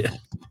 Yeah.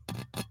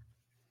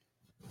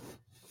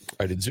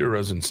 I did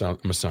zeros in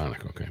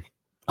Masonic. Okay.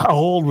 How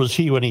old was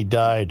he when he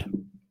died?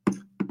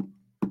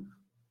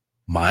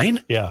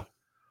 Mine? Yeah.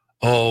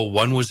 Oh,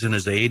 one was in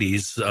his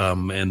 80s,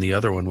 and the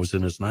other one was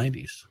in his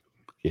 90s.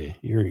 Okay,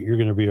 you're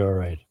going to be all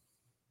right.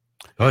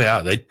 Oh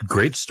yeah, they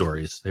great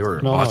stories. They were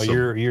awesome.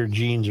 No, your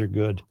genes are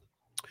good.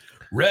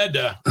 Red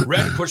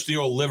pushed the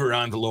old liver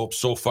envelope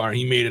so far.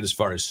 He made it as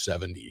far as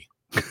 70.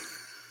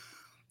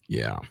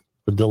 Yeah.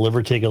 Would the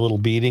liver take a little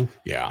beating?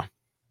 Yeah, I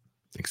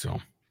think so.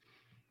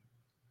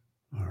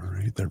 All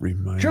right, that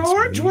reminds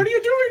George, me. what are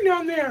you doing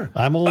down there?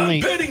 I'm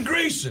petting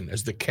Grayson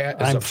as the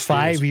cat is I'm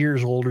upstairs. 5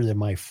 years older than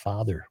my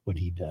father when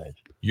he died.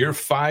 You're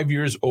 5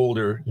 years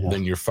older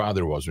than your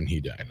father was when he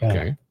died.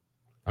 Okay.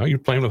 Oh, you're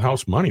playing with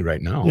house money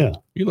right now. Yeah.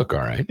 You look all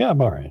right. Yeah,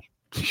 I'm all right.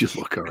 You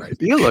look all right.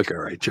 You look all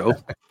right, Joe.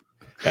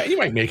 Yeah, you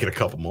might make it a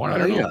couple more. I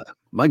don't know.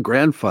 My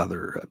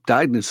grandfather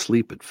died in his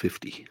sleep at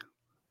 50.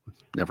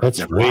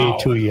 That's way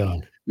too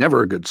young.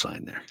 Never a good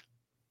sign there.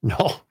 No.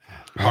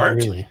 Heart? Not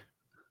really.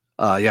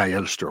 Yeah, he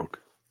had a stroke.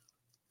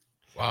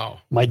 Wow.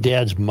 My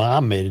dad's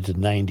mom made it to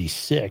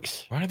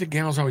 96. Why do the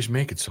gals always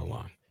make it so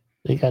long?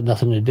 They got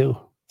nothing to do.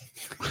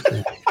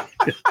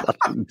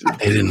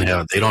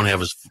 They don't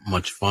have as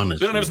much fun as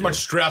They don't have as much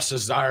stress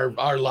as our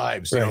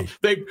lives. Right.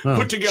 They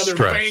put together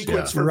stress,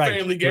 banquets for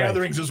family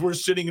gatherings as we're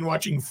sitting and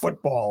watching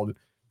football.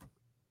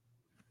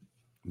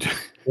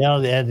 Yeah,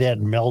 they had that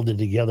melded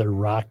together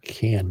rock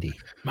candy.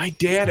 My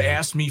dad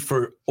asked me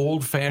for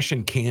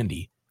old-fashioned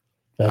candy.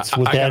 That's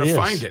what that is. I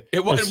gotta find it.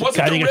 It wasn't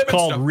I think the it's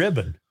called stuff.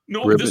 ribbon.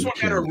 No, Ribbon this one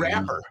had a candy,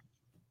 wrapper.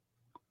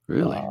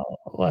 Really?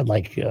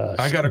 Like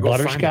I gotta go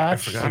find it. I butterscotch.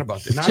 forgot about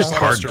this. It's Not just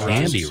hard butterscotch.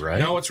 candy, right?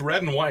 No, it's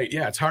red and white.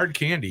 Yeah, it's hard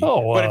candy.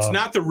 Oh, but it's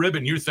not the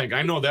ribbon you think.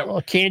 I know that.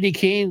 Little candy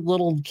cane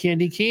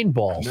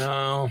balls.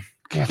 No,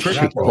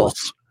 Cricket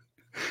balls.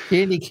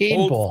 Candy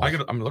cane balls.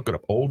 I'm looking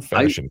up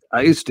old-fashioned.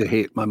 I used to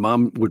hate. My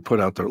mom would put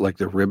out the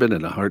ribbon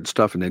and the hard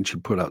stuff, and then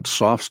she'd put out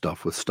soft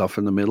stuff with stuff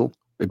in the middle.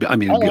 It'd be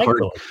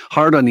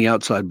hard on the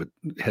outside, but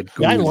had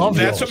glue. I love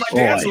That's those. what my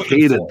dad's I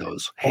looking hated for.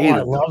 those. I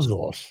love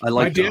those. I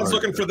like My dad's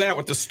looking for that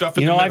with the stuff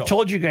in You the know, middle. I've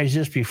told you guys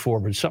this before,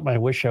 but something I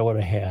wish I would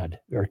have had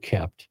or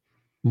kept.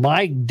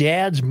 My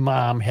dad's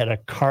mom had a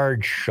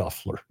card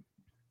shuffler.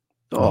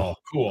 Oh,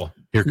 cool.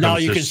 Here comes Now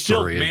you this can still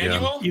story again.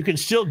 Manual? You can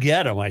still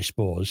get them, I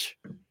suppose.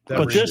 That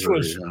But this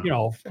rings-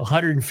 was,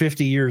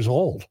 150 years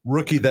old.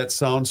 Rookie, that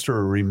sound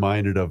story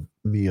reminded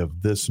me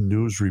of this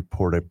news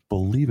report, I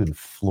believe in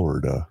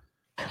Florida.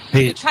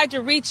 We tried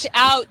to reach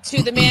out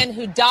to the man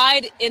who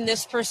died in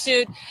this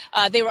pursuit.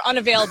 They were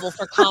unavailable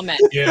for comment.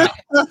 Yeah.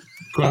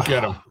 Couldn't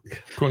get him.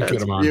 Couldn't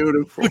get him on.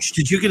 Beautiful. Which,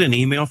 did you get an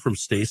email from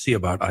Stacy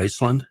about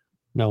Iceland?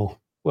 No.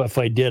 Well, if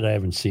I did, I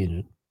haven't seen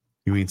it.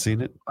 You ain't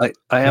seen it? I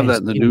have that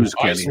in the news.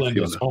 Iceland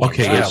is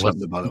Okay, yeah, yeah,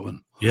 something about it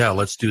one. Yeah,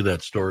 let's do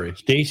that story.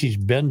 Stacy's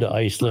been to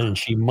Iceland, and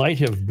she might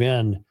have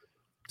been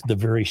to the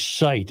very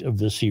site of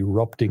this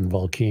erupting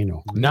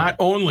volcano. Not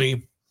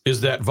only is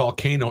that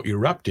volcano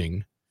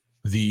erupting,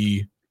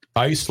 the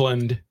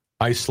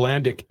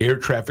Icelandic air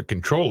traffic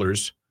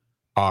controllers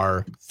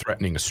are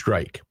threatening a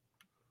strike.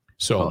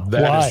 So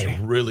that is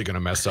really going to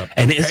mess up.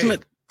 And isn't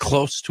it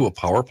close to a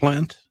power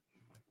plant?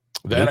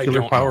 That I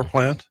nuclear don't power know.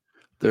 plant?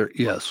 There,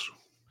 yes.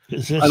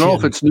 Is I this don't know in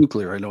if it's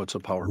nuclear. I know it's a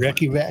power plant.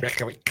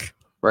 Reykjavik?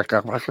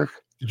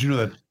 Did you know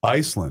that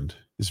Iceland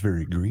is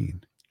very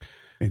green?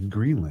 And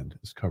Greenland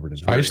is covered in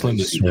Iceland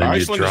is And you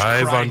Iceland is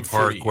drive on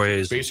crime-free.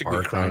 parkways, Basically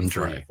park on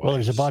crime-free. drive. Well,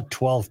 there's about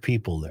 12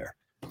 people there.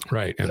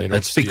 Right. And they don't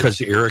That's steal.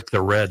 because Eric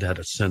the Red had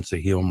a sense of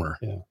humor.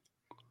 Yeah.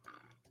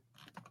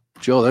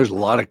 Joe, there's a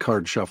lot of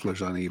card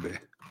shufflers on eBay.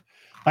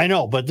 I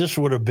know, but this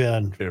would have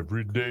been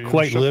every day.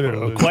 quite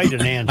literally, quite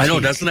an antique. I know,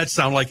 doesn't that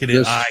sound like it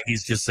is? Yes.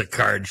 He's just a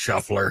card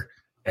shuffler.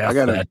 I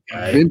got a that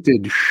guy.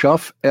 vintage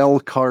Shuff L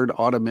card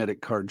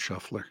automatic card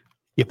shuffler.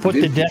 You put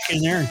the deck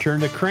in there and turn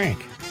the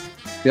crank.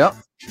 Yep.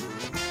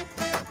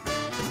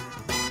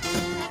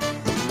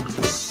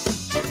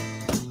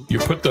 You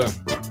put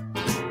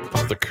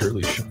the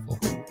curly shuffle.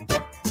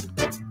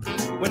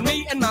 When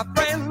me and my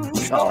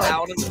friends go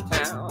out in the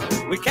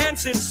town, we can't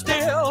sit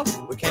still,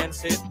 we can't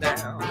sit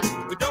down.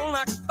 We don't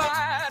like to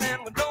fight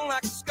and we don't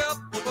like to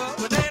scuffle,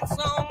 but we dance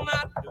all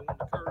night doing the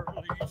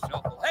curly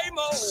shuffle. Hey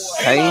Mo!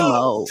 Hey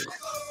Mo!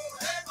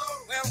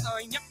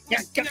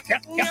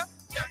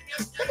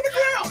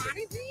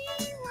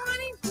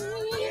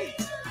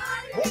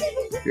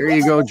 Here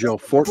you go, Joe.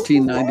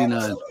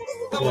 $14.99.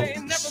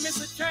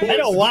 I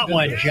don't want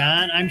one,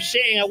 John. I'm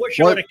saying I wish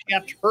I would have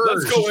kept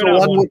hers. Let's go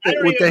the one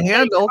with the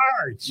handle.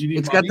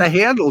 It's got the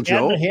handle,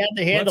 Joe. The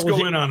handle. Let's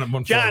go in on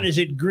it. John, is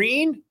it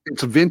green?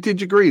 It's a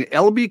vintage green.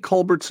 LB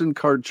Culbertson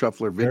card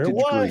shuffler, vintage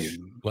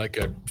green. Like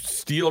a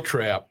steel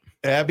trap.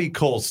 Abby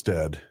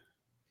Kolstad.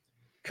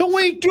 Can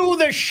we do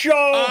the show?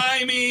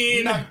 I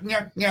mean,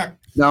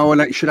 Now,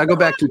 should I go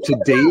back to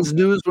today's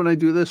news when I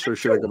do this, or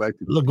should I go back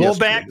to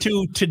back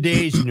to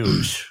today's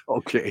news?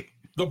 Okay.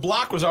 The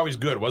block was always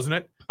good, wasn't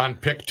it? On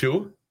pick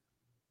 2,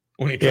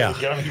 when he took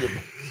the gun, he would...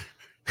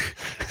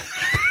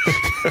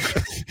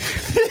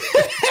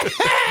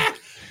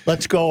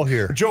 Let's go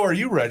here. Joe, are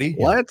you ready?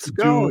 Let's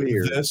go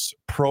here. This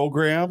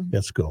program.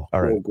 Let's go.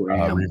 All right.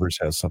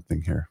 Reavers has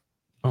something here.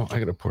 Oh, I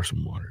got to pour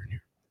some water in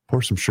here.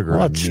 Pour some sugar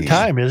on me. It's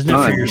time, isn't it,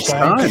 for your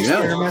science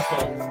experiment?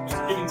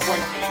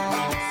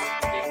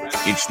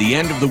 It's the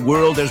end of the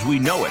world as we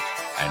know it,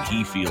 and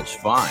he feels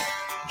fine.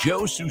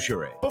 Joe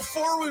Souchere.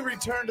 Before we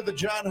return to the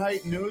John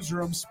Haidt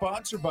Newsroom,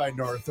 sponsored by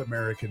North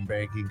American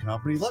Banking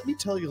Company, let me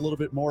tell you a little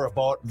bit more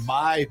about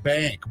my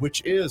bank,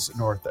 which is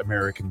North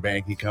American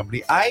Banking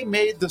Company. I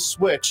made the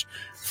switch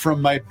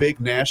from my big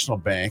national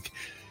bank,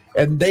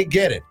 and they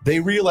get it.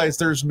 They realize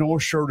there's no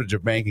shortage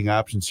of banking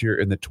options here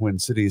in the Twin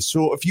Cities.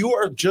 So if you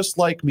are just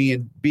like me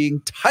and being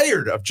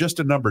tired of just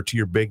a number to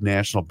your big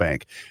national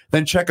bank,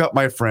 then check out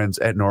my friends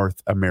at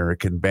North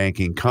American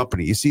Banking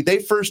Company. You see, they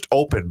first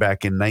opened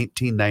back in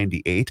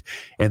 1998,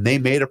 and they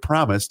made a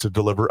promise to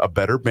deliver a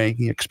better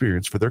banking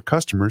experience for their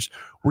customers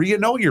where you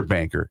know your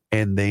banker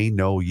and they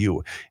know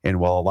you. And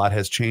while a lot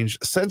has changed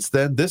since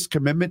then, this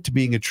commitment to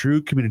being a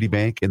true community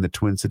bank in the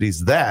Twin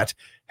Cities, that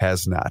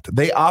has not.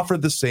 They offer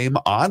the same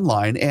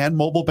online and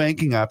mobile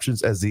banking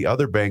options as the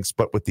other banks,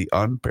 but with the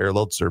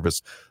unparalleled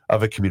service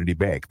of a community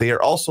bank. They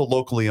are also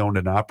locally owned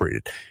and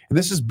operated. And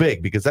this is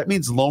big because that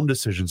means loan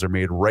decisions are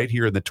made right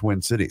here in the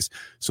Twin Cities.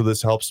 So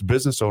this helps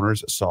business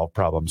owners solve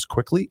problems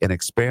quickly and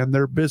expand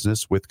their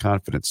business with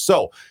confidence.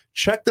 So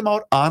check them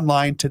out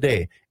online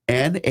today.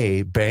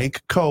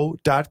 nabankco.com.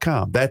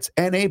 That's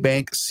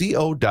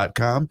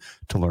nabankco.com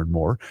to learn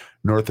more.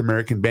 North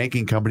American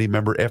Banking Company,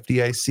 member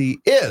FDIC,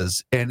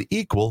 is an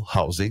equal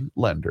housing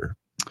lender.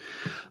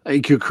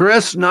 Thank you,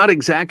 Chris. Not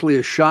exactly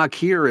a shock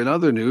here. In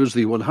other news,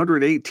 the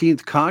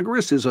 118th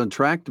Congress is on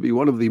track to be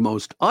one of the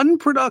most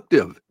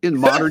unproductive in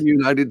modern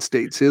United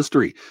States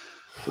history,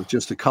 with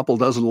just a couple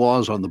dozen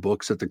laws on the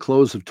books at the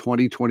close of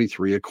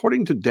 2023,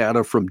 according to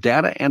data from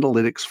data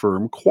analytics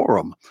firm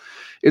Quorum.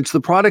 It's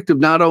the product of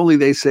not only,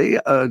 they say,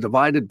 a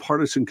divided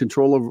partisan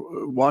control of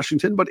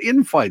Washington, but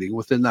infighting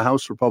within the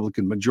House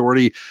Republican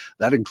majority.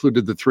 That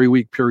included the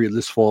 3-week period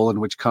this fall in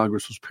which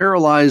Congress was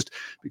paralyzed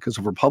because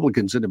of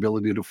Republicans'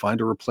 inability to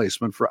find a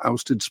replacement for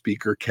ousted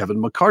Speaker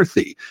Kevin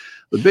McCarthy.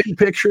 The big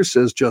picture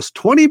says just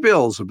 20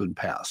 bills have been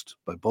passed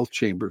by both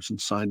chambers and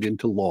signed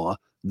into law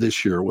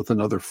this year, with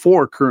another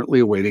 4 currently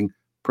awaiting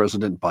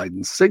President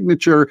Biden's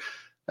signature.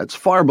 That's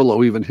far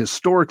below even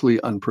historically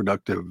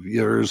unproductive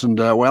years. And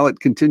while it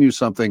continues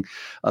something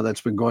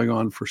that's been going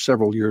on for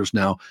several years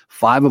now,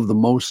 5 of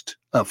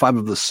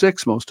the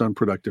 6 most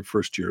unproductive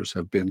first years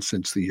have been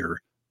since the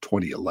year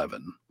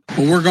 2011.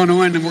 Well, we're going to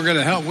win and we're going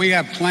to help. We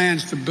have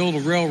plans to build a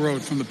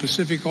railroad from the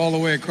Pacific all the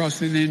way across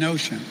the Indian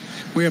Ocean.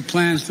 We have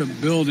plans to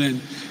build in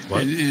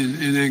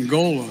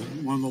Angola,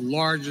 one of the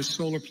largest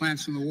solar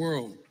plants in the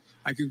world.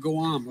 I could go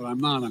on, but I'm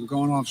not. I'm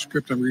going off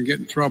script. I'm going to get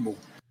in trouble.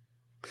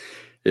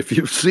 If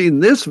you've seen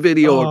this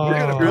video, you're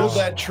going to build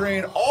that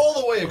train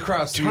all the way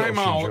across the ocean,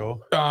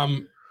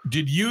 Joe.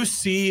 Did you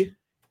see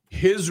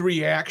his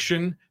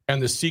reaction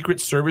and the Secret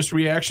Service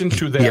reaction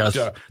to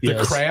that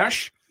the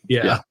crash?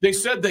 Yeah. They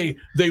said they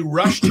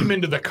rushed him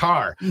into the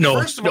car.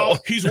 First of all,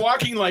 he's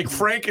walking like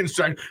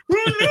Frankenstein.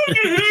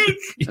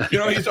 He's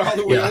all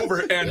the way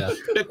over. And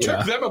it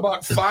took them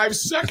about 5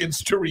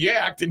 seconds to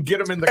react and get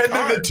him in the car. And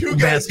then the two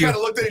guys kind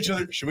of looked at each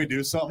other. Should we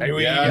do something?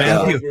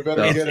 Matthew, we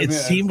better get him in. It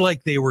seemed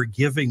like they were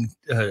giving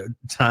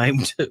time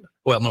to.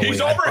 Well, no,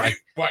 he's wait, over.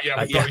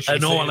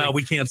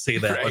 We can't say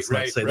that. Right, Let's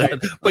not say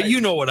right, that. But you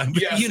know what I'm.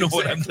 Yes,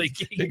 what I'm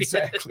thinking.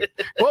 Exactly.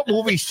 What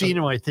movie scene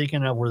am I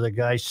thinking of where the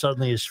guy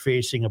suddenly is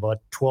facing about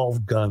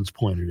 12 guns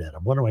pointed at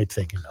him? What am I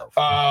thinking of?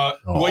 What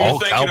you're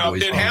thinking of?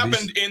 It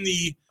happened in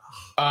the.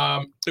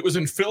 It was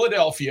in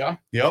Philadelphia.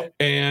 Yep.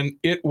 And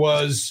it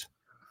was.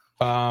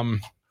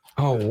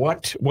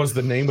 What was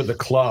the name of the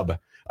club?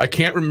 I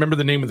can't remember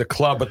the name of the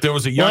club, but there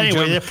was a young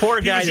gentleman. The poor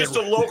guy. He was just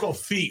a local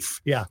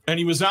thief. Yeah. And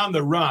he was on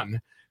the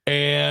run.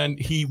 And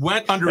he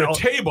went under a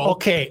table.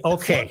 Okay.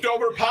 Flipped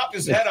over, popped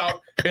his head out,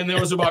 and there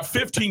was about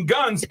 15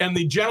 guns, and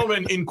the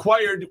gentleman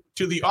inquired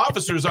to the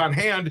officers on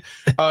hand,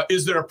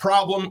 is there a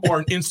problem or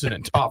an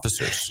incident,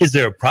 officers? Is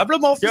there a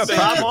problem, officer? Yeah,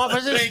 problem,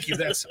 officers? Thank you.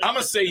 I'm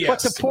going to say yes.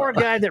 But the poor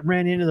guy that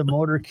ran into the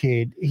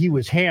motorcade, he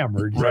was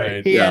hammered.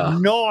 Right. He had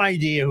no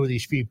idea who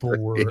these people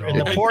were. And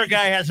the poor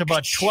guy has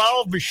about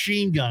 12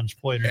 machine guns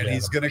pointed at him. And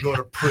he's going to go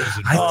to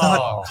prison.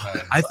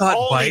 I thought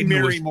only Biden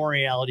Mary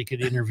Moriality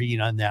could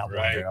intervene on that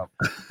Right. one.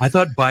 I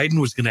thought Biden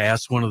was going to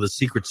ask one of the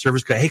Secret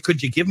Service guys, hey,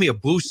 could you give me a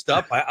boost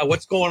up?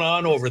 What's going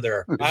on over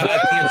there? I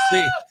can't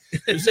see.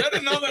 Is that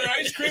another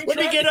ice cream Let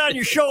me truck? get on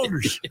your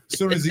shoulders. As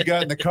soon as he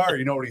got in the car,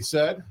 you know what he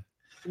said?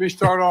 Let me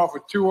start off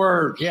with 2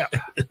 words. Yeah.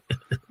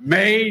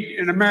 Made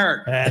in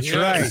America. That's Yes,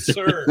 right.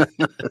 sir.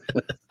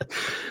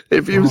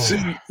 If you've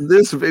seen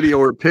this video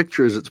or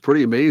pictures, it's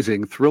pretty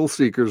amazing. Thrill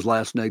seekers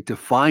last night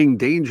defying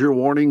danger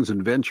warnings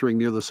and venturing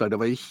near the site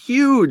of a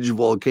huge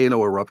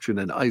volcano eruption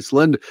in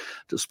Iceland,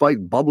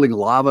 despite bubbling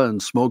lava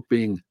and smoke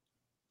being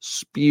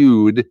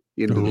spewed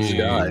into the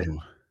sky.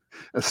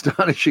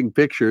 Astonishing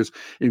pictures,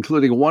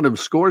 including one of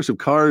scores of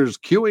cars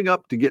queuing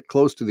up to get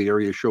close to the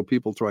area, show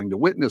people trying to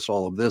witness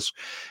all of this.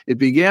 It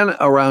began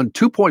around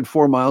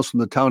 2.4 miles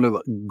from the town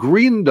of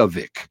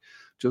Grindavik,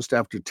 just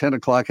after 10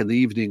 o'clock in the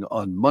evening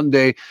on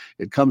Monday.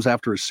 It comes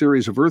after a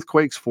series of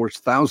earthquakes forced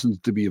thousands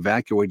to be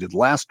evacuated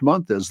last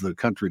month as the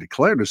country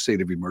declared a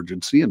state of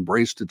emergency and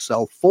braced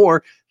itself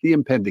for the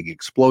impending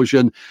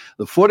explosion.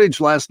 The footage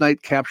last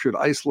night captured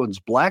Iceland's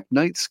black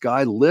night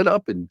sky lit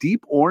up in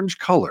deep orange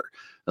color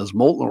as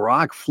molten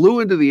rock flew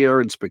into the air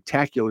in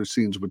spectacular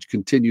scenes which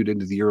continued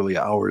into the early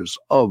hours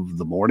of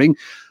the morning.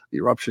 The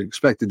eruption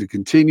expected to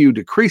continue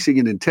decreasing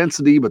in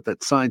intensity, but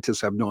that scientists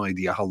have no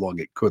idea how long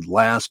it could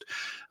last.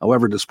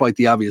 However, despite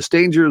the obvious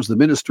dangers, the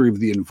Ministry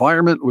of the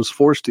Environment was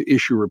forced to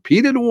issue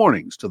repeated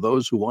warnings to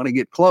those who want to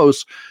get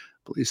close.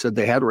 Police said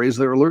they had raised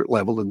their alert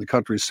level, and the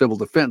country's civil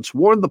defense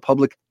warned the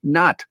public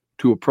not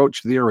to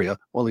approach the area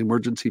while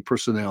emergency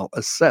personnel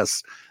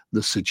assess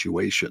the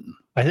situation.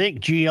 I think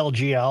GL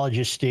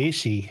geologist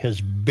Stacy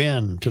has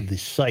been to the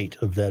site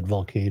of that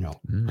volcano.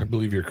 I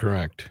believe you're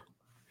correct.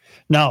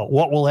 Now,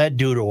 what will that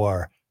do to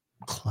our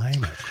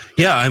climate?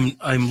 Yeah,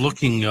 I'm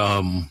looking.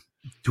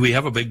 Do we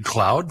have a big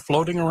cloud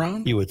floating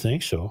around? You would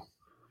think so.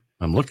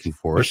 I'm looking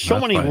for There's it. so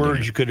many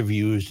words you could have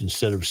used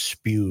instead of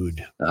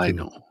spewed. I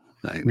know.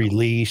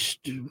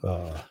 Released.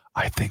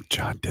 I think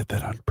John did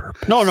that on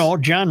purpose. No.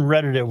 John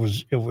read it. It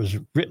was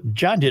written.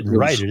 John didn't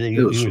write it.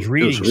 He was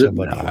reading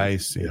somebody. I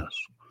see. Yes.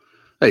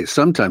 Hey,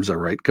 sometimes I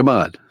write. Come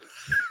on.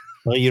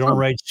 Well, you don't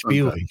write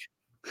spewing.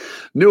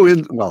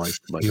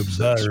 You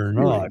better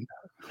not.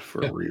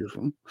 For a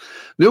reason.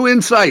 New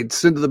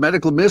insights into the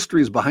medical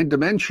mysteries behind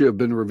dementia have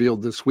been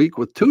revealed this week,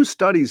 with 2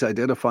 studies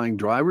identifying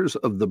drivers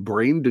of the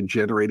brain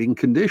degenerating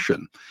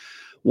condition.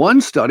 One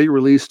study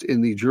released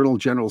in the journal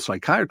General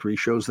Psychiatry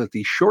shows that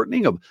the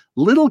shortening of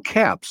little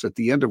caps at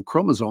the end of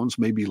chromosomes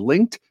may be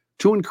linked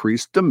to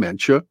increased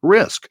dementia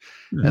risk.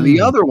 And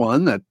the other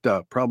one that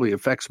probably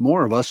affects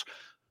more of us,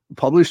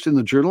 published in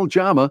the journal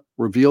JAMA,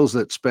 reveals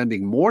that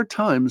spending more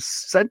time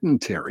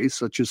sedentary,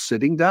 such as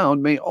sitting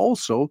down, may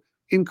also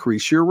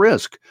increase your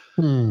risk.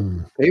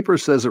 Paper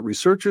says that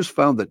researchers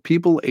found that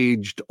people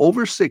aged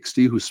over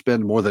 60 who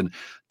spend more than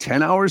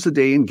 10 hours a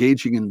day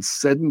engaging in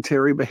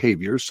sedentary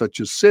behaviors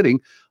such as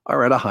sitting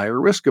are at a higher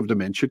risk of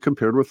dementia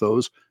compared with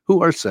those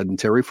who are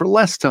sedentary for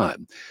less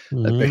time.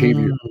 That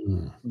behavior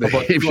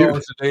About 2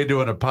 hours a day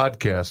doing a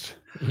podcast.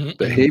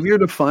 Behavior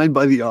defined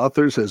by the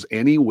authors as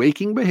any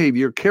waking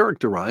behavior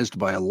characterized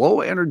by a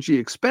low energy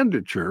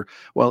expenditure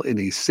while in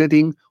a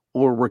sitting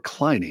or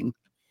reclining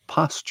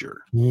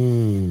posture.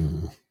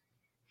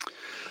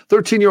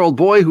 13-year-old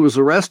boy who was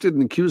arrested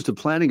and accused of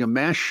planning a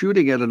mass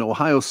shooting at an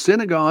Ohio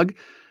synagogue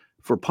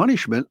for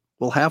punishment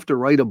will have to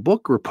write a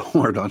book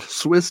report on a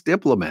Swiss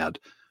diplomat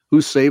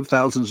who saved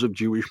thousands of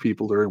Jewish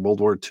people during World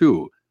War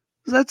II.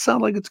 Does that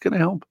sound like it's going to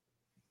help?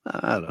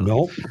 I don't know.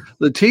 Nope.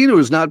 The teen who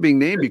is not being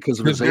named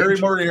because of his Mary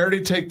age.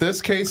 Moriarty take this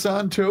case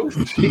on too?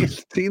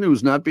 Teen who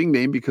is not being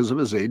named because of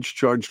his age,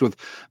 charged with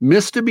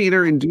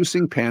misdemeanor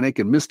inducing panic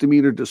and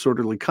misdemeanor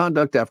disorderly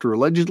conduct after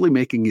allegedly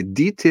making a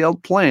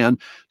detailed plan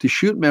to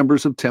shoot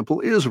members of Temple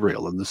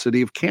Israel in the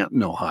city of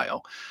Canton,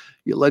 Ohio.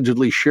 He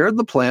allegedly shared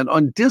the plan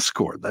on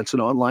Discord. That's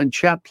an online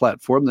chat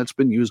platform that's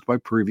been used by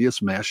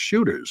previous mass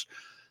shooters.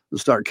 The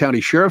Stark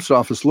County Sheriff's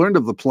Office learned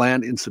of the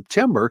plan in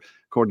September,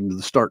 according to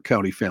the Stark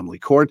County Family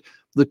Court.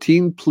 The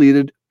teen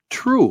pleaded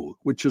true,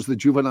 which is the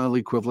juvenile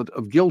equivalent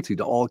of guilty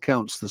to all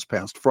counts this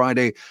past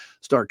Friday.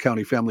 Stark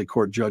County Family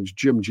Court Judge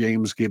Jim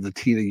James gave the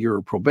teen a year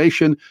of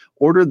probation,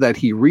 ordered that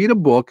he read a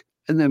book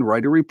and then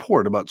write a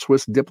report about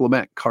Swiss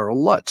diplomat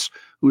Karl Lutz,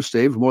 who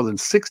saved more than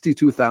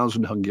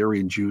 62,000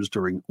 Hungarian Jews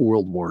during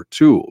World War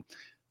II.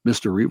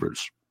 Mr.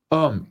 Reavers.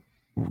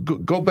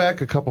 Go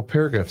back a couple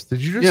paragraphs.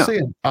 Did you just say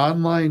an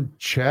online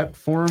chat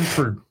forum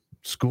for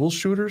school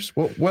shooters?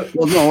 What?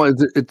 Well, no,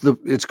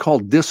 it's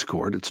called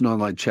Discord. It's an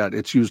online chat.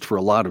 It's used for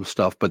a lot of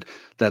stuff, but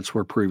that's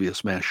where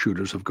previous mass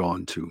shooters have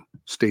gone to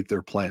state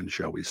their plans,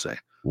 shall we say.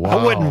 Wow.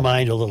 I wouldn't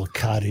mind a little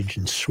cottage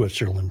in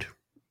Switzerland.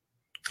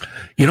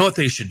 You know what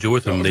they should do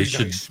with them? They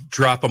should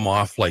drop them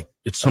off like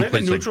it's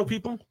someplace neutral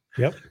people.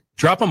 Yep.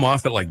 Drop them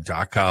off at like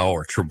Dachau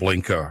or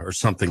Treblinka or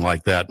something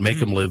like that. Make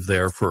them live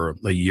there for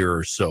a year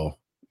or so.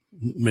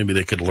 Maybe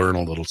they could learn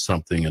a little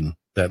something, and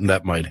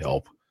that might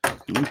help.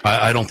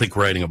 I don't think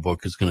writing a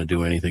book is going to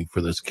do anything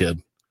for this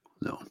kid.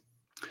 No.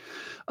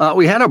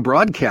 We had a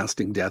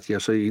broadcasting death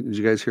yesterday. Did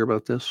you guys hear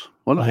about this?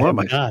 Well, I don't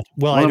know, John.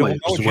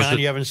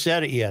 You haven't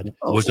said it yet.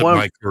 Was it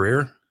my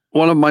career?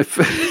 One of my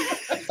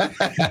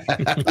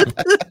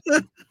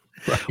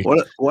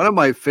one of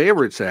my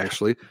favorites,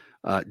 actually,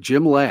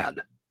 Jim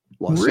Ladd,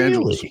 Los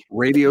Angeles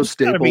radio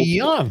staple. Gotta be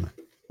young.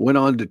 Went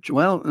on to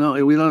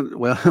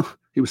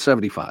he was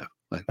 75.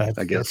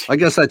 I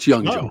guess that's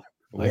young, Joe.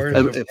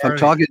 If I'm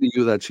talking to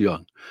you, that's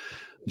young.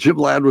 Jim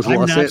Ladd was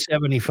I'm not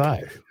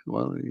 75.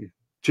 Well,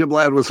 Jim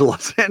Ladd was a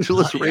Los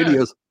Angeles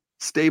radio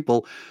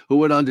staple who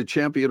went on to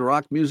champion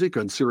rock music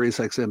on Sirius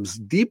XM's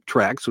Deep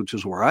Tracks, which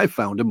is where I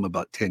found him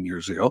about 10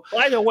 years ago.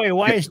 By the way,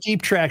 why is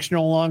Deep Tracks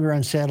no longer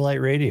on satellite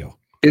radio?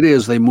 It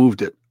is. They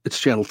moved it. It's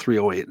channel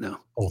 308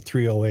 now. Oh,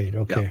 308.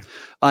 Okay.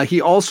 Yeah.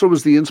 He also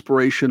was the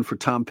inspiration for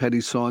Tom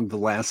Petty's song The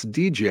Last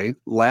DJ.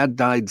 Ladd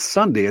died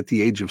Sunday at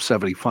the age of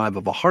 75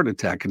 of a heart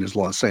attack in his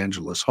Los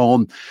Angeles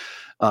home.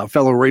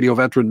 Fellow radio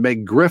veteran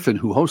Meg Griffin,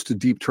 who hosted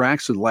Deep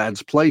Tracks in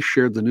Ladd's place,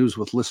 shared the news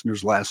with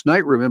listeners last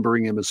night,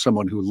 remembering him as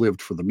someone who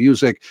lived for the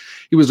music.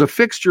 He was a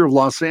fixture of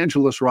Los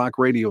Angeles rock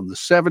radio in the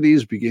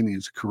 70s, beginning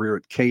his career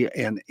at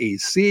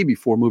KNAC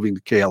before moving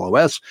to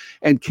KLOS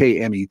and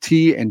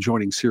KMET and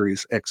joining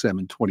Sirius XM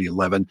in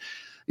 2011.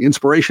 The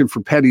inspiration for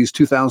Petty's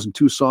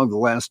 2002 song, The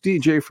Last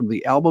DJ, from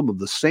the album of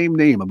the same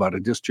name about a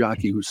disc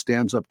jockey who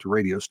stands up to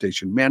radio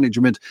station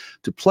management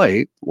to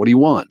play what he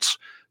wants.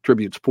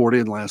 Tributes poured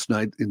in last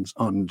night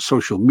on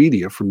social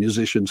media from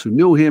musicians who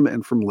knew him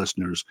and from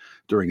listeners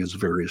during his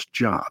various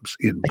jobs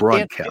in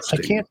broadcasting.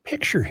 I can't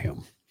picture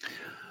him.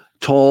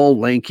 Tall,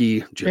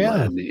 lanky, Jim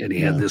Ladd, and he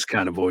had this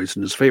kind of voice,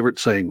 and his favorite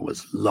saying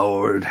was,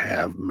 "Lord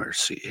have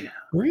mercy."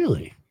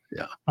 Really?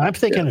 Yeah. I'm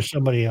thinking of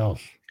somebody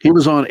else. He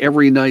was on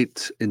every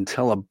night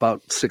until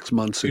about 6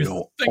 months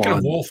ago. Thinking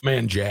of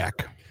Wolfman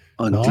Jack.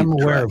 I'm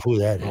aware of who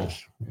that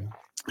is. Yeah.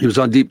 He was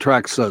on Deep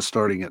Tracks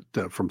starting at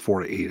from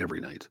 4 to 8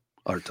 every night.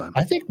 Our time.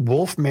 I think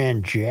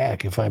Wolfman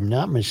Jack, if I'm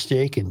not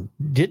mistaken,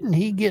 didn't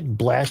he get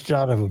blasted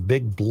out of a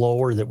big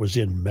blower that was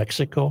in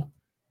Mexico?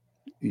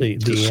 The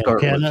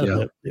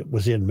antenna that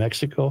was in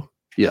Mexico?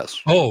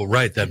 Yes. Oh,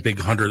 right. That big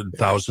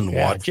 100,000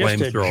 watt flamethrower.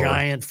 Just a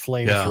giant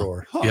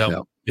flamethrower.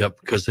 Yep.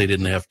 Because they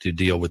didn't have to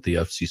deal with the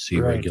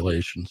FCC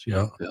regulations.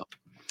 Yeah.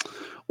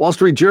 Wall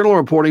Street Journal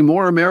reporting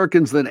more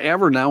Americans than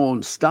ever now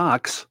own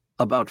stocks.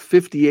 About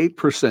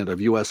 58%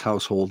 of U.S.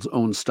 households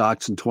own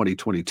stocks in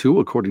 2022,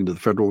 according to the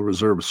Federal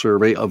Reserve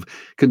survey of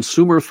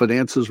consumer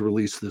finances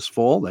released this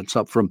fall. That's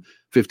up from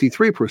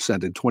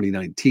 53% in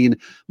 2019,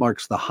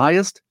 marks the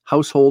highest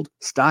household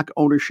stock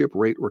ownership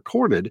rate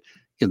recorded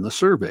in the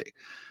survey.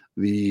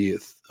 The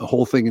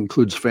whole thing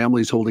includes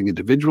families holding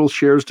individual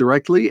shares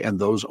directly and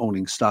those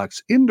owning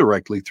stocks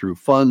indirectly through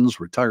funds,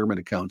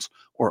 retirement accounts,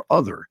 or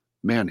other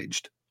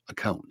managed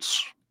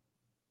accounts.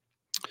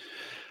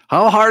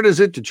 How hard is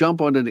it to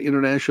jump on an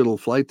international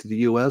flight to the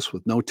U.S.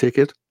 with no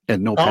ticket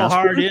and no passport? How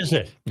hard is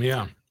it?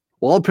 Yeah.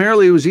 Well,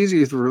 apparently it was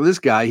easy for this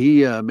guy.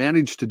 He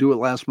managed to do it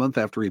last month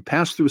after he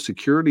passed through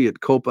security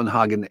at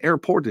Copenhagen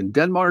Airport in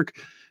Denmark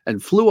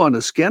and flew on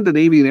a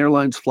Scandinavian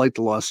Airlines flight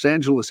to Los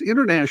Angeles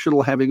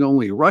International, having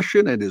only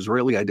Russian and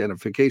Israeli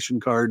identification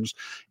cards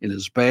in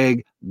his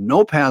bag,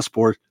 no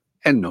passport,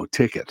 and no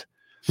ticket.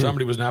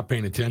 Somebody was not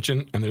paying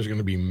attention, and there's going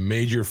to be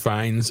major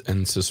fines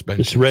and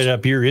suspensions. It's right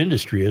up your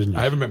industry, isn't it?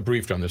 I haven't been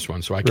briefed on this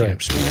one, so I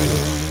can't speak.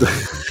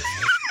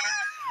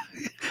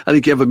 I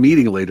think you have a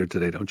meeting later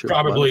today, don't you?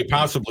 Probably,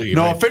 possibly.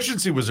 No,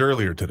 efficiency was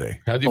earlier today.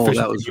 Had the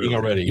efficiency meeting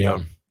already, yeah.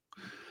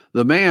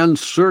 The man,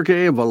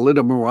 Sergei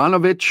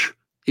Volodymyrovich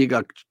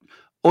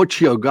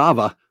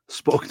Ochiogava,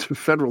 spoke to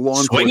federal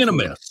law enforcement. Swing and a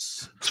miss.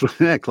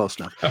 Close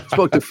enough.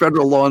 Spoke to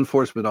federal law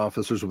enforcement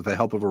officers with the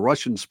help of a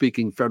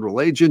Russian-speaking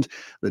federal agent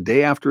the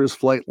day after his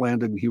flight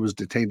landed, and he was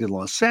detained in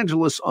Los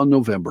Angeles on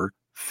November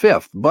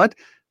 5th. But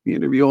the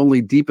interview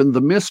only deepened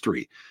the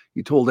mystery.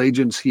 He told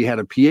agents he had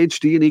a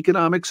PhD in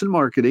economics and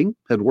marketing,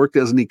 had worked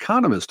as an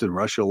economist in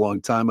Russia a long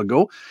time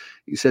ago.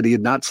 He said he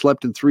had not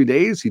slept in 3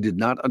 days. He did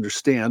not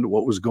understand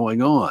what was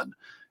going on.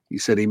 He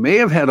said he may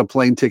have had a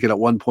plane ticket at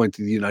one point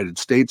to the United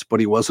States, but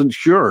he wasn't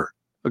sure,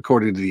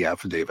 according to the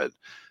affidavit.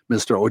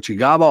 Mr.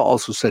 Ochigawa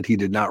also said he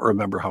did not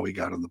remember how he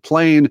got on the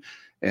plane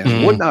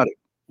and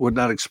would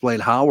not explain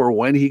how or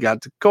when he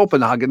got to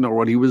Copenhagen or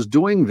what he was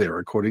doing there,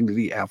 according to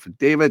the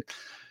affidavit.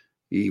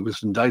 He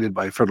was indicted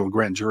by a federal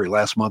grand jury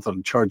last month on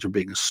a charge of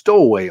being a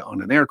stowaway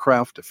on an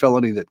aircraft, a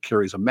felony that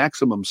carries a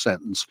maximum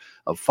sentence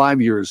of 5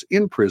 years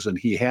in prison.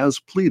 He has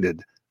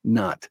pleaded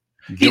not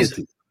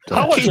guilty.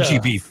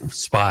 KGB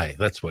spy.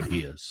 That's what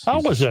he is.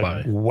 How was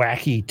a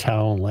wacky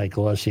town like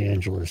Los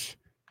Angeles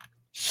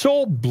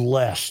so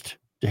blessed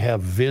to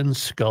have Vin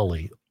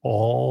Scully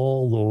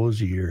all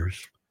those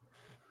years?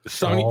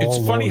 Sonny,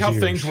 it's funny how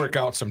things work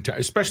out sometimes,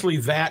 especially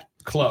that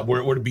club where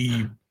it would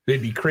be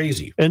They'd be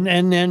crazy.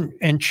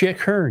 And Chick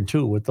Hearn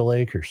too with the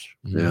Lakers.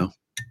 Yeah.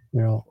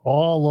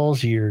 All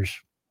those years.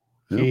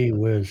 Gee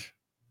whiz.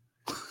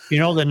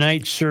 The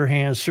night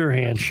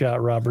Sirhan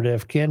shot Robert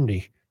F.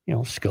 Kennedy.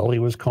 Scully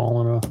was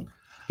calling a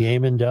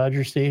game in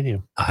Dodger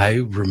Stadium.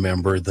 I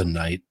remember the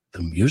night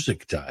the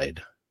music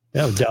died.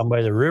 Yeah, down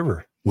by the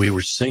river. We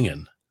were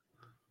singing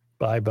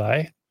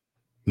Bye-bye.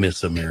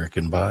 Miss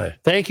American Bye.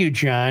 Thank you,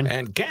 John.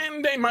 And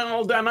Candy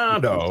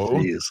Maldonado.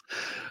 Jeez.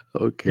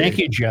 Okay. Thank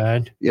you,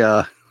 John.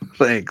 Yeah.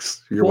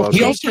 Thanks. You're welcome.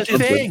 He also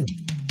did.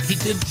 He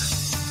did.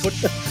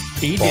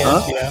 He did.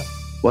 Yeah.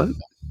 What?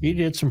 He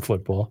did some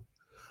football.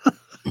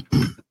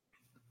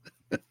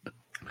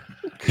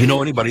 You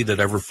know anybody that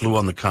ever flew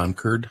on the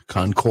Concorde?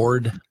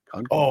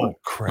 Oh,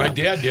 crap. My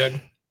dad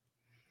did.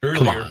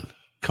 Earlier.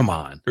 Come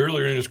on.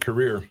 Earlier in his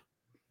career.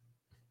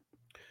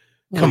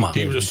 Come on.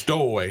 He was a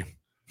stowaway.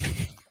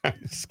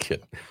 Just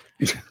kidding.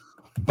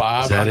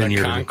 Bob Is that on in the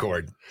your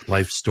Concorde.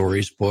 Life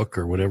Stories book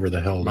or whatever the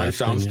hell? My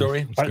sound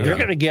story? They're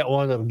going to get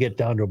one that'll get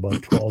down to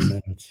about 12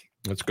 minutes.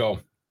 Let's go.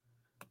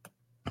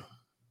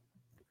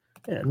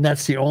 And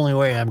that's the only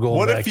way I'm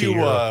going back to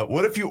Europe.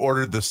 What if you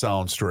ordered the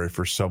sound story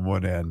for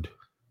someone and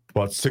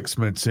about 6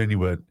 minutes in you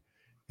went,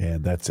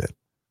 and that's it?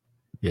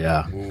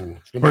 Yeah. Ooh,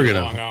 it's gonna be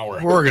a long hour.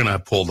 We're gonna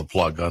pull the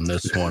plug on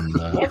this one.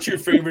 What's your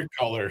favorite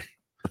color?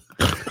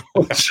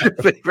 What's your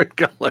favorite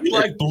color? You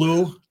like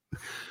blue?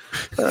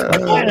 What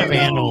kind of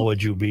animal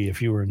would you be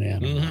if you were an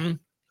animal?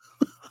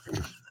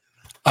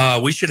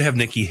 We should have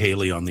Nikki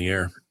Haley on the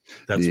air.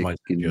 That's my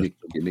suggestion.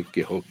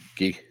 Nikki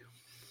Hokey.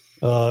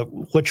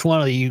 Which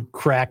one of you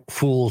crack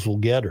fools will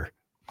get her?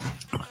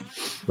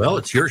 Well,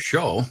 it's your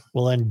show.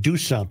 Well, then do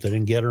something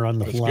and get her on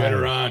the Let's line. get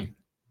her on.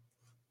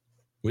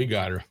 We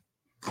got her.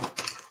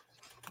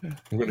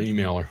 We're going to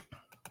email her.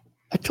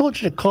 I told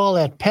you to call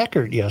that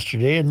Peckert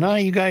yesterday, and none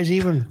of you guys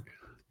even.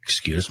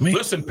 Excuse me?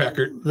 Listen,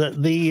 Peckert.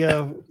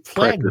 The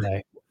flag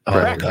guy.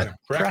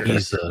 Cracker.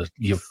 He's a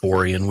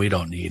euphorian. We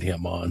don't need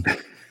him on.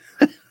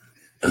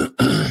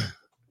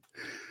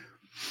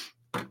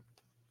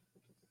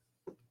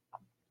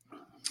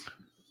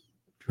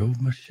 Drove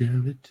my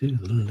Chevy to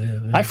the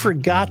left. I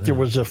forgot there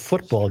was a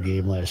football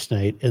game last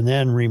night, and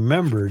then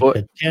remembered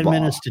at 10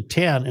 minutes to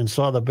 10 and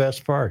saw the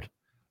best part.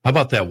 How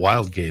about that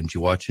Wild game? Did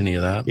you watch any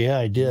of that? Yeah,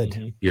 I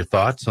did. Your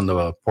thoughts on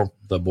the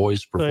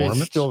boys' performance?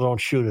 They still don't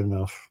shoot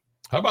enough.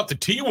 How about the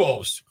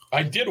T-Wolves?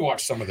 I did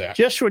watch some of that.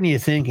 Just when you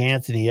think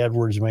Anthony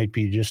Edwards might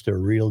be just a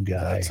real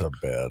guy. That's a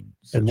bad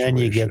situation. And then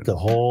you get the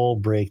whole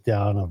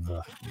breakdown of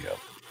the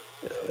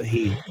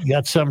he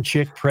got some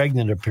chick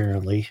pregnant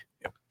apparently.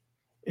 Yep.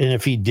 And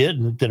if he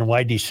didn't, then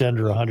why'd he send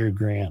her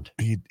 $100,000?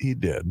 He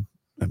did.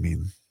 I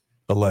mean,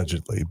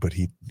 allegedly, but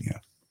the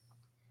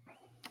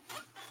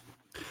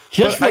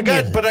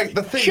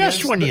thing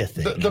is, when you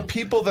think the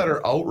people that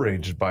are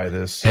outraged by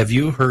this. Have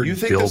you heard? You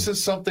think this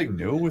is something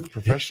new with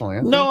professional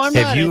athletes? No, I'm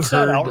Have not. you It's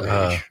not heard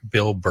outrage.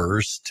 Bill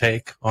Burr's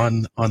take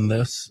on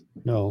this?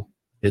 No.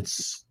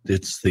 It's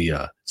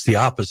the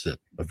opposite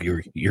of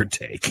your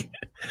take.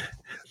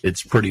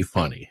 It's pretty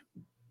funny.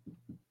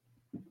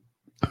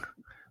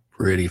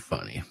 Pretty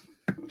funny.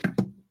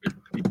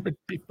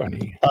 Pretty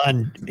funny.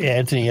 On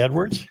Anthony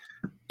Edwards?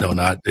 No,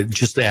 not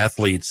just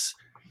athletes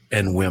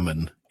and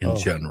women in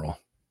general.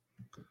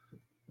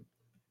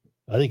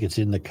 I think it's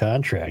in the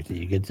contract that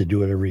you get to do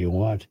whatever you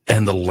want.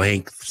 And the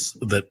lengths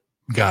that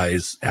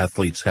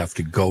athletes have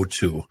to go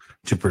to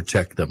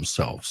protect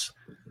themselves,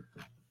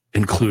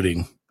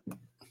 including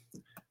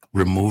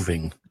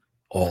removing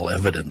all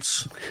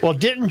evidence. Well,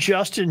 didn't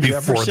Justin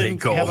Before they Jefferson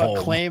go have home.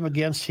 a claim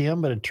against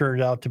him, but it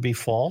turned out to be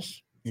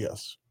false?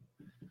 Yes.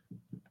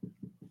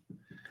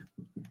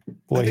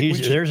 Boy,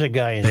 there's a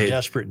guy in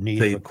desperate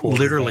need They of a quarterback.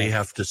 literally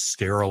have to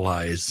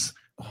sterilize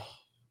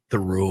the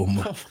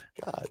room. Oh,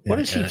 God. What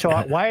is he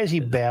talking? Why is he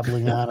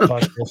babbling on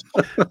about this?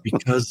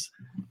 Because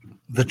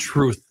the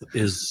truth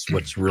is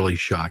what's really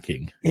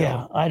shocking.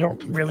 Yeah, I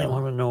don't really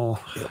want to know.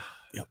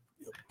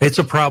 It's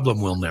a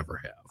problem we'll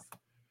never have.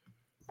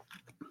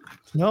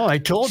 No, I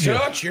told you.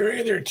 Church, you're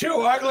either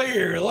too ugly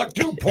or you look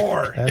too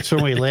poor. That's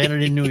when we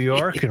landed in New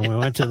York and we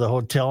went to the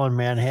hotel in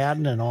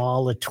Manhattan, and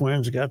all the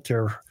twins got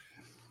their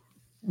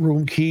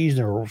room keys.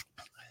 There were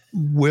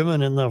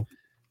women in the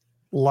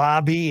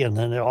lobby, and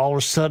then all of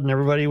a sudden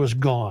everybody was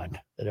gone.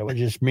 And it was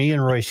just me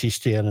and Royce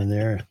standing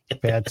there.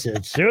 Pat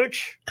said,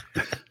 "Such,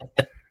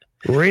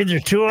 we're either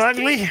too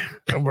ugly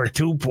or we're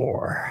too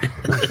poor."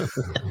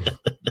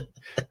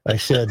 I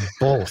said,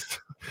 "Both."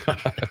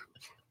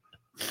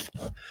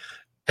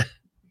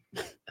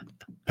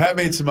 Pat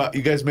made some.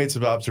 You guys made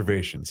some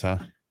observations, huh?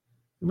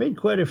 We made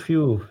quite a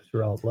few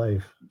throughout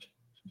life.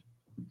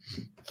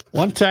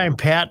 One time,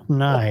 Pat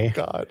and I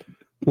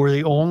were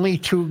the only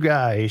two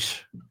guys.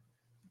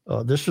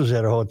 This was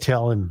at a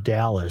hotel in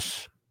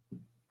Dallas.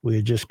 We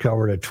had just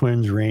covered a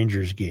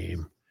Twins-Rangers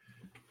game.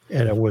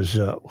 And it was,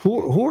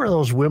 who are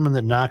those women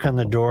that knock on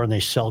the door and they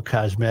sell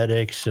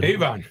cosmetics? And,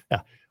 Avon.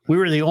 Yeah. We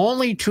were the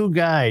only two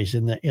guys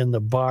in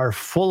the bar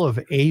full of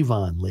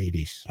Avon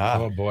ladies.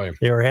 Oh, boy.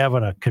 They were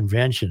having a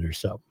convention or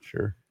something.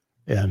 Sure.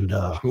 And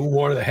who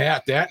wore the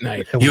hat that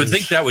night? You would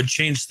think that would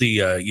change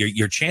the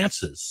your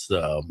chances.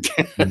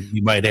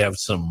 You might have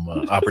some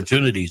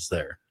opportunities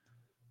there.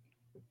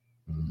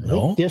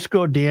 No,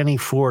 Disco Danny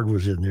Ford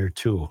was in there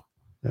too,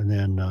 and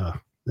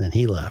then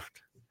he left.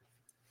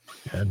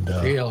 And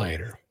see you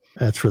later.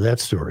 That's where that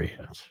story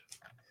is.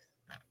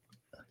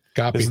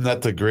 Copy. Isn't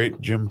that the great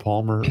Jim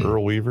Palmer,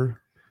 Earl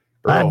Weaver?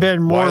 I've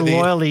been more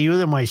loyal to you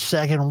than my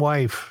second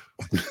wife.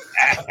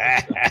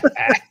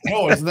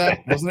 No, wasn't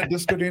it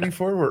Disco Danny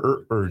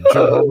Ford or Jim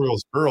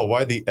Palmer's Earl?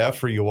 Why the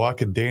F are you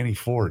walking Danny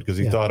Ford? Because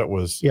he thought it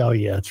was. Oh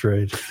yeah, that's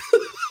right.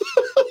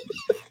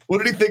 What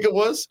did he think it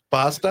was?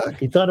 Bostock?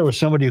 He thought it was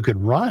somebody who could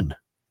run.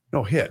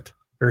 No, hit.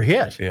 Or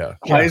hit. Yeah.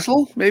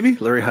 Heisel, maybe?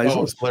 Larry Heisel?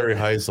 Oh, it's Larry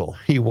Heisel.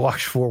 He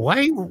walks forward. Why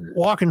are you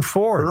walking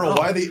forward? Earl,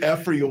 why the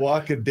F are you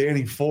walking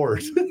Danny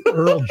Ford?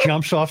 Earl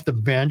jumps off the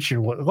bench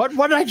and what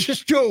did I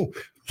just do?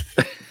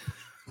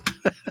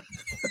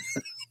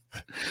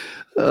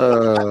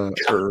 Earl.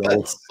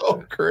 That's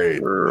so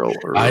great. Earl.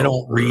 I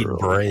don't read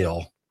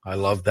Braille. I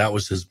love that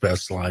was his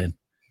best line.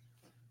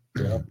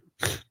 Yeah.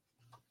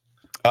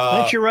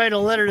 Why don't you write a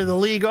letter to the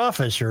league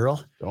office,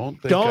 Earl?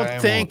 Don't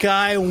think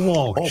I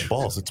won't. Oh,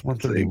 balls. It's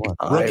 1:31.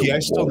 Rookie, I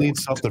still need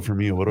something from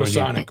you. What do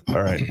I need?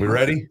 All right. We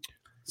ready?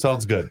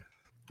 Sounds good.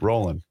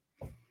 Rolling.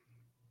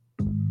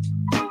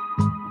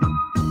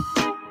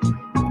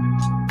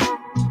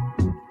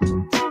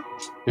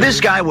 This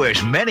guy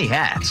wears many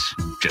hats,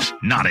 just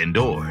not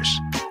indoors.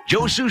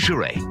 Joe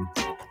Souchere.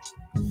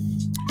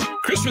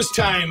 Christmas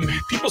time,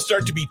 people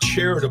start to be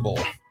charitable.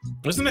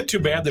 Isn't it too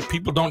bad that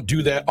people don't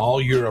do that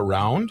all year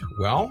around?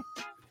 Well,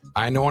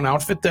 I know an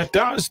outfit that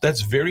does.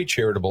 That's very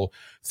charitable,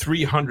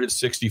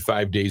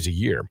 365 days a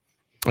year.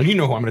 And you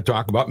know who I'm going to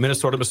talk about,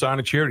 Minnesota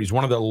Masonic Charities,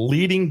 one of the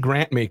leading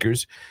grant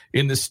makers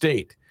in the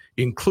state,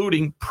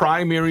 including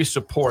primary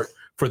support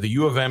for the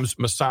U of M's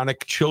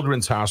Masonic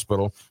Children's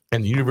Hospital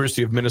and the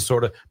University of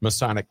Minnesota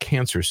Masonic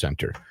Cancer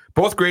Center.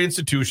 Both great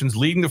institutions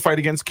leading the fight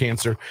against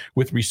cancer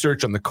with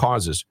research on the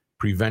causes,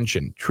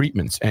 prevention,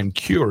 treatments, and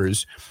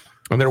cures.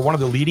 And they're one of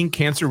the leading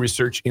cancer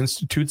research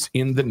institutes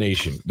in the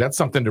nation. That's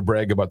something to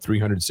brag about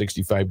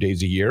 365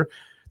 days a year.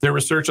 Their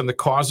research on the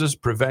causes,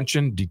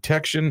 prevention,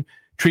 detection,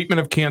 treatment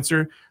of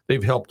cancer,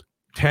 they've helped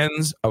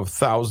tens of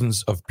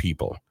thousands of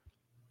people.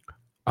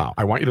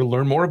 I want you to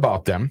learn more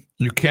about them.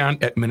 You can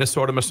at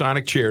Minnesota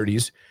Masonic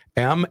Charities,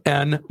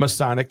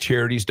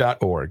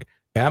 mnmasoniccharities.org,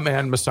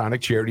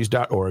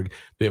 mnmasoniccharities.org.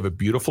 They have a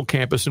beautiful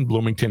campus in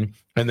Bloomington,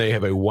 and they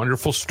have a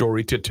wonderful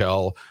story to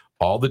tell.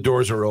 All the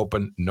doors are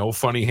open, no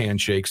funny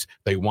handshakes.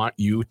 They want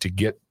you to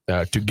get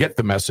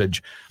the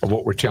message of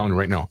what we're telling you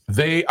right now.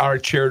 They are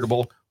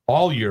charitable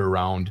all year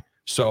round.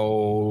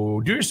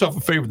 So do yourself a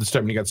favor this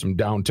time when you got some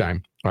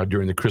downtime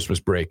during the Christmas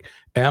break.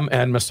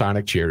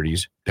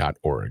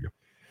 mnmasoniccharities.org.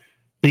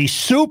 The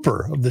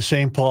super of the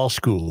St. Paul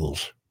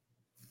schools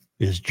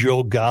is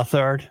Joe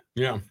Gothard.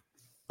 Yeah.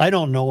 I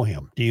don't know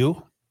him. Do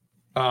you?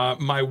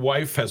 My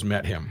wife has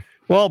met him.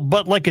 Well,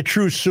 but like a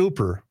true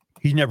super,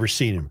 he's never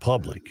seen in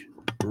public.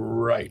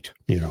 Right.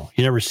 You know,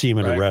 you never see him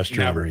in a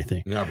restaurant or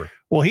anything. Never.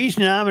 Well, he's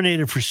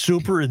nominated for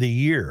Super of the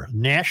Year,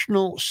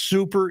 National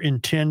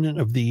Superintendent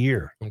of the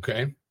Year.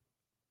 Okay.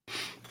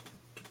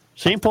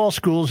 St. Paul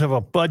schools have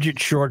a budget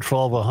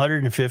shortfall of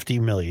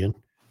 $150 million.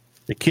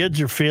 The kids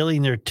are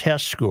failing their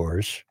test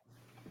scores.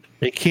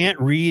 They can't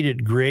read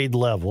at grade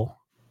level.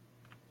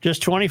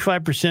 Just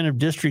 25% of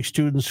district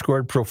students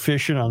scored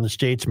proficient on the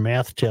state's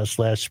math test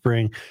last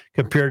spring,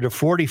 compared to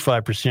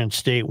 45%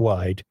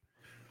 statewide.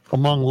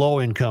 Among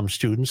low-income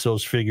students,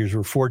 those figures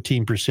were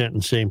 14%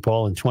 in St.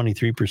 Paul and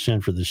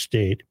 23% for the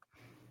state.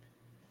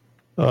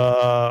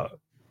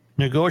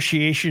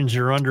 Negotiations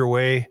are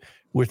underway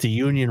with the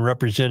union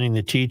representing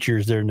the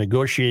teachers. They're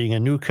negotiating a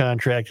new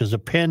contract as a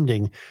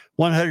pending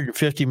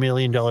 $150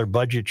 million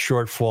budget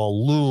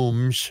shortfall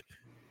looms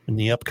in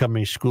the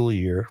upcoming school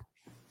year.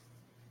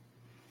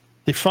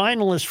 The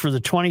finalists for the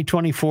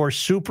 2024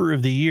 Super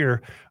of the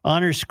Year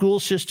honor school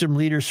system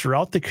leaders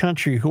throughout the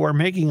country who are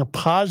making a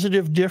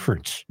positive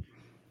difference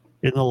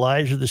in the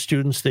lives of the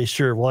students they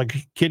serve. Well, a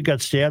kid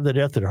got stabbed to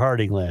death at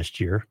Harding last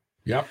year.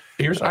 Yep.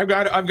 I've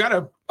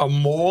got a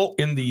mole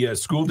in the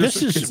school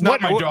district. This is it's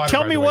not my daughter.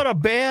 Tell me what a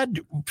bad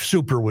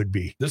super would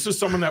be. This is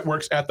someone that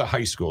works at the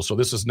high school, so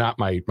this is not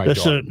my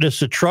daughter. This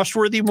is a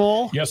trustworthy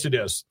mole? Yes, it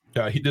is.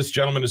 This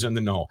gentleman is in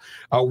the know.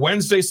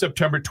 Wednesday,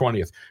 September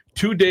 20th,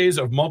 2 days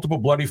of multiple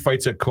bloody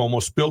fights at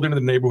Como, spilled into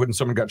the neighborhood, and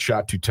someone got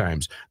shot 2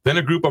 times. Then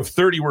a group of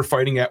 30 were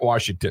fighting at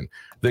Washington.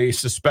 They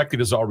suspect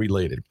it is all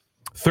related.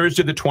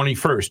 Thursday, the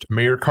 21st,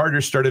 Mayor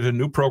Carter started a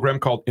new program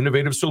called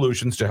Innovative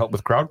Solutions to help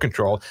with crowd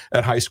control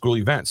at high school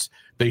events.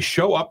 They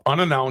show up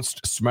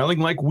unannounced, smelling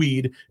like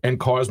weed, and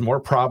cause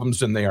more problems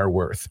than they are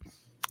worth.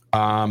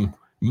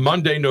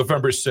 Monday,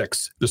 November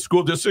 6th, the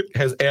school district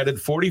has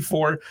added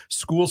 44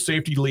 school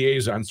safety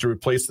liaisons to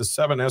replace the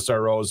 7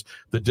 SROs.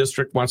 The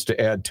district wants to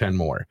add 10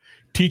 more.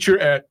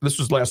 This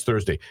was last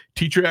Thursday,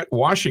 teacher at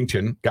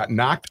Washington got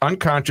knocked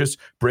unconscious,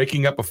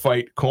 breaking up a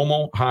fight.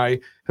 Como High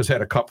has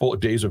had a couple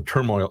of days of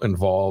turmoil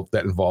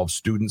that involves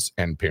students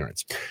and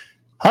parents.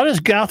 How does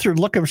Gothard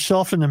look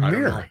himself in the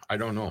mirror? I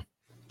don't know.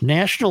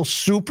 National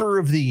Super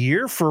of the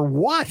Year for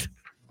what?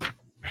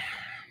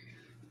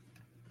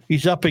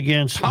 He's up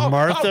against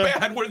Martha. How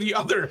bad were the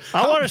other?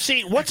 I want to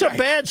see what's a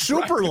bad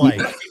super like.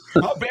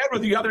 How bad were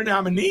the other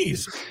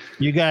nominees?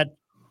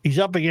 He's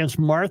up against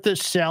Martha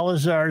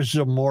Salazar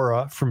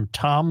Zamora from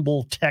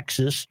Tomball,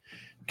 Texas,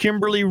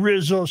 Kimberly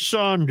Rizzo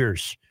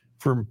Saunders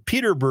from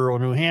Peterborough,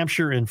 New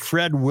Hampshire, and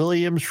Fred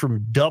Williams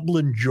from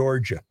Dublin,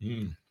 Georgia.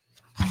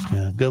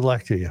 Yeah, good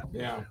luck to you.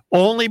 Yeah.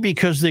 Only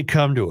because they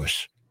come to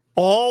us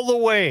all the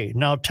way.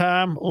 Now,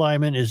 Tom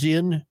Lyman is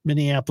in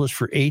Minneapolis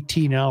for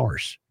 18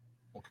 hours.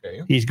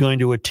 Okay. He's going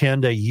to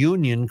attend a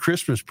union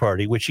Christmas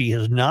party, which he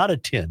has not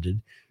attended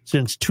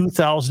since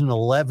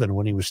 2011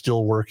 when he was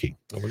still working.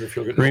 I wonder if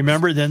you'll get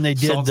Remember, then they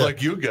did Sounds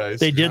like you guys.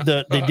 They did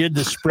the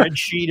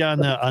spreadsheet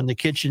on the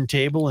kitchen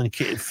table and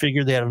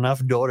figured they had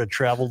enough dough to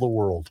travel the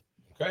world.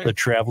 Okay. The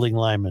traveling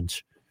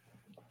Lymans.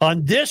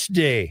 On this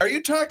day, Are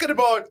you talking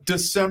about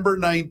December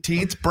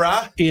 19th,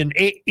 brah? in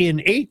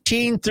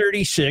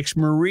 1836,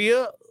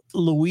 Maria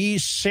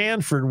Louise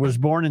Sanford was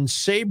born in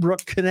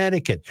Saybrook,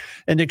 Connecticut.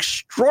 An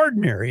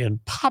extraordinary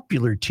and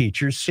popular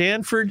teacher,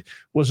 Sanford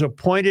was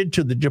appointed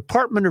to the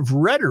Department of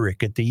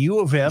Rhetoric at the U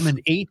of M in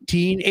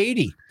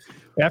 1880.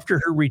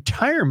 After her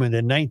retirement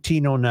in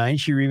 1909,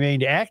 she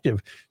remained active,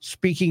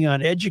 speaking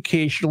on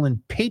educational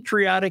and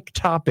patriotic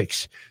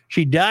topics.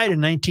 She died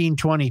in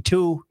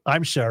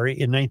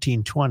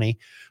 1920.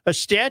 A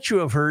statue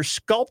of her,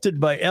 sculpted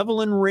by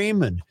Evelyn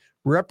Raymond,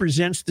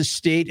 represents the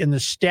state in the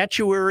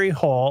Statuary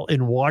Hall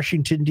in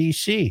Washington,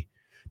 D.C.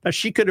 Now,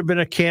 she could have been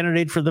a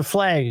candidate for the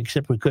flag,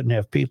 except we couldn't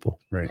have people.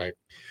 Right.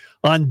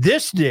 On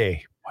this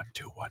day,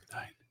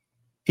 1219.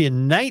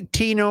 in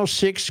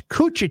 1906,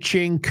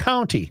 Koochiching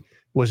County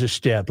was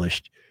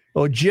established.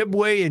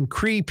 Ojibwe and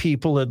Cree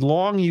people had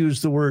long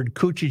used the word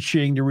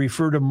Koochiching to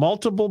refer to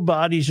multiple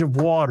bodies of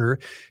water,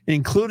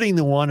 including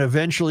the one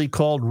eventually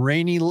called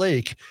Rainy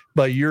Lake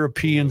by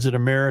Europeans and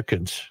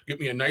Americans. Give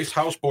me a nice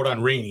houseboat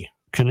on Rainy.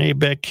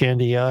 Kennebec,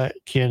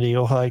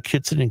 Ojai,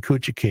 Kitson, and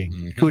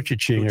Koochiching.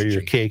 Koochiching are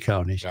your K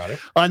counties. Got it.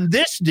 On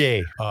this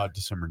day,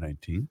 December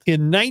 19th.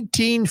 in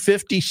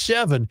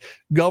 1957,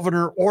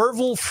 Governor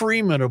Orville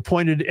Freeman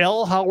appointed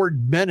L.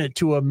 Howard Bennett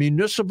to a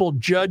municipal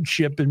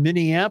judgeship in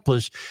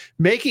Minneapolis,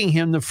 making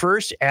him the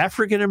first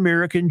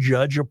African-American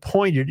judge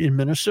appointed in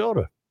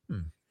Minnesota.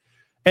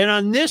 And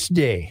on this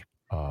day,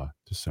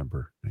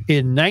 December 19th.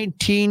 in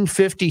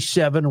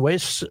 1957,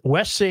 West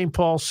St.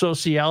 Paul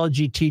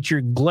sociology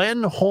teacher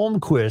Glenn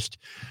Holmquist,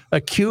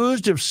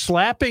 accused of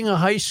slapping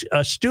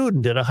a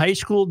student at a high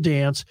school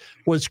dance,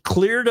 was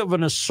cleared of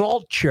an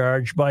assault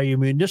charge by a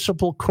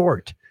municipal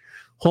court.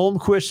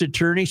 Holmquist's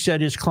attorney said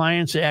his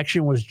client's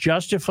action was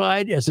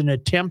justified as an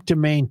attempt to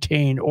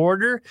maintain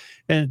order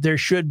and there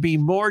should be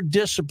more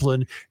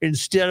discipline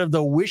instead of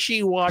the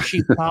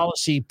wishy-washy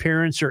policy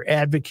parents are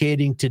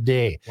advocating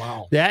today.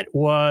 Wow. That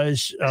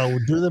was,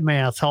 do the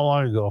math, how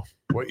long ago?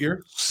 What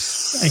year?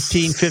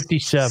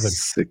 1957.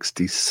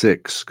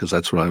 66, because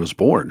that's when I was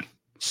born.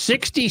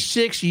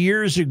 66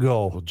 years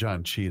ago. Well,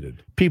 John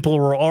cheated. People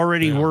were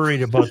already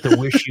worried about the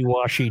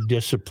wishy-washy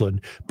discipline.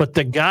 But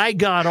the guy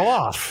got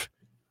off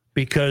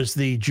because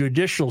the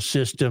judicial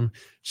system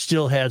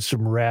still had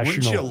some rational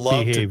Wouldn't you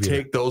love behavior. to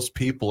take those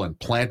people and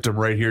plant them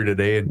right here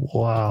today and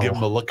give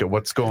them a look at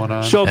what's going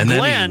on? So And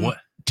Glenn, then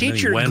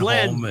teacher he went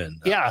Glenn, home and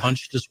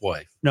punched his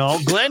wife. No,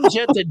 Glenn's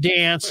at the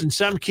dance and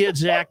some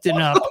kid's acting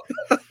up.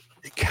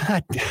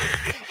 God.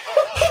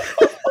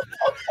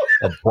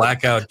 A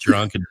blackout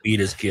drunk and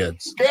beat his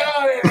kids. Get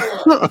out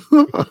of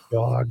here!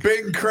 Dog.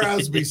 Bing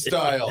Crosby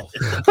style.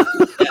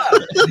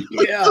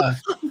 Yeah.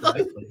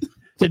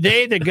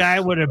 Today, the guy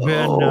would have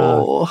been,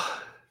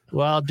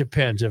 well, it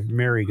depends if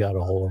Mary got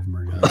a hold of him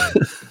or not.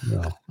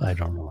 No, I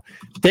don't know.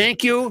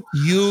 Thank you,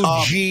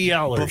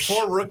 UGLers.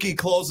 Before Rookie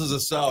closes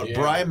us out,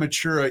 Brian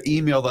Matura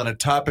emailed on a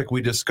topic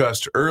we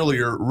discussed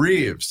earlier.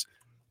 Reeves,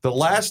 the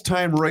last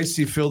time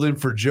Ricey filled in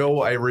for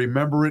Joe, I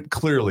remember it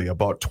clearly.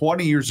 About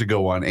 20 years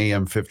ago on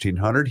AM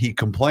 1500, he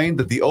complained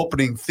that the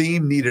opening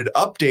theme needed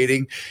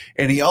updating,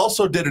 and he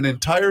also did an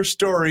entire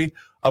story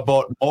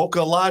about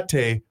mocha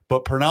latte,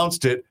 but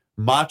pronounced it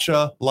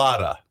matcha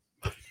latte.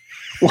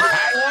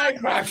 I like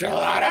matcha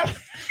latte.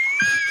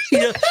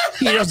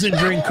 He doesn't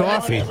drink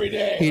coffee. Every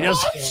day. He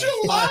doesn't.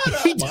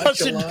 He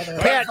doesn't.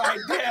 Pat,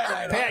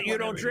 Pat, you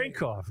don't drink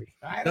coffee.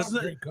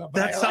 Doesn't it?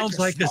 That sounds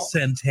like a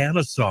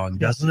Santana song,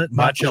 doesn't it?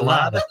 Matcha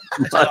latte.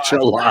 Matcha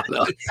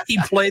latte. He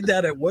played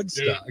that at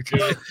Woodstock,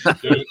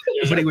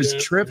 but he was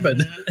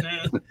tripping.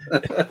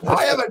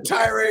 I am a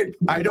tirade.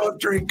 I don't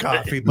drink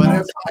coffee, but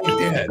if I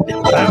did,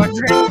 I would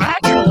drink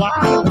matcha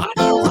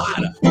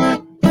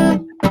latte.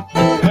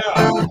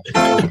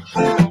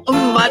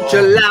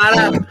 Matcha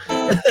latte.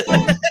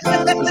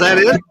 Is that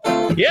it?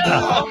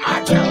 Yeah.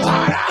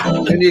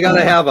 And you got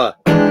to have a.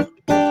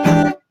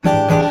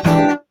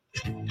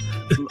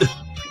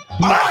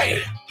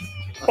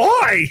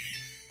 Oi!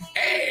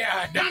 Hey,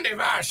 Dundee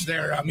Vash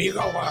there,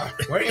 amigo.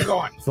 Where are you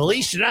going?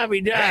 Feliz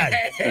Navidad.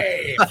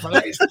 Hey,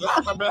 Feliz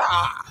blah, blah,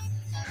 blah.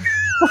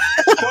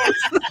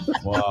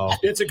 clothes. Wow.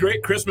 It's a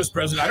great Christmas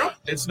present.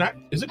 Is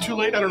it too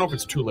late? I don't know if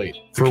it's too late.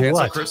 For Cancel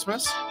what?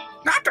 Christmas?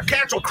 Not to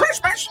cancel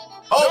Christmas.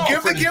 Oh, No,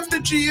 give for the gift to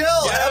GL.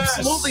 Yes.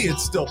 Absolutely.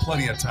 It's still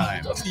plenty of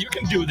time. You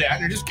can do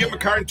that. And just give them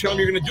a card and tell them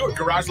you're going to do it.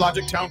 Garage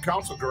Logic Town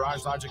Council,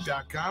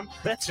 garagelogic.com.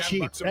 That's $10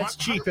 cheap. a That's month,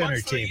 cheap $100 a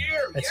entertainment.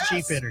 year. That's Yes.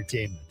 cheap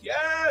entertainment.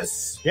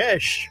 Yes.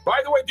 Yes.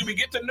 By the way, did we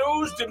get the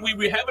news? Did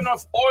we have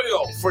enough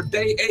oil for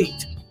day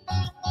 8?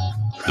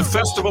 The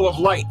Festival of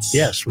Lights.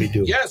 Yes, we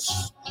do.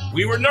 Yes.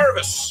 We were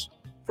nervous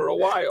for a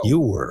while. You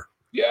were.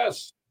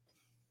 Yes.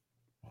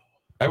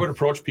 I would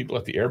approach people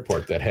at the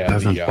airport that had I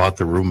haven't bought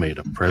the roommate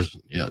a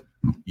present yet.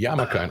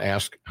 yarmulke and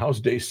ask, how's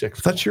day 6?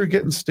 I thought you were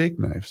getting steak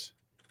knives.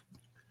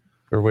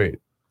 Or wait,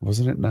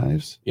 wasn't it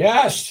knives?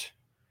 Yes.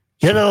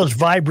 Get those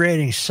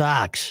vibrating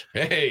socks.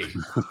 Hey.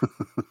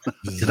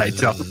 Did I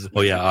tell?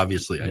 Oh, yeah,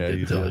 obviously I you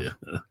did tell did. you.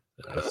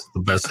 That's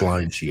the best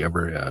line she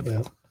ever had.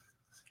 Yeah.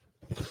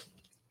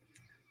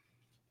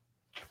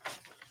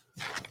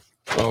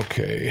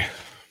 Okay.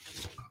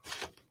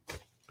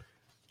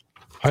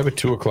 I have a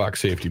 2:00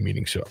 safety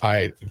meeting, so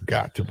I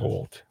got to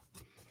bolt.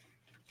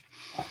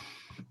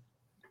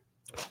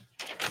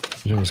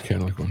 That was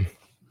kind of like one.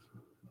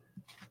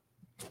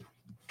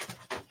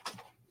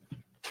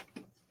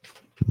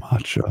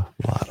 Matcha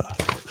Lotta.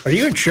 Are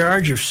you in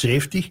charge of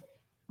safety?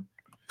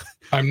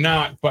 I'm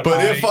not, but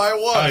if I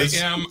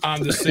was, I am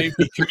on the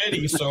safety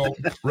committee. So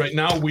right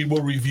now we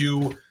will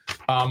review.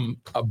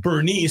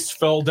 Bernice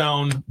fell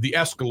down the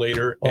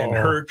escalator and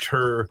hurt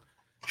her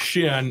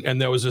shin, and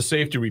there was a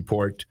safety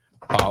report.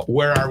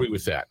 Where are we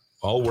with that?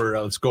 Oh,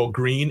 let's go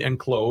green and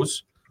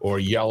close, or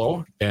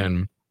yellow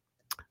and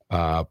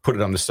put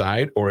it on the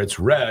side, or it's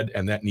red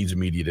and that needs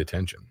immediate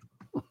attention.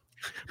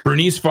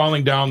 Bernice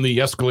falling down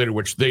the escalator,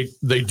 which they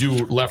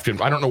do left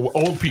and I don't know.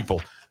 Old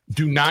people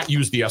do not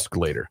use the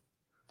escalator.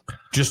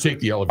 Just take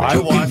the elevator. I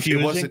watched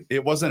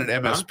it wasn't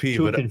an MSP,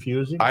 Too but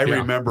confusing. I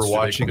remember So they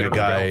watching put a it on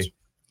guy. belts.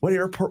 What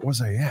airport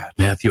was I at?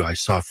 Matthew, I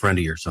saw a friend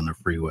of yours on the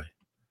freeway.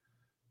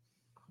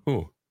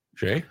 Who?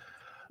 Jay?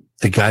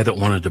 The guy that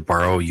wanted to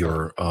borrow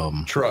your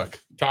Truck.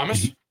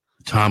 Thomas?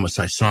 Thomas,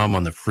 I saw him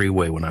on the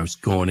freeway when I was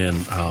going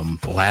in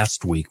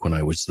last week when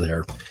I was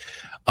there.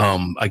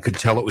 I could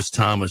tell it was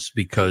Thomas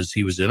because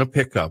he was in a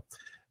pickup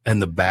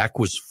and the back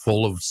was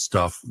full of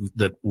stuff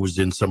that was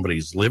in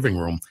somebody's living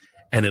room.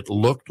 And it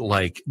looked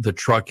like the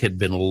truck had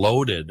been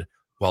loaded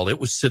while it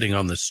was sitting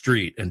on the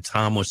street. And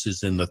Thomas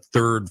is in the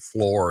 3rd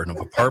floor in an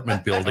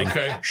apartment building,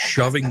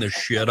 shoving the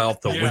shit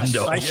out the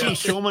window. I see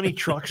so many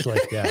trucks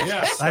like that.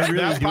 Yes, I really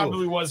that do.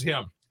 probably was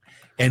him.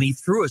 And he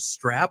threw a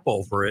strap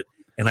over it.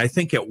 And I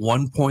think at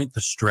one point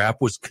the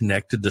strap was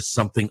connected to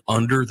something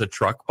under the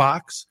truck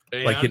box,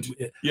 But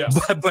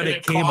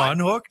it came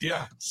unhooked.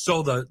 Yeah,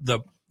 so the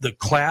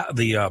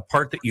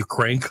part that you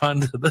crank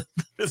onto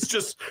it's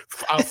just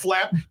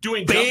flap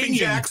doing Banging. jumping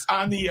jacks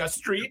on the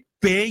street,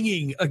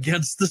 banging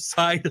against the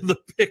side of the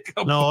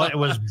pickup. No, it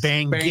was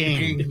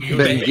banging.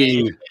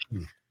 Banging.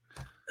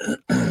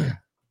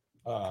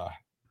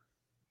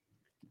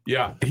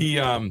 Yeah,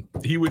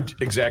 he would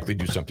exactly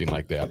do something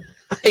like that.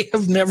 I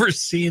have never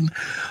seen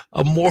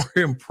a more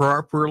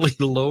improperly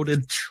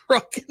loaded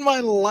truck in my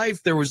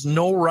life. There was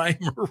no rhyme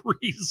or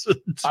reason.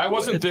 I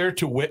wasn't there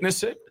to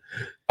witness it,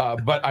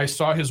 but I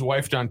saw his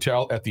wife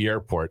Dontel at the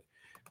airport,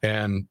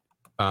 and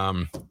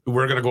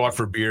we're going to go out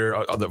for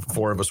beer, the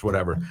 4 of us,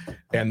 whatever.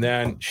 And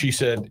then she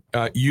said,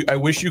 I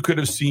wish you could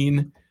have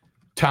seen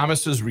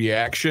Thomas's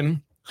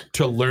reaction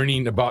to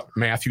learning about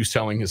Matthew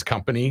selling his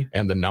company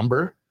and the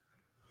number.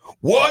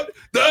 What?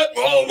 That?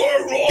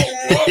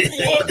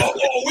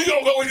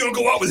 We're gonna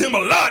go out with him a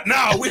lot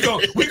now. We're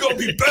gonna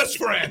be best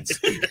friends.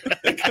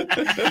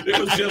 It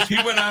was just he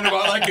went on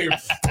about like a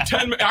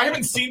 10. I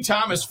haven't seen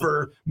Thomas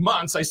for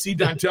months. I see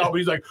Dontel, but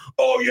he's like,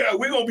 "Oh yeah,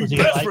 we're gonna be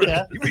best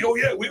friends." Oh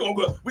yeah, we're gonna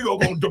go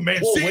to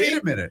Manning. Well, wait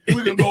a minute.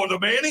 We're gonna go to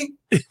Manning.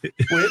 Wait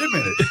a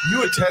minute.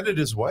 You attended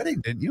his wedding,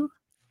 didn't you?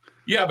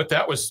 Yeah, but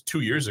that was 2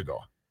 years ago.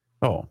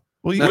 Oh.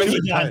 Well, When he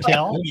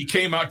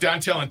came out,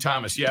 Dontel and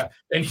Thomas, yeah,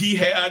 and he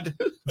had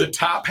the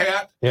top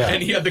hat,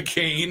 and he had the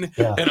cane,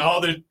 and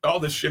all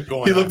the shit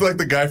going on. He looked like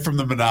the guy from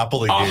the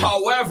Monopoly game.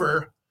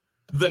 However,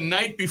 the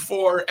night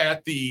before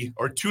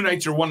or 2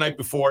 nights or 1 night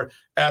before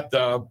at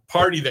the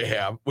party they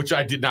have, which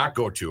I did not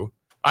go to,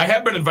 I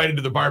have been invited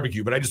to the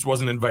barbecue, but I just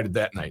wasn't invited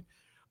that night.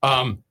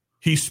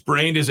 He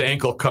sprained his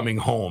ankle coming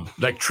home,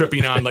 like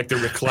tripping on like the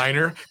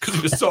recliner because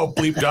he was so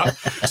bleeped up.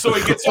 So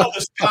he gets all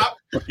this top,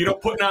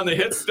 putting on the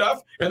hit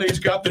stuff, and then he's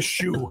got the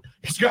shoe.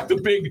 He's got the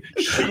big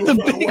shoe for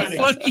the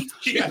wedding.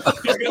 Yeah,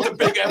 he's got the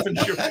big effing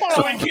shoe.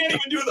 So he can't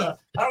even do the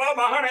hello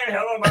my honey,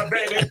 hello my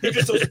baby. He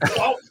just goes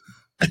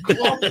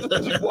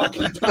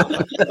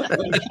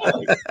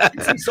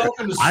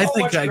I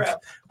think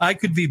I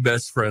could be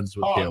best friends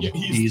with him. Yeah,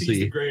 he's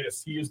the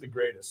greatest. He is the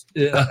greatest.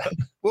 Yeah.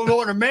 We're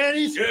going to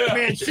Manny's. Yeah.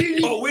 Mancini.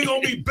 Oh, we're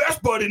gonna be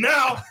best buddy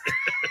now.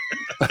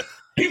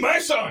 He my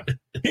son.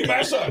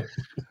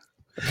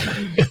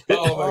 Oh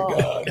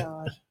my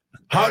God.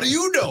 How do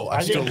you know?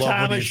 I still think love when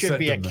Thomas you should sent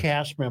be a them the-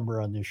 cast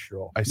member on this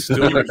show. I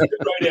still Right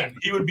in.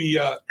 He would be.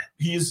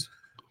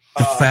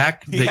 The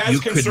fact he that has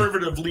you could,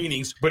 conservative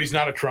leanings, but he's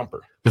not a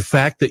Trumper. the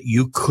fact that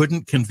you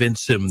couldn't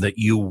convince him that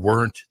you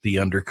weren't the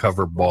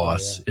undercover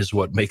boss is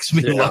what makes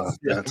me laugh.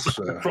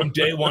 From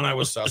day one, I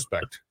was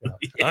suspect.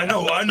 I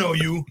know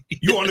you.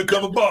 You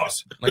undercover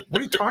boss. Like, what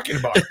are you talking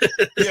about?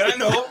 Yeah, I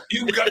know.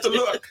 You got the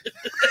look.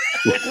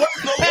 What's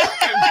the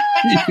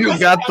look? You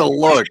got the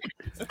look.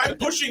 I'm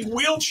pushing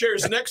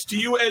wheelchairs next to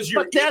you as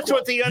your. But that's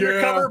what the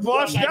undercover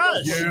boss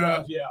does.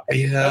 Yeah.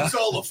 That's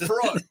all the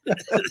front.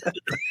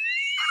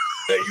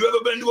 Hey, you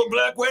ever been to a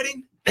black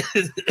wedding?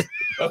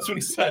 That's what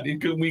he said.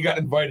 We got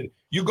invited.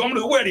 You going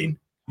to a wedding?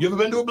 You ever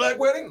been to a black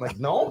wedding? Like,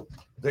 no.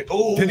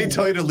 Did he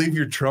tell you to leave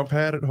your Trump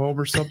hat at home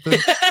or something?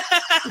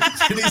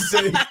 Did he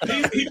say?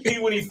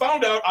 When he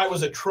found out I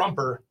was a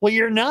Trumper. Well,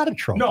 you're not a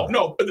Trumper.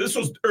 No. This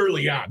was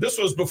early on. This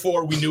was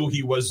before we knew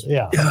he was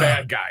a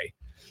bad guy.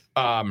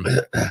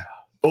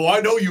 Oh,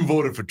 I know you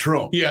voted for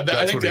Trump. Yeah,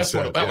 I think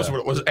that was what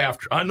it was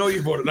after. I know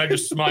you voted, and I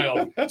just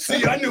smiled.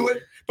 See, I knew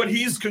it. But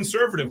he's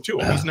conservative too.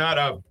 He's not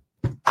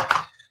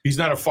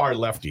a far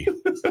lefty.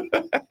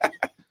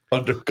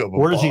 Undercover.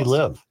 Where does he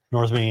live?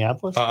 North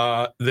Minneapolis?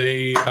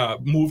 They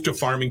moved to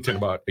Farmington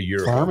about a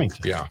year ago.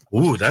 Farmington. Yeah.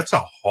 Ooh, that's a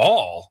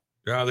haul.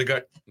 Yeah, they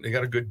got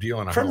a good deal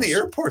on a From house. the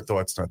airport, though,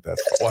 it's not that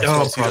far.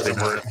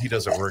 Well, he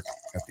doesn't work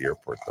at the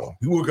airport, though.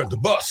 You work at the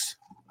bus.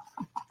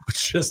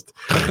 It's just,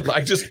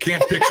 I just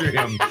can't picture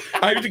him.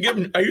 I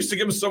used to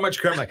give him so much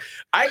credit. I'm like,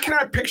 I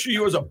cannot picture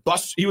you as a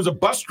bus. He was a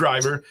bus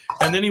driver,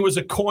 and then he was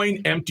a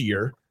coin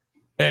emptier,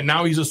 and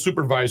now he's a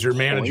supervisor,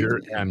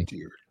 manager.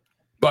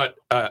 But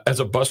as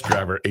a bus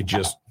driver,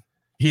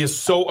 he is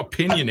so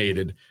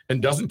opinionated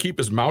and doesn't keep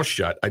his mouth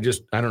shut. I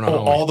don't know.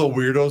 All the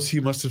weirdos he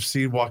must have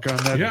seen walk on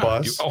that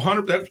bus.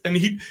 100%.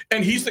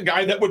 And he's the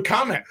guy that would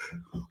comment,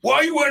 "Why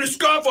are you wearing a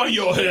scarf on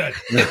your head?"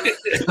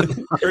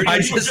 Or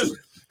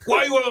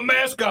why you have a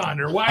mask on?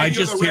 Or why? I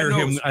just hear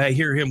him. I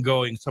hear him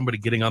going. Somebody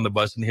getting on the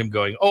bus and him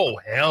going, "Oh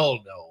hell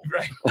no!"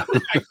 Right.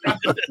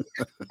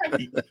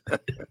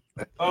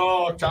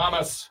 Oh,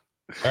 Thomas.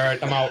 All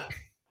right, I'm out.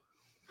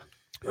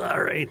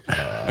 All right.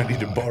 I need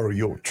to borrow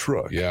your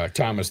truck. Yeah,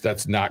 Thomas,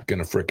 that's not going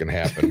to frickin'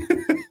 happen.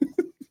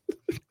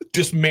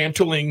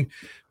 Dismantling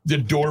the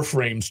door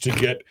frames to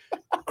get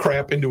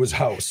crap into his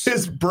house.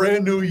 His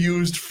brand new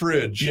used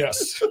fridge.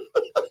 Yes.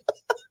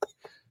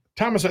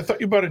 Thomas, I thought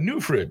you bought a new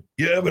fridge.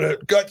 Yeah, but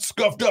it got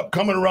scuffed up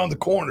coming around the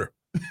corner.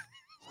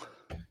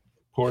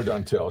 Poor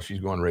Dontel. She's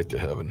going right to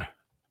heaven.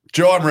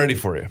 Joe, I'm ready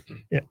for you.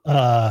 Yeah.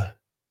 All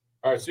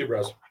right, see you,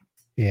 Russ.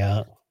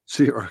 Yeah.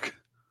 See you, Ark.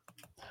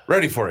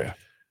 Ready for you.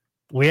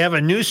 We have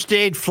a new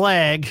state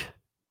flag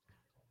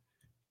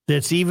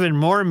that's even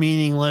more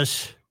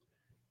meaningless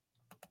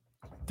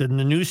than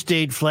the new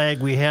state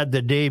flag we had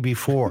the day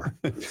before.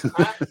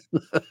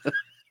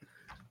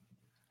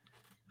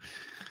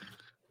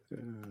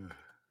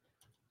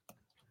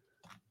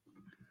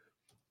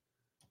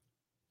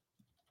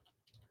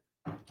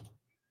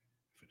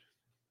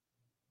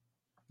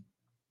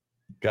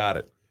 Got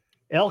it.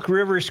 Elk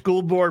River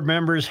School Board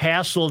members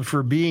hassled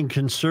for being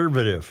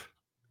conservative.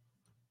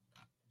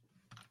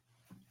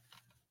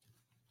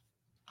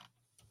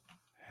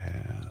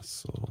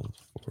 Hassled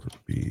for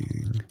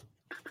being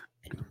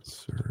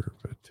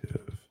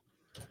conservative.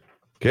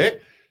 Okay.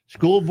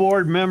 School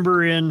board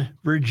member in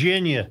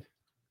Virginia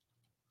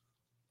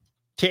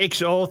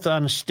takes oath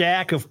on a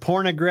stack of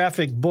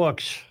pornographic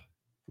books.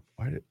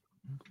 Why did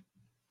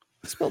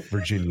I spelled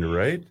Virginia,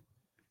 right?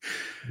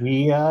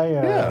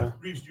 Yeah.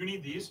 Reeves, do you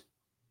need these?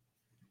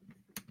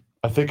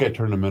 I think I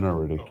turned them in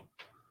already.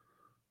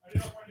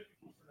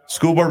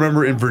 School board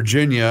member in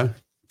Virginia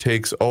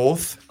takes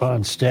oath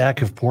on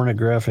stack of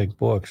pornographic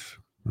books.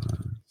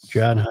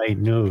 John Height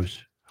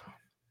News.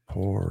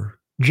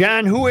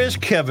 John, who is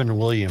Kevin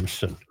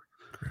Williamson?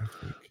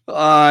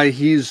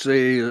 He's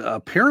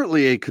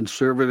apparently a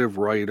conservative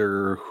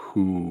writer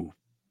who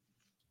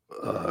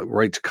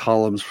writes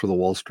columns for the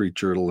Wall Street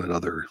Journal and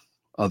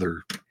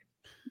other.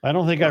 I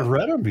don't think I've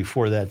read him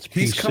before that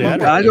piece.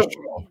 I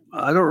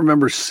don't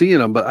remember seeing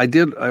him, but I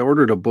did. I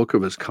ordered a book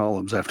of his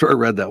columns after I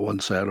read that one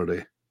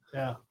Saturday.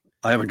 Yeah.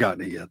 I haven't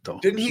gotten it yet, though.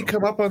 Didn't he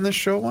come up on this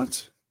show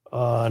once?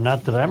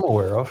 Not that I'm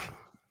aware of.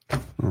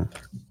 Oh.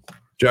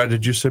 John,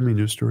 did you send me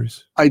news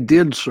stories? I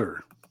did,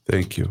 sir.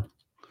 Thank you.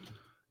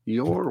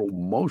 You're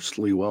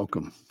mostly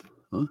welcome.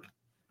 Huh?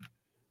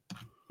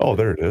 Oh,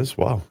 there it is.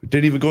 Wow. It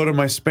didn't even go to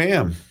my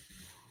spam.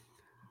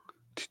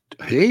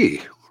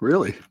 Hey,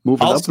 really?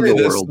 Moving I'll up in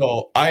the world.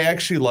 Though, I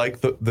actually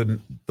like the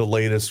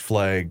latest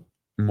flag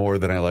more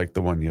than I like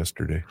the one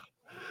yesterday.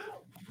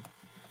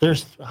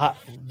 There's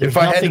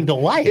nothing to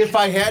like. If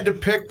I had to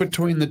pick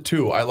between the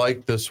two, I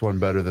like this one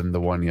better than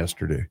the one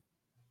yesterday.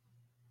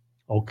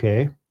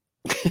 Okay.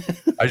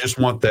 I just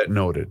want that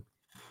noted.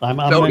 I'm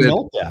going to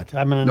note that.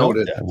 I'm going to note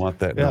that. I want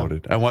that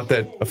noted. I want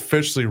that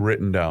officially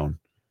written down.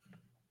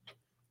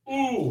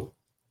 Ooh.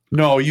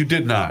 No, you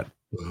did not.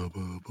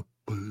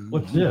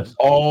 What's this?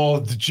 Oh,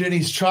 the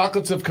Jenny's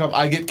chocolates have come.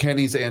 I get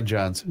Kenny's and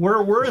John's.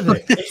 Where were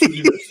they?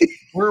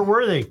 Where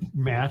were they,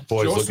 Matt?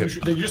 Boys,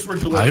 they just were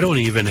delivered. I don't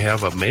even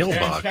have a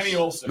mailbox. Kenny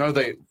Olson. No,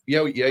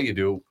 yeah, you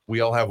do. We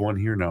all have one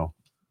here now.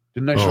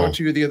 Didn't I show it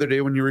to you the other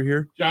day when you were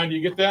here? John, do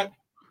you get that?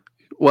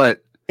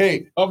 What?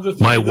 Hey, of the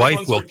my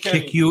wife will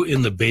kick you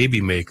in the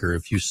baby maker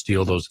if you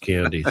steal those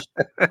candies.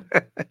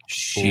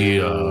 She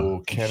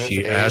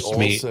asked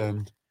me.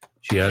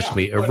 She asked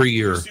me every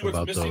year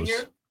about those.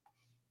 Here?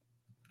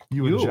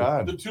 You and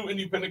John. The two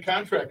independent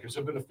contractors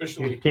have been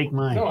officially. Take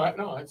mine.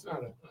 No, it's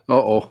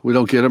not. We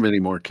don't get them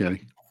anymore,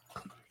 Kenny.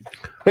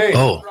 Hey,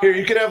 here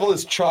you can have all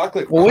this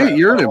chocolate. Well, wait,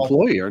 you're an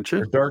employee, aren't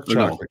you? Dark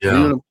chocolate. No? Yeah. Are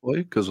you an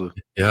employee because of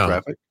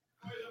traffic?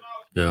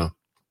 Yeah.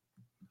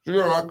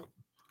 Yeah,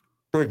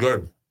 pretty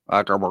good.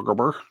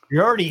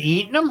 You're already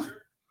eating them?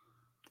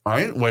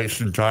 I ain't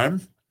wasting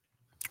time.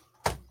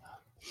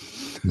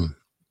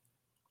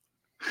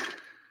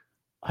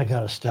 I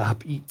gotta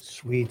stop eating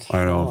sweets.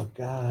 I know. Oh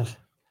God.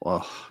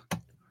 Well.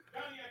 Johnny,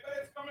 I bet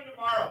it's coming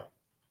tomorrow.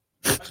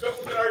 I bet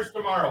we'll get ours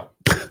tomorrow.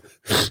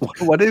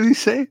 What did he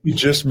say? He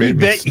just made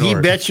me snort. He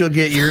bet you'll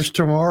get yours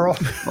tomorrow.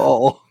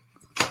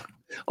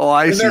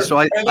 I see. So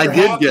I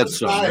did get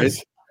some, right?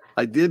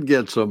 I did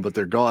get some, but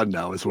they're gone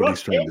now, is what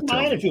he's trying to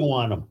tell me. If you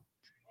want them.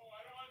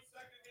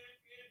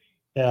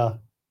 Yeah.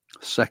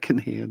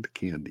 Secondhand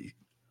candy.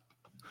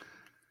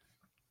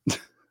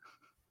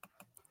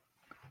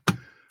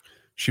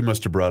 She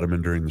must have brought them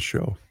in during the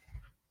show.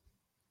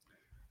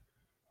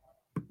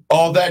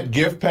 Oh, that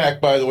gift pack,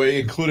 by the way,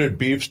 included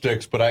beef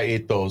sticks, but I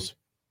ate those.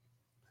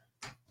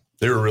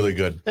 They were really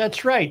good.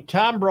 That's right.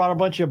 Tom brought a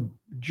bunch of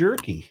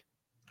jerky.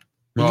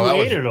 No,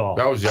 You ate it all.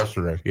 That was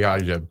yesterday. Yeah, I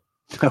did.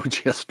 That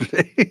was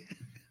yesterday.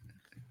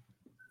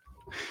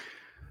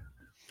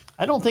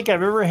 I don't think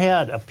I've ever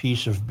had a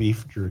piece of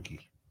beef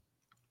jerky.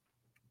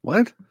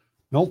 What?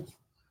 Nope.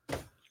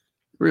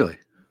 Really?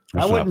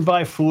 I wouldn't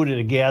buy food at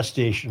a gas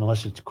station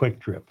unless it's Quick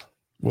Trip.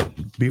 Well,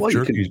 beef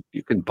jerky.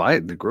 You can buy it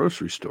in the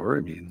grocery store. I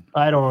mean,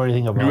 I don't know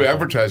anything about it. You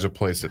advertise a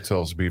place that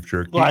sells beef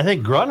jerky. Well, I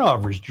think Grunt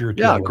offers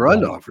jerky. Yeah,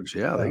 Grunt offers.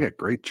 Yeah, they got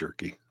great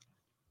jerky.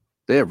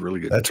 They have really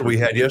good. That's what we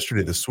had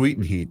yesterday, the sweet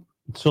and heat.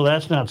 So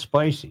that's not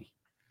spicy.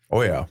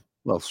 Oh, yeah.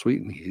 Well,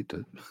 sweet and heat.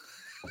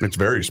 It's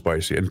very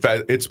spicy. In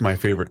fact, it's my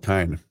favorite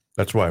kind.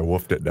 That's why I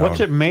woofed it down. What's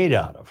it made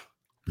out of?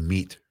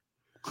 Meat.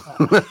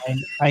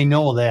 I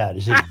know that.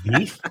 Is it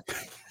beef?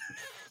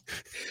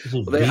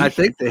 I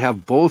think they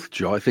have both,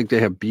 Joe. I think they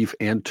have beef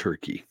and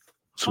turkey,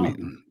 sweet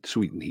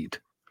and heat.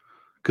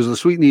 Because the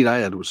sweet and heat I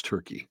had was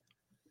turkey.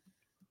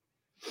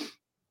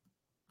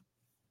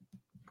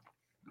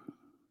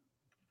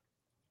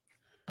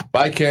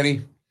 Bye,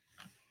 Kenny.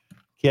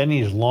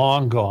 Kenny's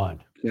long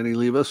gone. Kenny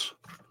leave us?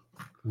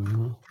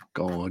 Mm-hmm.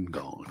 Gone.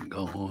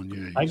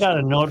 Yeah, I got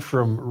a note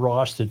from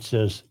Ross that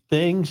says,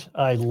 things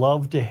I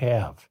love to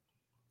have.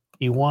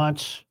 He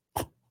wants...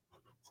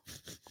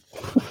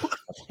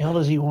 What the hell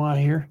does he want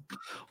here?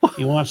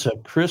 He wants a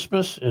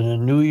Christmas and a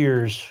New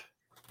Year's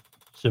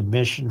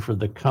submission for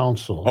the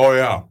council. Oh,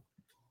 yeah.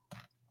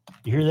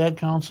 You hear that,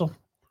 council?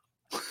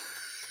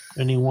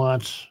 And he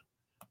wants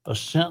a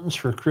sentence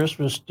for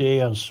Christmas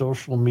Day on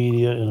social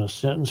media and a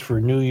sentence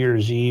for New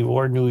Year's Eve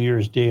or New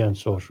Year's Day on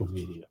social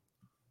media.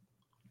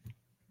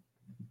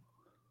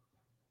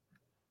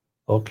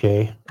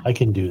 Okay, I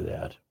can do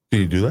that.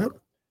 Can you do that?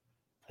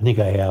 I think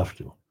I have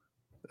to.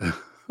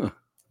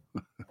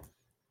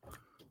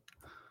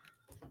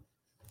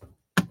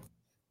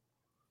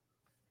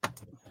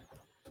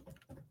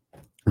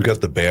 We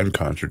got the band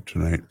concert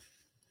tonight.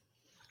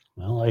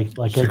 Well,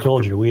 like I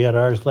told you, we had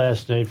ours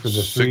last night for the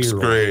 6th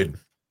grade.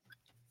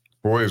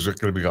 Boy, is it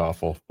going to be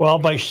awful. Well,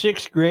 by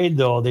 6th grade,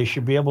 though, they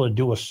should be able to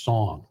do a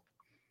song.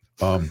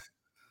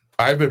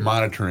 I've been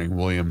monitoring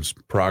William's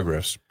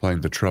progress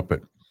playing the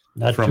trumpet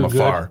Not from too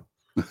afar.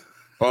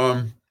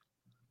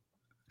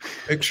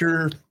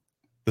 Picture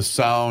the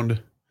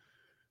sound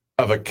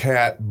of a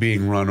cat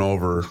being run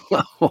over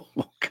oh,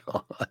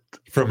 God.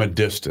 from a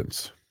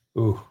distance.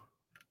 Ooh.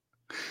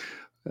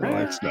 No,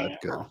 that's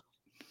not good.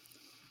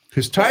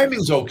 His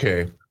timing's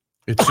okay.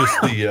 It's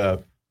just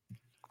the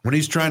when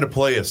he's trying to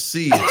play a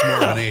C, it's more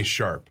of an A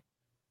sharp.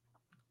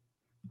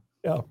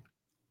 Yeah.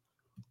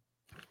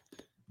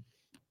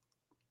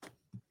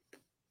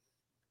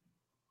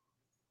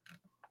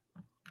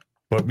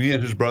 But me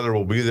and his brother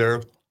will be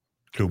there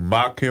to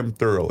mock him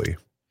thoroughly.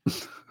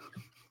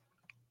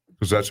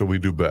 Because that's what we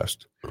do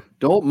best.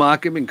 Don't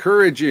mock him,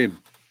 encourage him.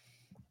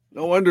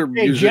 No wonder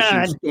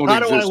musicians don't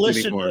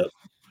exist anymore.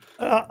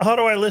 How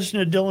do I listen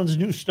to Dylan's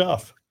new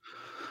stuff?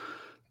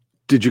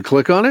 Did you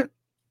click on it?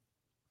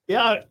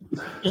 Yeah,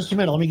 just a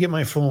minute. Let me get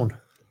my phone.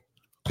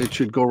 It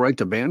should go right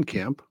to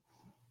Bandcamp.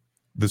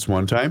 This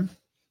one time?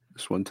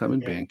 This one time in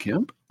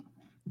Bandcamp.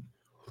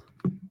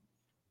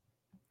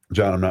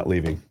 John, I'm not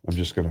leaving. I'm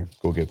just going to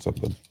go get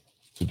something.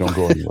 So don't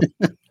go anywhere.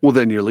 Well,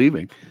 then you're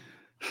leaving.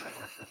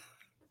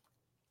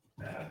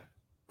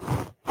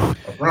 I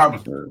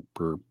promise.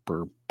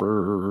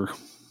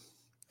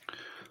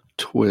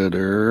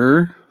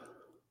 Twitter.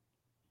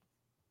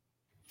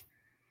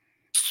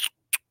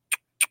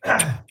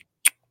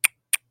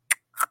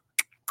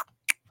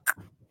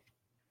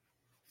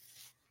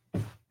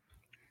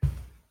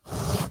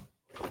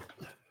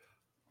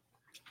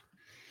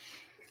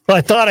 Well,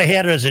 I thought I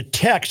had it as a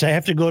text. I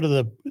have to go to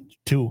the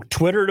to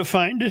Twitter to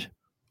find it?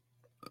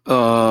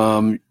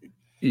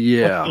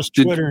 Yeah. What's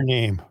his Twitter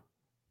name?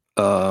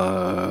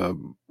 Purdue,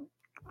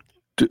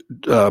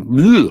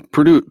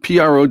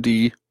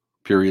 PROD,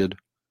 period.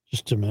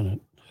 Just a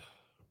minute.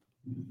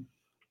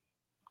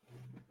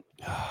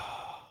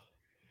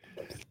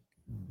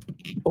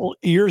 Well,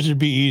 yours would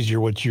be easier.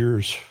 What's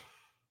yours?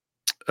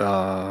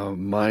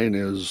 Mine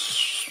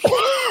is,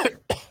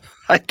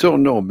 I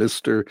don't know,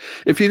 Mr.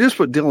 If you just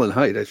put Dylan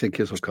Height, I think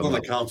his will come on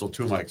up. the council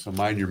too, Mike, so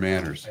mind your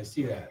manners. I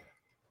see that.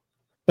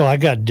 Oh, I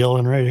got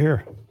Dylan right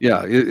here.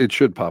 Yeah, it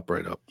should pop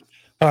right up.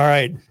 All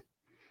right.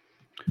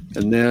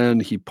 And then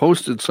he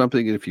posted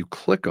something, and if you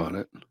click on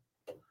it.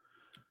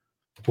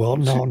 Well,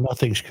 no,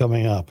 nothing's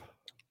coming up.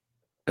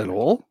 At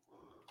all?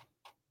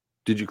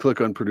 Did you click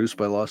on Produced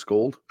by Lost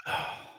Gold?